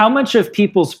 how much of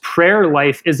people's prayer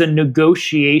life is a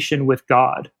negotiation with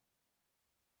God,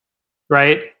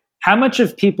 right? How much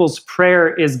of people's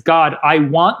prayer is, God, I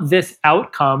want this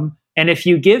outcome, and if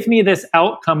you give me this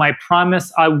outcome, I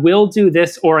promise I will do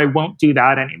this or I won't do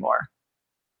that anymore?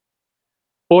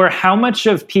 Or how much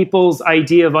of people's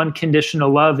idea of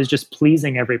unconditional love is just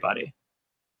pleasing everybody?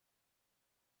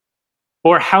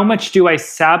 Or how much do I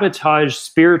sabotage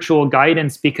spiritual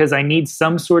guidance because I need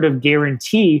some sort of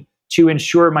guarantee to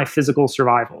ensure my physical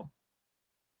survival?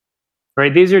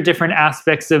 Right? These are different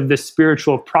aspects of the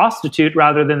spiritual prostitute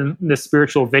rather than the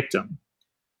spiritual victim.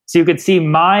 So you could see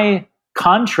my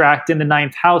contract in the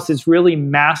 9th house is really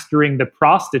mastering the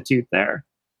prostitute there,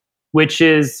 which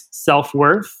is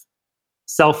self-worth,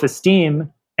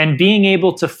 self-esteem, and being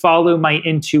able to follow my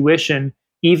intuition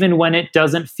even when it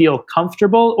doesn't feel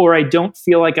comfortable or I don't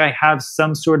feel like I have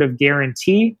some sort of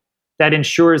guarantee that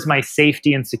ensures my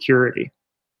safety and security.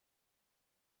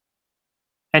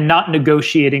 And not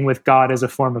negotiating with God as a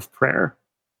form of prayer.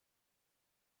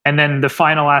 And then the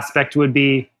final aspect would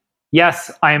be,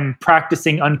 yes, I'm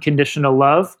practicing unconditional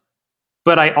love,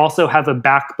 but I also have a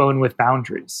backbone with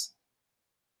boundaries.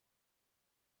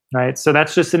 Right? So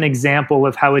that's just an example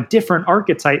of how a different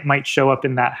archetype might show up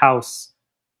in that house,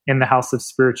 in the house of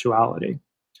spirituality.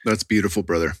 That's beautiful,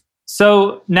 brother.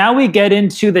 So now we get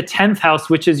into the 10th house,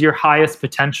 which is your highest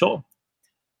potential.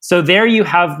 So there you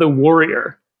have the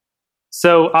warrior.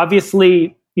 So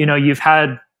obviously, you've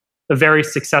had a very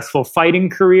successful fighting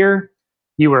career.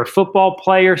 You were a football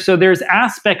player. So there's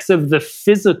aspects of the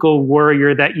physical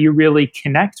warrior that you really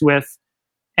connect with.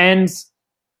 And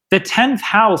the 10th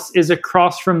house is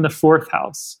across from the 4th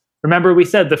house. Remember, we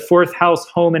said the 4th house,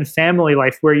 home and family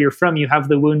life, where you're from, you have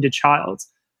the wounded child.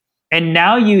 And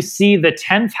now you see the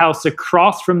 10th house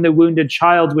across from the wounded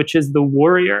child, which is the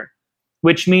warrior,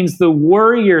 which means the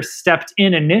warrior stepped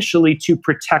in initially to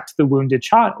protect the wounded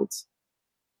child.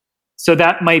 So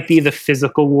that might be the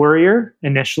physical warrior,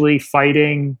 initially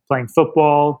fighting, playing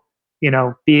football,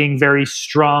 being very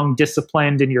strong,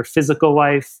 disciplined in your physical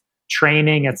life,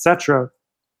 training, etc.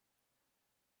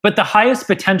 But the highest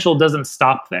potential doesn't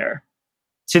stop there.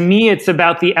 To me, it's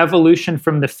about the evolution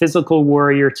from the physical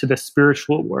warrior to the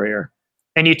spiritual warrior.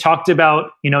 And you talked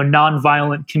about,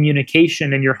 nonviolent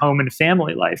communication in your home and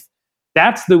family life.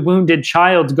 That's the wounded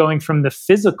child going from the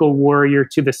physical warrior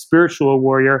to the spiritual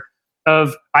warrior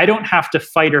of, I don't have to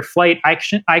fight or flight. I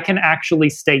can actually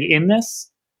stay in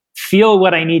this, feel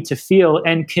what I need to feel,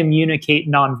 and communicate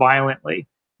nonviolently.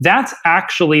 That's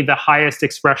actually the highest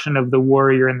expression of the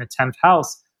warrior in the 10th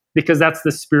house, because that's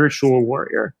the spiritual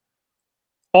warrior.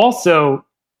 also,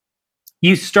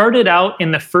 you started out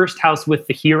in the first house with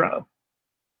the hero,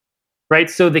 right?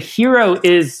 So the hero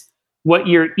is what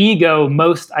your ego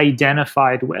most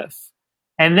identified with.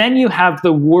 And then you have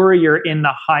the warrior in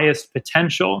the highest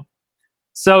potential.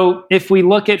 So if we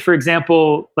look at, for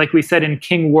example, like we said in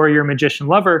King, Warrior, Magician,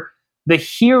 Lover, the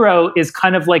hero is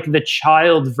kind of like the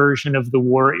child version of the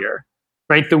warrior,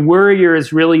 right? The warrior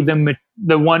is really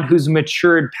the one who's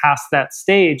matured past that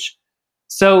stage.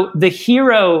 So the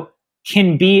hero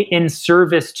can be in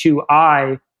service to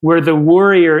I, where the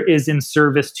warrior is in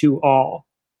service to all,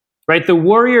 right? The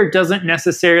warrior doesn't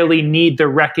necessarily need the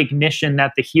recognition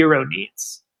that the hero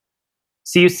needs.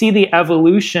 So you see the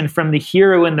evolution from the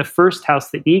hero in the first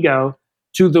house, the ego,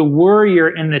 to the warrior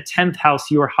in the 10th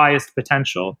house, your highest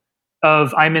potential,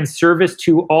 of I'm in service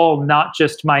to all, not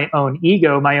just my own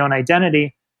ego, my own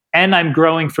identity, and I'm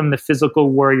growing from the physical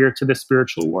warrior to the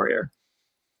spiritual warrior.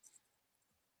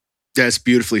 That's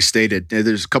beautifully stated.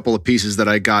 There's a couple of pieces that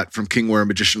I got from King, Warrior,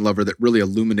 Magician, Lover that really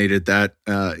illuminated that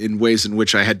in ways in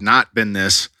which I had not been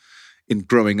this in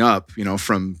growing up,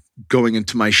 from going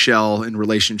into my shell in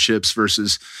relationships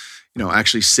versus,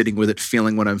 actually sitting with it,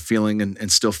 feeling what I'm feeling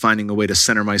and still finding a way to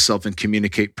center myself and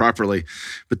communicate properly.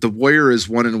 But the warrior is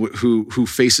one who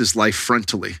faces life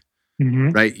frontally,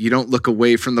 right? You don't look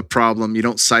away from the problem. You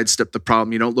don't sidestep the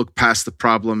problem. You don't look past the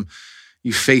problem.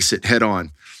 You face it head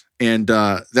on. And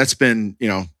that's been,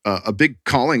 a big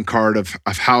calling card of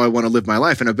how I want to live my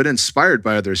life. And I've been inspired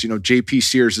by others. J.P.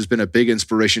 Sears has been a big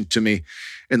inspiration to me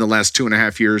in the last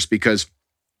 2.5 years because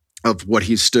of what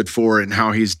he's stood for and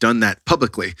how he's done that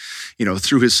publicly,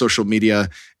 through his social media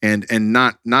and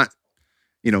not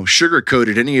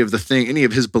sugarcoated any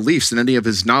of his beliefs and any of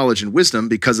his knowledge and wisdom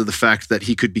because of the fact that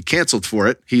he could be canceled for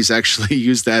it. He's actually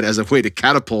used that as a way to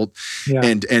catapult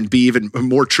and be even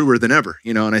more truer than ever,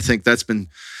 and I think that's been,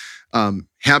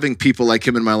 having people like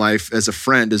him in my life as a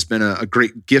friend has been a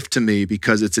great gift to me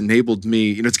because it's enabled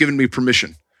me, it's given me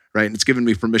permission, right? And it's given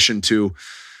me permission to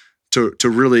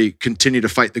really continue to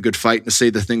fight the good fight and to say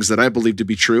the things that I believe to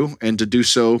be true and to do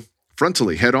so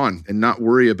frontally, head on, and not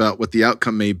worry about what the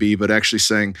outcome may be, but actually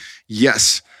saying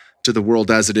yes to the world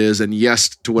as it is and yes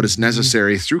to what is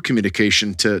necessary through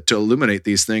communication to illuminate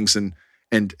these things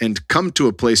and come to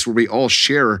a place where we all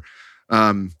share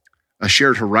a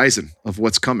shared horizon of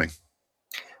what's coming.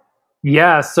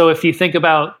 Yeah. So if you think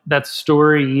about that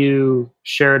story you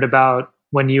shared about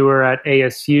when you were at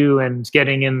ASU and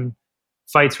getting in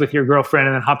fights with your girlfriend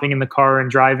and then hopping in the car and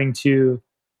driving to,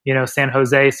 San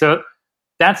Jose. So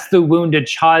that's the wounded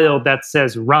child that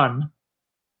says run.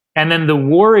 And then the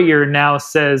warrior now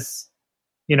says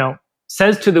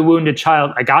to the wounded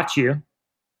child, I got you,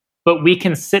 but we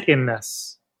can sit in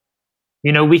this.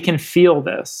 We can feel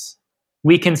this.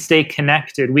 We can stay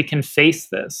connected. We can face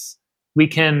this. We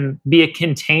can be a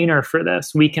container for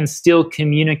this. We can still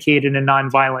communicate in a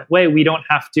nonviolent way. We don't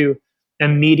have to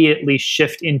immediately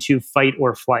shift into fight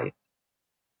or flight.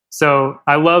 So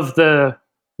I love the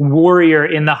warrior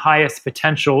in the highest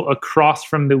potential across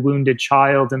from the wounded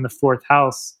child in the 4th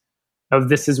house of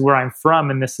this is where I'm from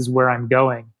and this is where I'm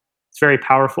going. It's very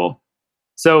powerful.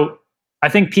 So I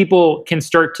think people can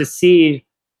start to see,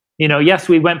 yes,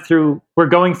 we're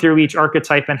going through each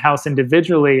archetype and house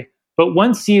individually, but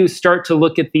once you start to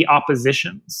look at the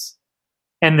oppositions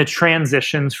and the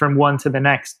transitions from one to the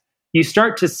next, you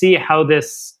start to see how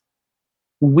this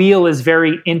wheel is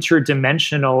very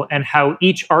interdimensional and how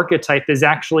each archetype is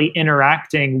actually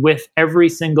interacting with every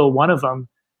single one of them.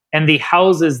 And the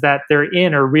houses that they're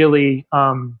in are really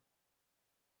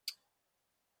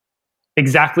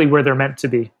exactly where they're meant to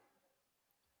be.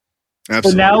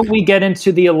 Absolutely. So now we get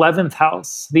into the 11th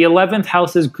house. The 11th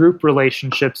house is group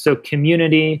relationships. So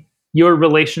community, your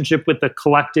relationship with the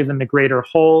collective and the greater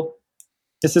whole.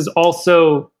 This is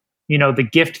also, the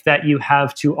gift that you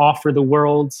have to offer the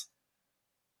world.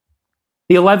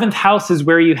 The 11th house is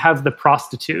where you have the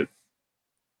prostitute.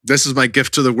 This is my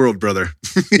gift to the world, brother.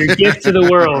 Your gift to the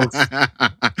world.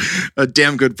 A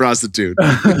damn good prostitute.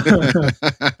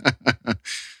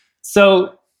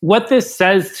 So what this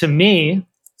says to me,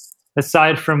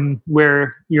 aside from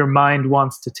where your mind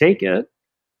wants to take it,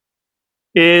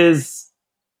 is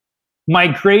my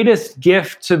greatest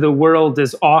gift to the world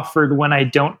is offered when I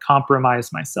don't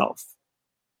compromise myself,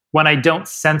 when I don't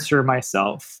censor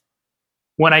myself,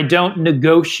 when I don't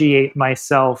negotiate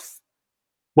myself,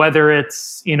 whether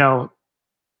it's, a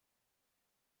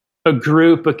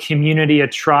group, a community, a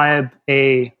tribe,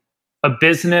 a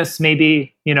business,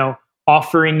 maybe,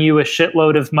 offering you a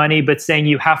shitload of money, but saying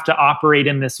you have to operate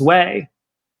in this way.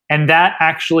 And that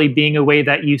actually being a way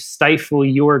that you stifle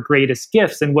your greatest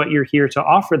gifts and what you're here to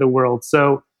offer the world.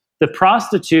 So the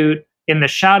prostitute in the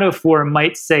shadow form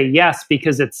might say yes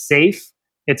because it's safe,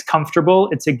 it's comfortable,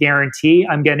 it's a guarantee,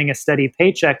 I'm getting a steady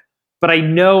paycheck, but I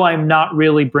know I'm not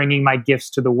really bringing my gifts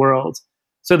to the world.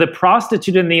 So the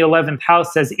prostitute in the 11th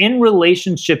house says, in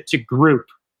relationship to group,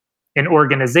 an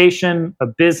organization, a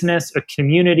business, a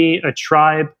community, a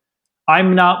tribe,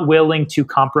 I'm not willing to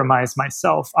compromise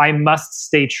myself. I must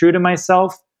stay true to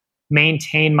myself,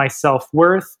 maintain my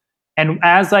self-worth. And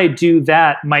as I do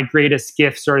that, my greatest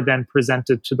gifts are then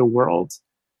presented to the world.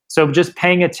 So just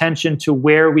paying attention to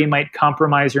where we might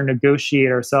compromise or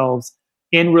negotiate ourselves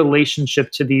in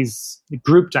relationship to these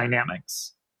group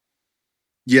dynamics.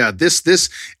 Yeah,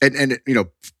 and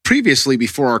previously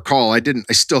before our call, I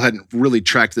still hadn't really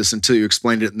tracked this until you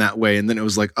explained it in that way. And then it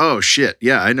was like, oh shit,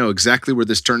 yeah, I know exactly where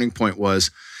this turning point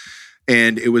was.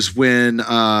 And it was when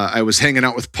I was hanging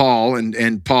out with Paul,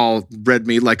 and Paul read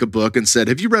me like a book and said,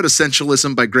 have you read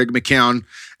Essentialism by Greg McKeown?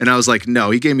 And I was like, no.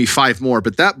 He gave me 5 more,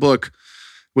 but that book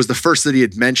was the first that he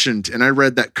had mentioned. And I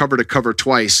read that cover to cover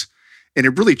twice. And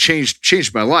it really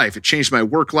changed my life. It changed my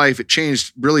work life. It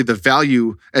changed really the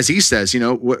value, as he says,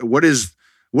 what is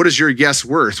your yes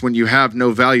worth when you have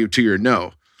no value to your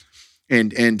no?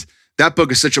 And that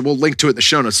book is we'll link to it in the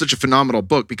show notes, such a phenomenal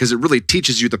book because it really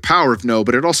teaches you the power of no,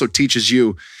 but it also teaches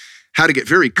you how to get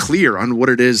very clear on what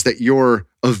it is that you're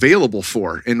available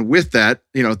for. And with that,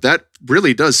 that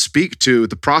really does speak to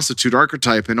the prostitute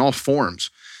archetype in all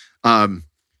forms.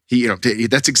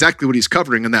 That's exactly what he's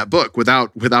covering in that book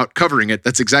without covering it.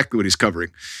 That's exactly what he's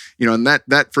covering, and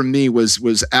that for me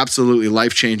was absolutely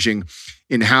life-changing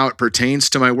in how it pertains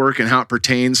to my work and how it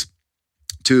pertains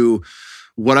to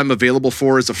what I'm available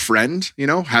for as a friend,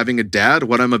 having a dad,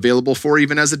 what I'm available for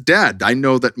even as a dad. I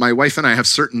know that my wife and I have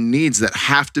certain needs that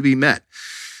have to be met.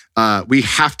 We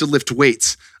have to lift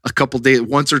weights a couple days,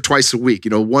 once or twice a week,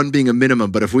 1 being a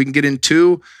minimum. But if we can get in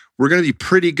 2, we're going to be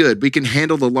pretty good. We can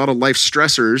handle a lot of life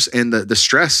stressors and the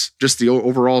stress, just the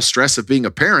overall stress of being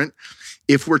a parent,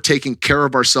 if we're taking care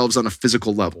of ourselves on a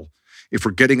physical level, if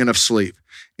we're getting enough sleep.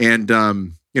 And,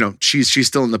 she's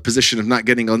still in the position of not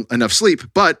getting enough sleep,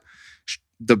 but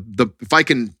if I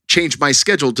can change my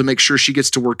schedule to make sure she gets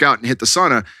to work out and hit the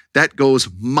sauna, that goes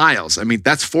miles. I mean,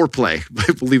 that's foreplay,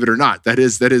 believe it or not. That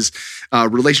is a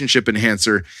relationship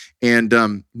enhancer.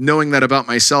 And knowing that about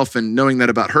myself and knowing that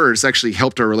about her has actually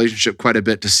helped our relationship quite a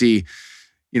bit to see,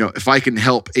 if I can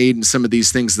help aid in some of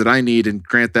these things that I need and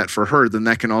grant that for her, then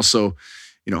that can also,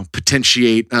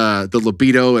 potentiate the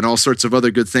libido and all sorts of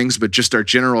other good things. But just our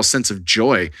general sense of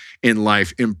joy in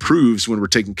life improves when we're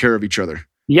taking care of each other.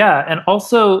 Yeah. And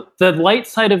also the light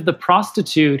side of the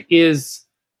prostitute is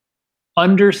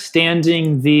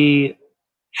understanding the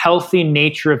healthy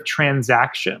nature of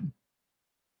transaction.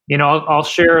 I'll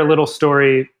share a little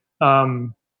story. I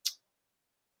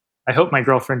hope my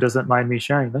girlfriend doesn't mind me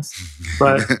sharing this,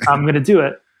 but I'm going to do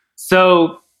it.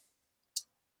 So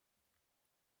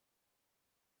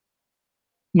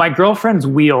my girlfriend's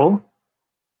wheel,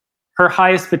 her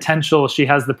highest potential, she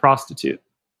has the prostitute.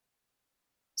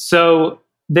 So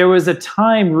there was a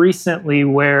time recently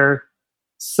where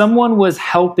someone was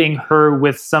helping her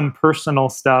with some personal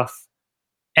stuff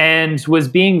and was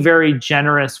being very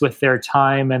generous with their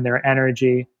time and their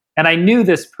energy. And I knew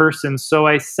this person, so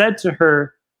I said to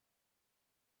her,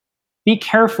 be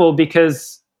careful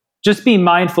just be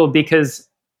mindful because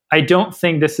I don't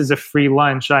think this is a free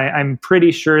lunch. I'm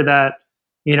pretty sure that,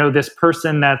 this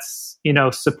person that's,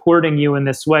 supporting you in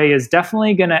this way is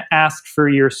definitely going to ask for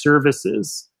your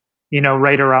services,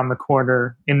 right around the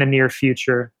corner in the near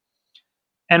future.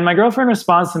 And my girlfriend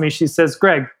responds to me. She says,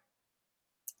 Greg,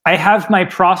 I have my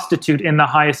prostitute in the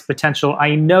highest potential.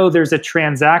 I know there's a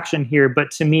transaction here,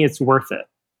 but to me, it's worth it.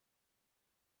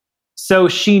 So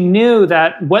she knew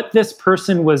that what this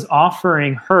person was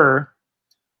offering her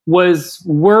was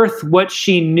worth what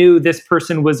she knew this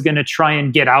person was going to try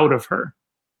and get out of her.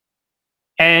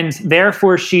 And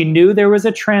therefore, she knew there was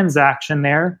a transaction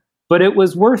there, but it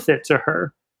was worth it to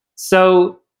her.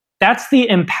 So that's the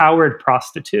empowered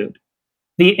prostitute.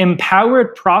 The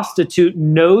empowered prostitute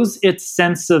knows its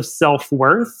sense of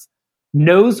self-worth,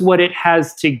 knows what it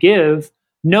has to give,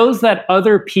 knows that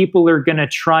other people are going to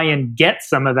try and get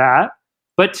some of that,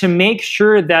 but to make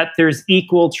sure that there's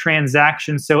equal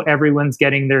transaction so everyone's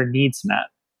getting their needs met.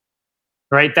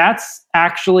 Right? That's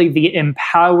actually the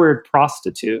empowered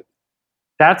prostitute.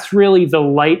 That's really the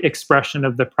light expression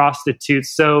of the prostitute.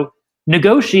 So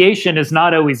negotiation is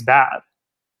not always bad,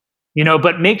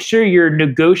 but make sure you're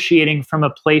negotiating from a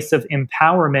place of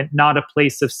empowerment, not a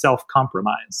place of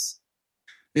self-compromise.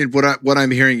 And what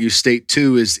I'm hearing you state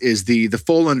too is the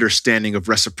full understanding of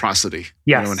reciprocity,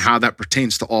 yes, and how that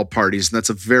pertains to all parties. And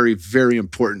that's a very, very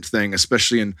important thing,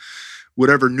 especially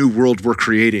whatever new world we're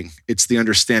creating, it's the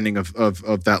understanding of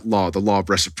that law, the law of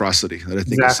reciprocity, that I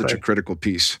think is such a critical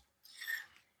piece.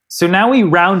 So now we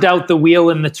round out the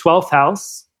wheel in the 12th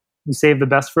house. We save the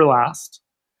best for last.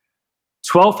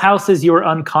 12th house is your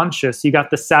unconscious. You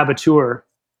got the saboteur.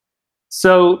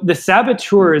 So the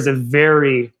saboteur is a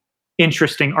very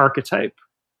interesting archetype.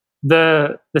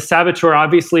 The saboteur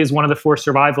obviously is one of the 4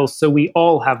 survivals, so we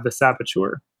all have the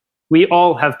saboteur. We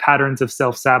all have patterns of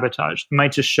self-sabotage. It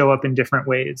might just show up in different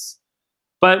ways.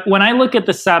 But when I look at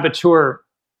the saboteur,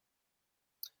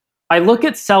 I look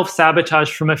at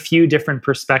self-sabotage from a few different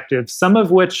perspectives, some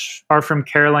of which are from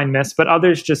Caroline Myss, but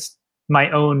others just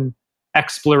my own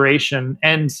exploration.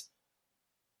 And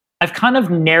I've kind of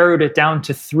narrowed it down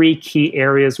to 3 key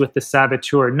areas with the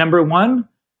saboteur. Number 1,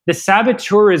 the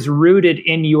saboteur is rooted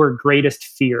in your greatest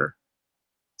fear.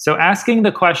 So asking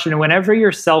the question, whenever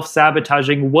you're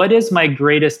self-sabotaging, what is my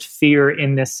greatest fear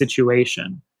in this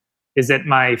situation? Is it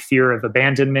my fear of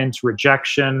abandonment,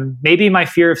 rejection, maybe my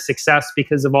fear of success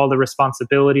because of all the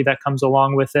responsibility that comes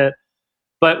along with it?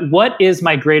 But what is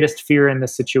my greatest fear in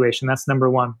this situation? That's number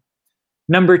 1.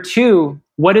 Number 2,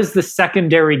 what is the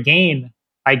secondary gain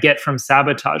I get from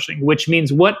sabotaging? Which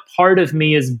means what part of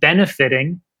me is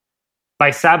benefiting by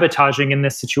sabotaging in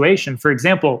this situation? For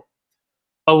example,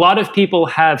 a lot of people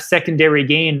have secondary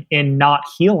gain in not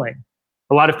healing.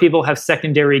 A lot of people have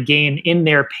secondary gain in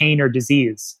their pain or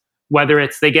disease, whether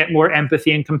it's they get more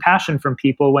empathy and compassion from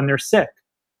people when they're sick,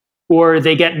 or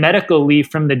they get medical leave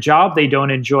from the job they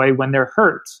don't enjoy when they're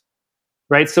hurt,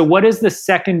 right? So what is the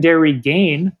secondary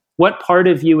gain? What part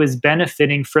of you is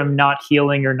benefiting from not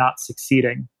healing or not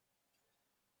succeeding?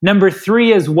 Number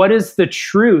 3 is, what is the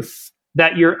truth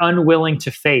that you're unwilling to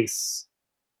face?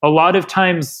 A lot of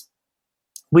times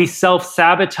we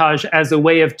self-sabotage as a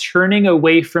way of turning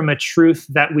away from a truth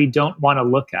that we don't want to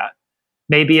look at.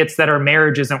 Maybe it's that our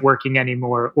marriage isn't working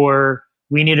anymore, or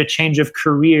we need a change of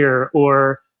career,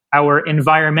 or our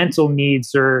environmental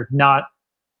needs are not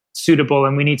suitable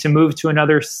and we need to move to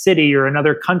another city or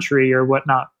another country or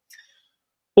whatnot.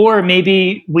 Or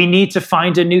maybe we need to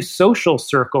find a new social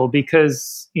circle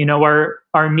because,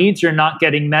 our needs are not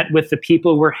getting met with the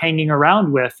people we're hanging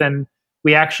around with. And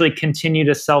we actually continue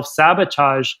to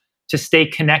self-sabotage to stay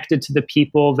connected to the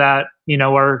people that,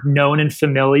 are known and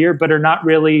familiar, but are not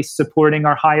really supporting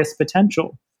our highest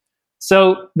potential.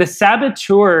 So the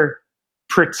saboteur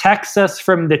protects us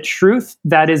from the truth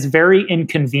that is very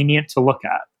inconvenient to look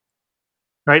at,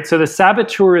 right? So the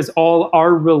saboteur is all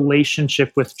our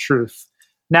relationship with truth.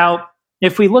 Now,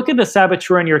 if we look at the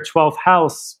saboteur in your 12th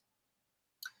house,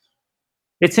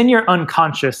 it's in your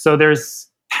unconscious. So there's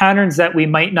patterns that we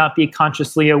might not be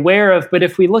consciously aware of. But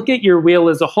if we look at your wheel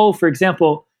as a whole, for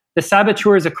example, the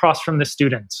saboteur is across from the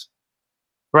student,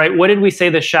 right? What did we say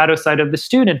the shadow side of the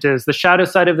student is? The shadow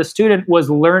side of the student was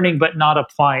learning but not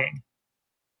applying.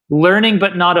 Learning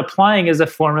but not applying is a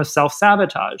form of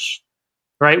self-sabotage,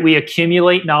 right? We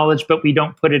accumulate knowledge, but we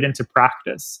don't put it into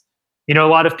practice. A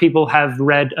lot of people have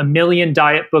read 1 million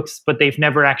diet books, but they've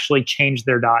never actually changed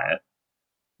their diet,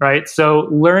 right? So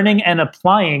learning and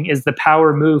applying is the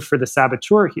power move for the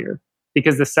saboteur here,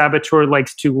 because the saboteur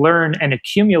likes to learn and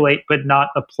accumulate, but not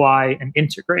apply and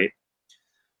integrate.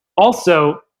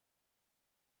 Also,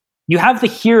 you have the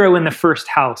hero in the 1st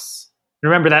house.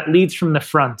 Remember, that leads from the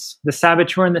front. The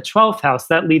saboteur in the 12th house,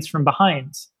 that leads from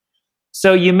behind.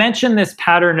 So you mentioned this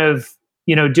pattern of,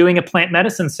 doing a plant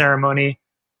medicine ceremony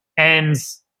and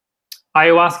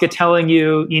ayahuasca telling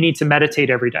you need to meditate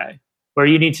every day, or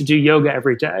you need to do yoga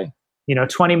every day,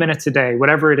 20 minutes a day,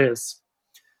 whatever it is.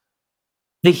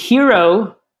 The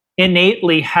hero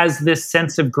innately has this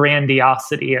sense of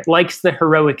grandiosity. It likes the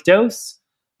heroic dose,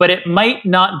 but it might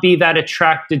not be that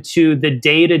attracted to the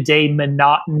day-to-day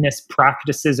monotonous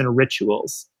practices and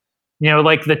rituals.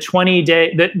 Like the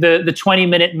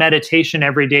 20-minute meditation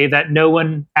every day that no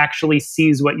one actually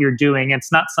sees what you're doing.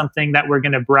 It's not something that we're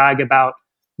going to brag about,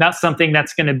 not something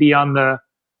that's going to be on the,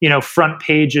 front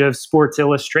page of Sports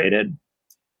Illustrated.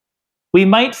 We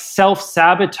might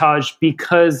self-sabotage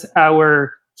because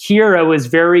our hero is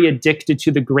very addicted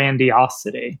to the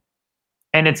grandiosity,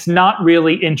 and it's not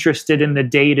really interested in the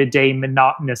day-to-day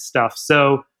monotonous stuff.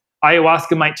 So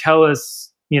ayahuasca might tell us,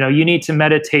 you need to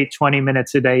meditate 20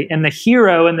 minutes a day. And the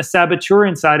hero and the saboteur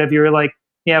inside of you are like,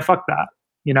 yeah, fuck that,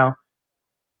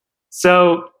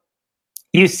 So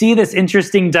you see this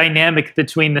interesting dynamic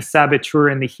between the saboteur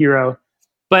and the hero,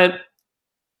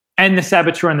 and the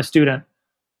saboteur and the student.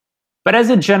 But as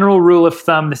a general rule of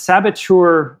thumb, the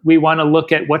saboteur, we want to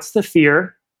look at what's the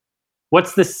fear,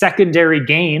 what's the secondary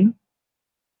gain,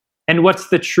 and what's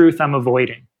the truth I'm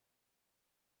avoiding.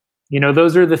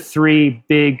 Those are the 3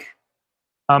 big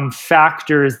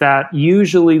factors that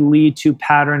usually lead to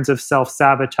patterns of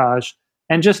self-sabotage.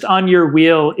 And just on your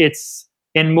wheel, it's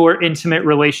in more intimate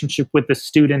relationship with the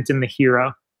student and the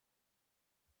hero.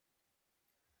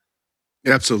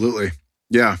 Absolutely.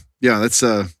 Yeah. Yeah. That's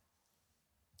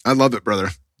I love it, brother.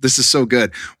 This is so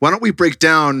good. Why don't we break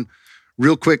down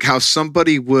real quick how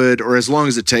somebody would, or as long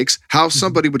as it takes, how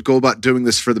somebody would go about doing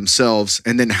this for themselves,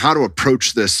 and then how to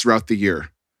approach this throughout the year?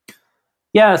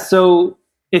 Yeah. So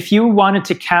if you wanted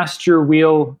to cast your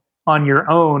wheel on your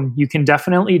own, you can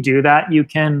definitely do that. You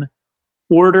can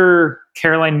order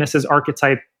Caroline Misses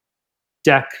Archetype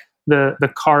deck,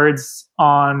 the cards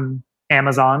on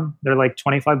Amazon. They're like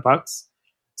 $25.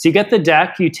 So you get the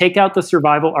deck, you take out the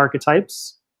survival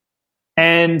archetypes,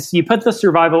 and you put the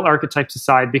survival archetypes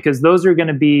aside because those are going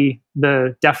to be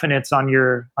the definites on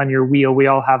your wheel. We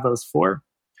all have those 4.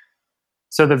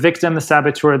 So the victim, the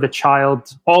saboteur, the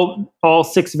child, all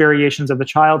 6 variations of the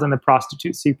child, and the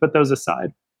prostitute. So you put those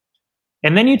aside.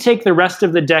 And then you take the rest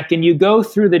of the deck and you go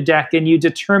through the deck and you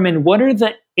determine what are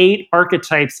the 8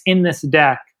 archetypes in this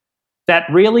deck that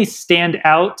really stand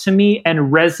out to me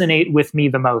and resonate with me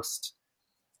the most.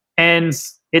 And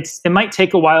it might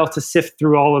take a while to sift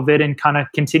through all of it and kind of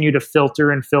continue to filter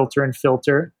and filter and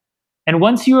filter. And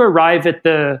once you arrive at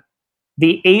the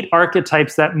 8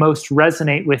 archetypes that most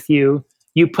resonate with you,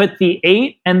 you put the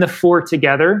 8 and the 4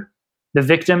 together, the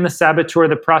victim, the saboteur,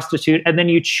 the prostitute, and then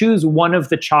you choose one of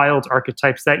the child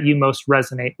archetypes that you most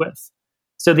resonate with.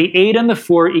 So the 8 and the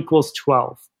 4 equals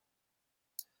 12.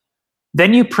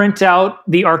 Then you print out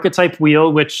the archetype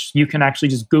wheel, which you can actually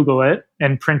just Google it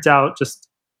and print out just,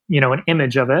 an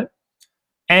image of it.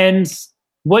 And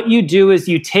what you do is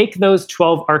you take those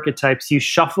 12 archetypes, you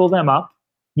shuffle them up,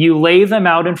 you lay them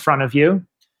out in front of you,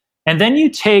 and then you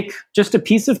take just a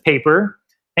piece of paper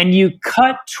and you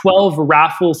cut 12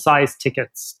 raffle-sized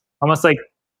tickets, almost like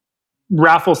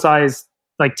raffle-sized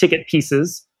like ticket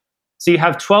pieces. So you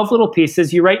have 12 little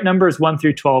pieces. You write numbers 1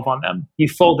 through 12 on them. You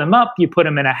fold them up. You put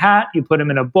them in a hat. You put them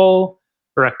in a bowl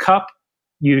or a cup.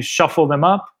 You shuffle them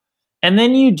up. And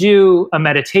then you do a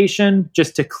meditation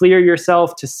just to clear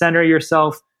yourself, to center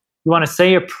yourself. You want to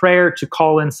say a prayer to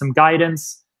call in some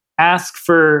guidance. Ask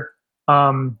for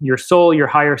your soul, your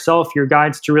higher self, your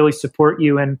guides to really support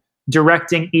you in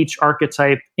directing each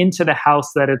archetype into the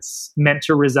house that it's meant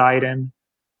to reside in.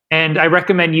 And I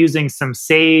recommend using some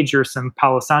sage or some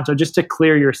Palo Santo just to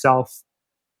clear yourself.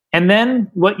 And then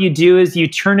what you do is you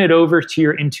turn it over to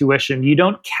your intuition. You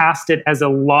don't cast it as a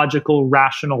logical,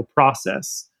 rational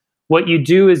process. What you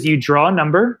do is you draw a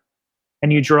number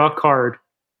and you draw a card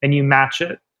and you match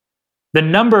it. The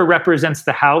number represents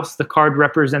the house. The card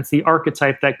represents the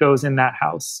archetype that goes in that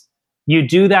house. You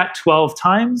do that 12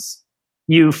 times.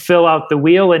 You fill out the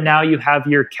wheel, and now you have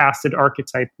your casted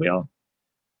archetype wheel.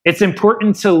 It's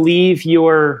important to leave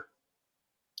your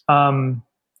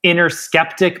inner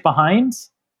skeptic behind,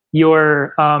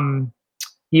 your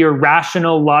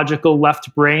rational, logical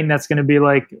left brain that's going to be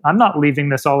like, I'm not leaving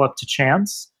this all up to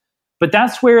chance. But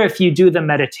that's where if you do the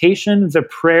meditation, the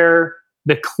prayer,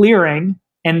 the clearing,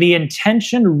 and the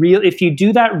intention, if you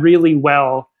do that really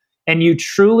well, and you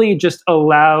truly just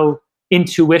allow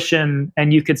intuition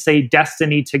and you could say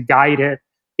destiny to guide it,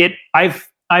 I've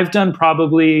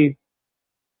probably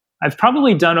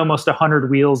done almost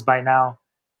 100 wheels by now.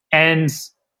 And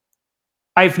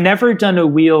I've never done a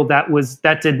wheel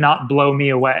that did not blow me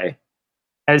away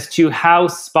as to how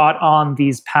spot on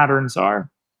these patterns are.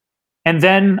 And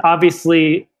then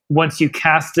obviously, once you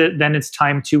cast it, then it's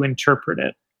time to interpret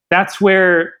it. That's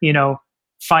where,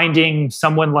 finding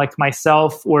someone like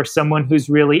myself or someone who's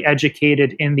really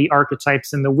educated in the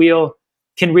archetypes in the wheel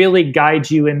can really guide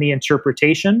you in the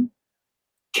interpretation.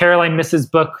 Caroline Misses'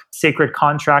 book, Sacred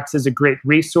Contracts, is a great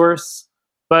resource.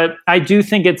 But I do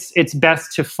think it's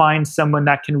best to find someone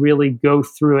that can really go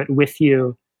through it with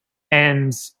you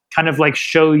and kind of like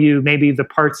show you maybe the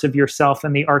parts of yourself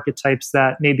and the archetypes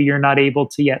that maybe you're not able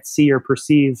to yet see or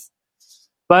perceive.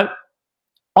 But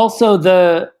also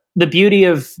the beauty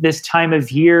of this time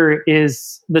of year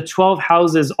is the 12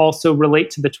 houses also relate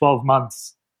to the 12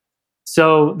 months.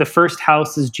 So the first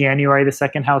house is January, the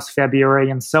second house, February,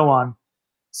 and so on.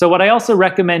 So what I also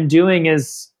recommend doing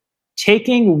is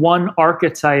taking one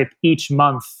archetype each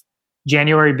month,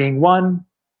 January being 1,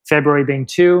 February being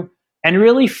 2, and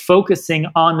really focusing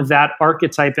on that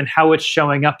archetype and how it's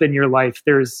showing up in your life.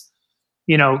 There's,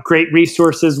 great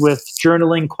resources with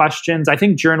journaling questions. I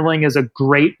think journaling is a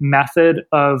great method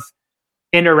of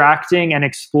interacting and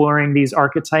exploring these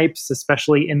archetypes,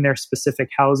 especially in their specific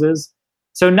houses.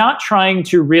 So not trying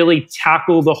to really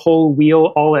tackle the whole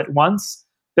wheel all at once,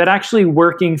 but actually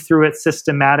working through it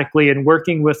systematically and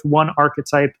working with one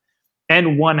archetype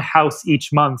and one house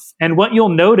each month. And what you'll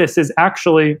notice is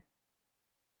actually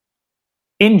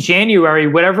in January,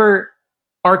 whatever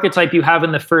archetype you have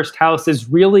in the first house is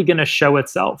really going to show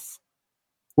itself.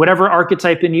 Whatever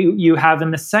archetype you have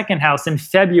in the second house in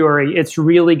February, it's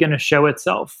really going to show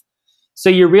itself. So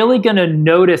you're really going to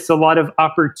notice a lot of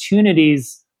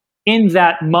opportunities in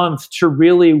that month to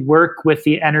really work with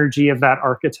the energy of that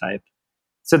archetype.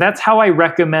 So that's how I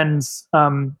recommend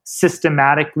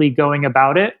systematically going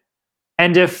about it.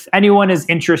 And if anyone is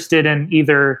interested in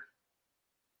either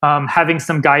having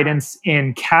some guidance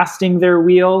in casting their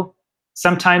wheel,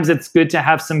 sometimes it's good to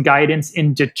have some guidance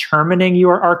in determining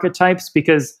your archetypes,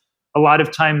 because a lot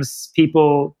of times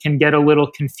people can get a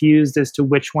little confused as to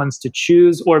which ones to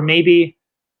choose, or maybe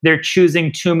they're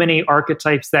choosing too many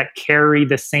archetypes that carry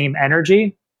the same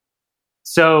energy.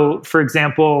 So, for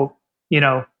example,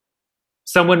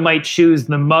 someone might choose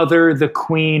the mother, the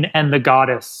queen, and the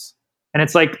goddess. And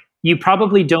it's like, you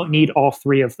probably don't need all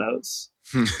three of those.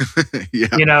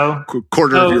 Yeah.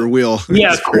 Quarter of your wheel.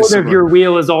 Yeah, quarter of your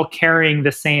wheel is all carrying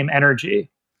the same energy.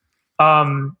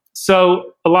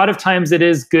 So a lot of times it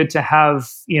is good to have,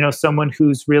 someone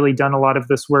who's really done a lot of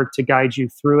this work to guide you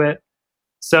through it.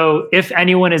 So if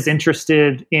anyone is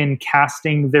interested in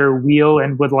casting their wheel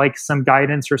and would like some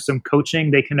guidance or some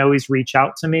coaching, they can always reach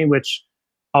out to me, which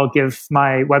I'll give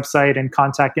my website and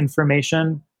contact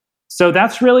information. So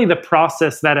that's really the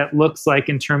process that it looks like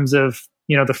in terms of,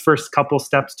 the first couple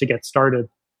steps to get started.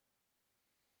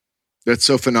 That's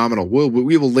so phenomenal.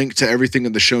 We will link to everything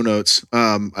in the show notes.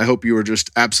 I hope you were just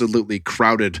absolutely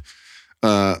crowded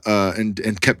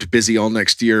and kept busy all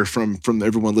next year from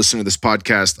everyone listening to this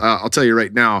podcast. I'll tell you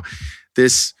right now,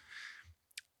 this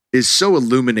is so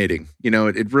illuminating.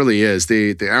 It really is.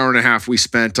 The hour and a half we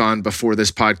spent on before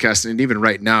this podcast, and even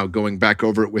right now, going back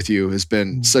over it with you has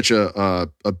been such a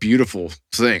beautiful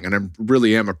thing. And I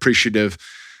really am appreciative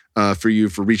for you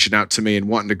for reaching out to me and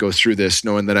wanting to go through this,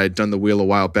 knowing that I'd done the wheel a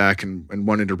while back and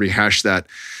wanting to rehash that.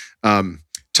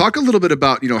 Talk a little bit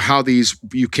about, how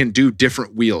you can do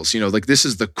different wheels, like this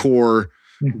is the core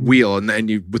wheel. And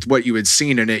you, with what you had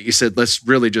seen in it, you said, let's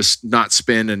really just not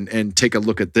spin and take a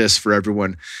look at this for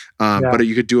everyone. But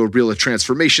you could do a wheel of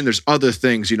transformation. There's other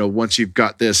things, once you've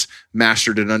got this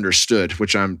mastered and understood,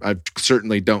 which I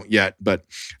certainly don't yet, but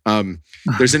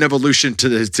there's an evolution to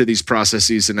these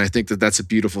processes. And I think that that's a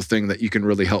beautiful thing that you can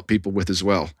really help people with as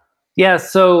well. Yeah.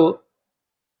 So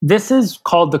this is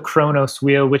called the Chronos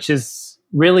wheel, which is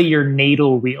really your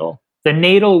natal wheel. The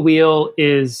natal wheel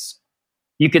is,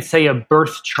 you could say, a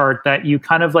birth chart that you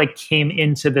kind of like came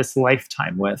into this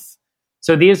lifetime with.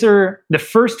 So these are the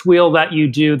first wheel that you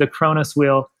do, the Chronos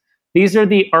wheel. These are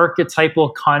the archetypal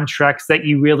contracts that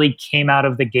you really came out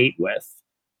of the gate with,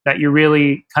 that you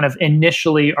really kind of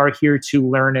initially are here to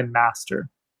learn and master.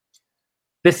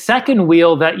 The second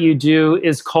wheel that you do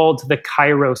is called the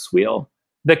Kairos wheel.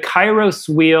 The Kairos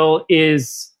wheel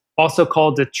is also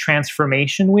called the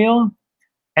transformation wheel.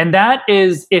 And that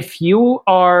is if you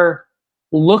are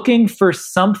looking for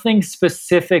something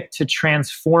specific to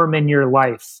transform in your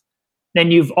life,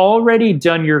 and you've already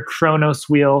done your Chronos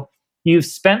wheel, you've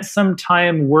spent some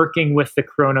time working with the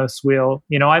Chronos wheel.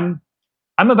 I'm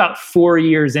about 4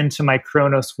 years into my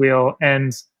Chronos wheel,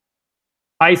 and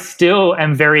I still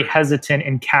am very hesitant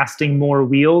in casting more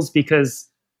wheels because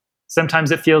sometimes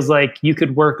it feels like you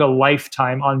could work a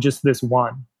lifetime on just this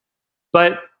one.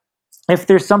 But if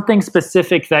there's something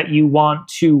specific that you want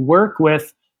to work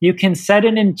with, you can set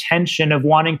an intention of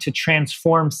wanting to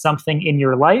transform something in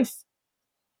your life.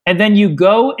 And then you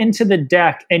go into the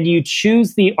deck and you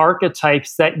choose the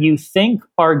archetypes that you think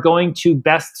are going to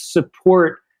best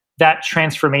support that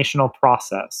transformational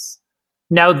process.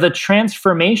 Now, the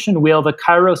transformation wheel, the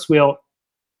Kairos wheel,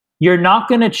 you're not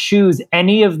going to choose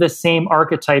any of the same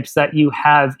archetypes that you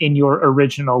have in your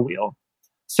original wheel.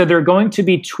 So there are going to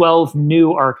be 12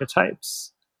 new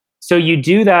archetypes. So you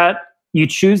do that, you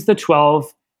choose the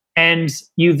 12, and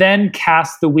you then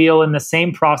cast the wheel in the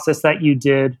same process that you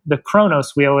did the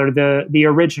Chronos wheel or the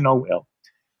original wheel.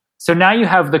 So now you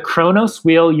have the Chronos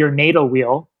wheel, your natal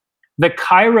wheel, the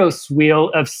Kairos wheel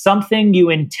of something you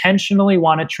intentionally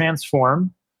want to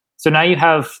transform. So now you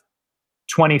have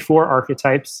 24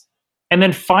 archetypes. And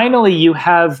then finally, you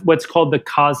have what's called the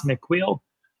cosmic wheel.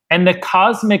 And the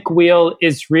cosmic wheel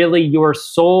is really your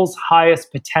soul's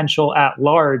highest potential at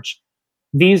large.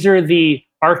 These are the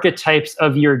archetypes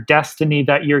of your destiny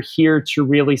that you're here to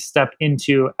really step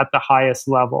into at the highest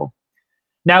level.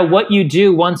 Now, what you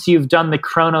do once you've done the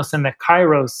Chronos and the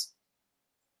Kairos,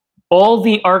 all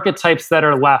the archetypes that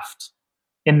are left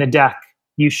in the deck,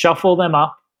 you shuffle them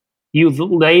up, you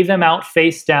lay them out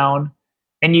face down,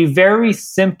 and you very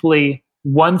simply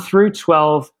 1 through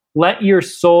 12. Let your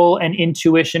soul and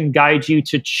intuition guide you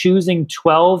to choosing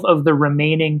 12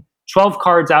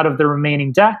 cards out of the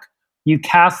remaining deck. You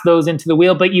cast those into the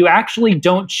wheel, but you actually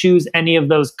don't choose any of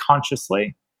those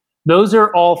consciously. Those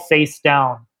are all face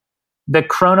down. The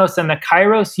Chronos and the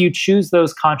Kairos, you choose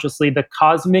those consciously. The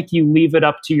cosmic, you leave it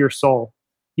up to your soul.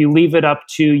 You leave it up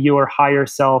to your higher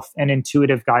self and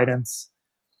intuitive guidance.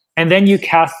 And then you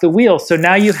cast the wheel. So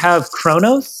now you have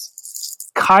Chronos,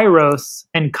 Kairos,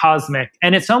 and cosmic.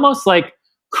 And it's almost like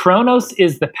Chronos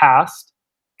is the past,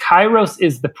 Kairos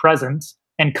is the present,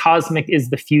 and cosmic is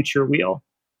the future wheel.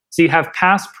 So you have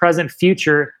past, present,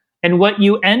 future. And what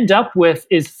you end up with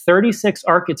is 36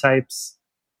 archetypes.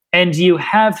 And you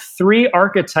have 3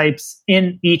 archetypes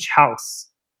in each house.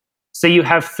 So you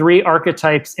have 3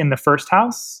 archetypes in the first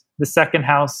house, the second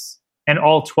house, and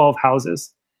all 12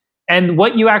 houses. And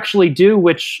what you actually do,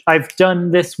 which I've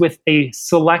done this with a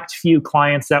select few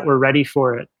clients that were ready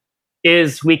for it,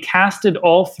 is we casted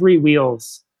all 3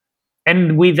 wheels.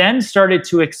 And we then started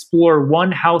to explore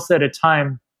one house at a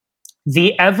time,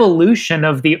 the evolution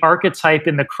of the archetype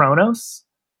in the Chronos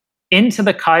into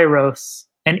the Kairos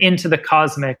and into the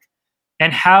cosmic,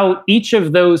 and how each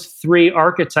of those 3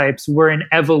 archetypes were an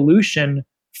evolution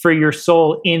for your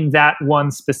soul in that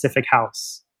one specific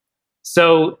house.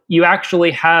 So you actually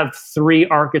have 3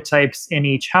 archetypes in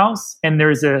each house, and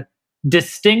there's a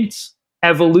distinct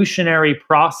evolutionary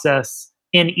process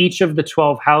in each of the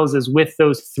 12 houses with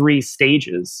those 3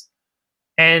 stages.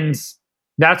 And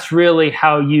that's really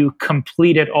how you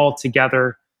complete it all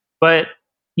together. But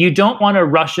you don't want to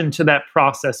rush into that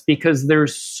process because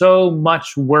there's so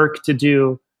much work to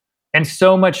do and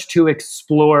so much to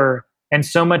explore and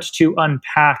so much to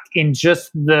unpack in just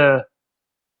the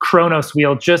Chronos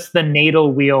wheel, just the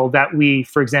natal wheel that we,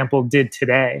 for example, did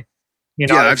today.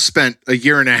 Yeah, I've spent a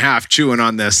year and a half chewing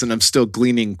on this, and I'm still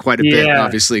gleaning quite a bit,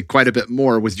 obviously quite a bit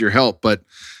more with your help. But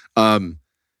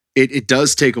it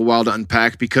does take a while to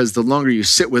unpack, because the longer you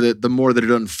sit with it, the more that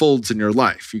it unfolds in your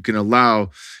life. You can allow,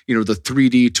 the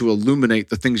 3D to illuminate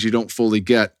the things you don't fully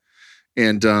get.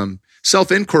 And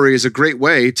self-inquiry is a great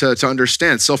way to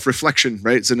understand self-reflection,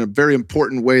 right? It's in a very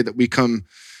important way that we come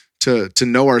to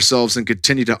know ourselves and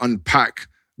continue to unpack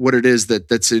what it is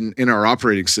that's in our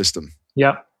operating system.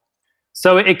 Yep.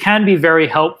 So it can be very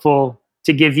helpful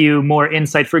to give you more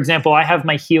insight. For example, I have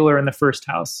my healer in the first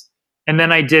house, and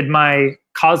then I did my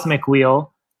cosmic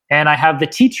wheel, and I have the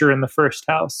teacher in the first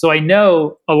house. So I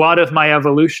know a lot of my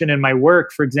evolution in my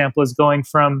work, for example, is going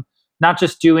from not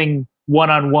just doing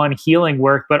one-on-one healing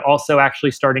work, but also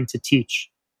actually starting to teach.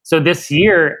 So this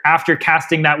year, after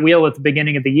casting that wheel at the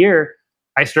beginning of the year,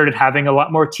 I started having a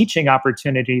lot more teaching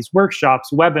opportunities,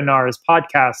 workshops, webinars,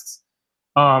 podcasts,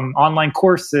 online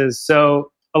courses.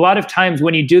 So a lot of times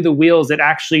when you do the wheels, it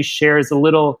actually shares a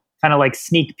little kind of like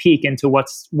sneak peek into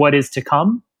what is to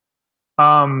come.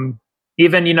 Even,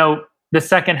 the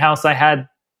second house, I had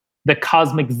the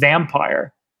cosmic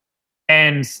vampire.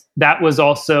 And that was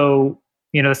also,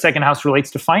 the second house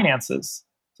relates to finances.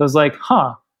 So I was like,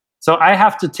 so I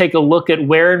have to take a look at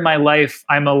where in my life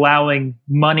I'm allowing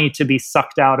money to be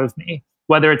sucked out of me,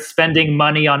 whether it's spending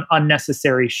money on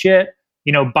unnecessary shit,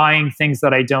 buying things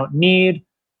that I don't need,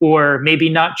 or maybe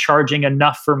not charging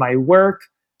enough for my work.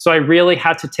 So I really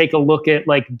had to take a look at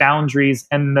like boundaries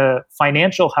and the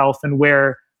financial health and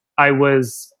where I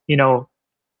was,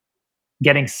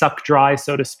 getting sucked dry,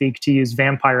 so to speak, to use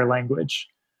vampire language.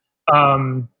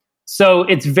 So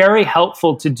it's very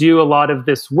helpful to do a lot of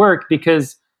this work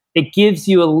because it gives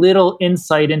you a little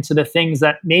insight into the things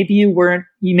that maybe you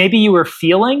were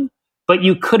feeling, but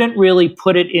you couldn't really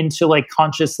put it into like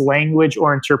conscious language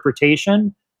or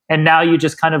interpretation. And now you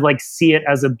just kind of like see it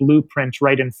as a blueprint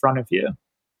right in front of you.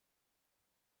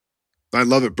 I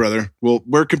love it, brother. Well,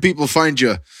 where can people find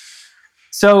you?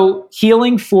 So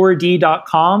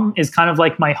healing4d.com is kind of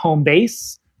like my home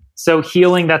base. So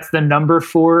healing, that's the number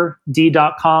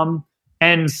 4d.com.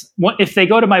 And if they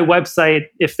go to my website,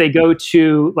 if they go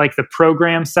to like the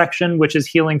program section, which is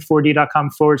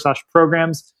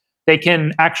healing4d.com/programs, they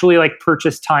can actually like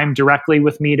purchase time directly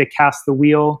with me to cast the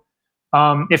wheel.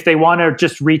 If they want to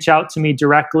just reach out to me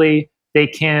directly, they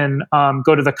can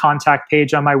go to the contact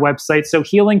page on my website. So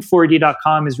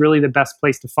healing4d.com is really the best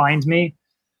place to find me.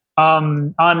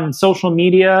 On social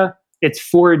media, it's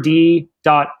 4D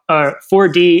 _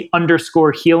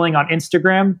 healing on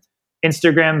Instagram.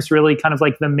 Instagram's really kind of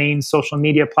like the main social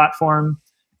media platform.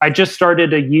 I just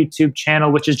started a YouTube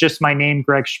channel, which is just my name,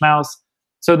 Greg Schmaus.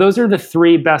 So those are the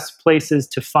 3 best places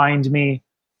to find me.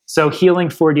 So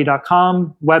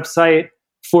healing4d.com website,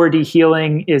 4D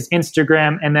Healing is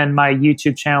Instagram, and then my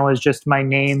YouTube channel is just my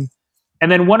name.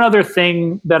 And then one other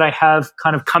thing that I have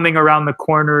kind of coming around the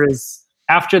corner is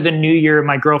after the new year,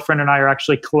 my girlfriend and I are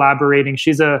actually collaborating.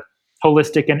 She's a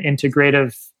holistic and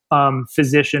integrative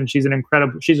physician. She's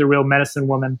a real medicine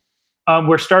woman.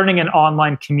 We're starting an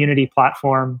online community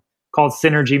platform called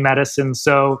Synergy Medicine.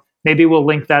 So maybe we'll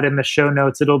link that in the show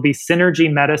notes. It'll be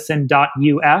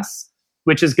synergymedicine.us,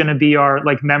 which is going to be our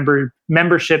like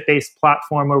membership-based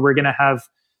platform where we're going to have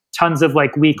tons of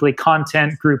like weekly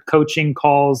content, group coaching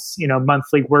calls,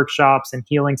 monthly workshops and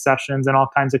healing sessions and all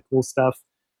kinds of cool stuff.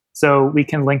 So we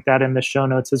can link that in the show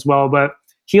notes as well. But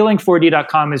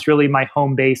healing4d.com is really my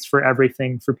home base for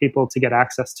everything for people to get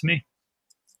access to me.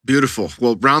 Beautiful.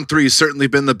 Well, round 3 has certainly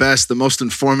been the best, the most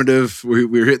informative.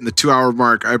 We're hitting the 2-hour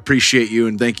mark. I appreciate you.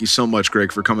 And thank you so much,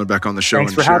 Greg, for coming back on the show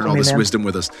and sharing all this wisdom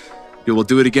with us. We'll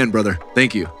do it again, brother.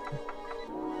 Thank you.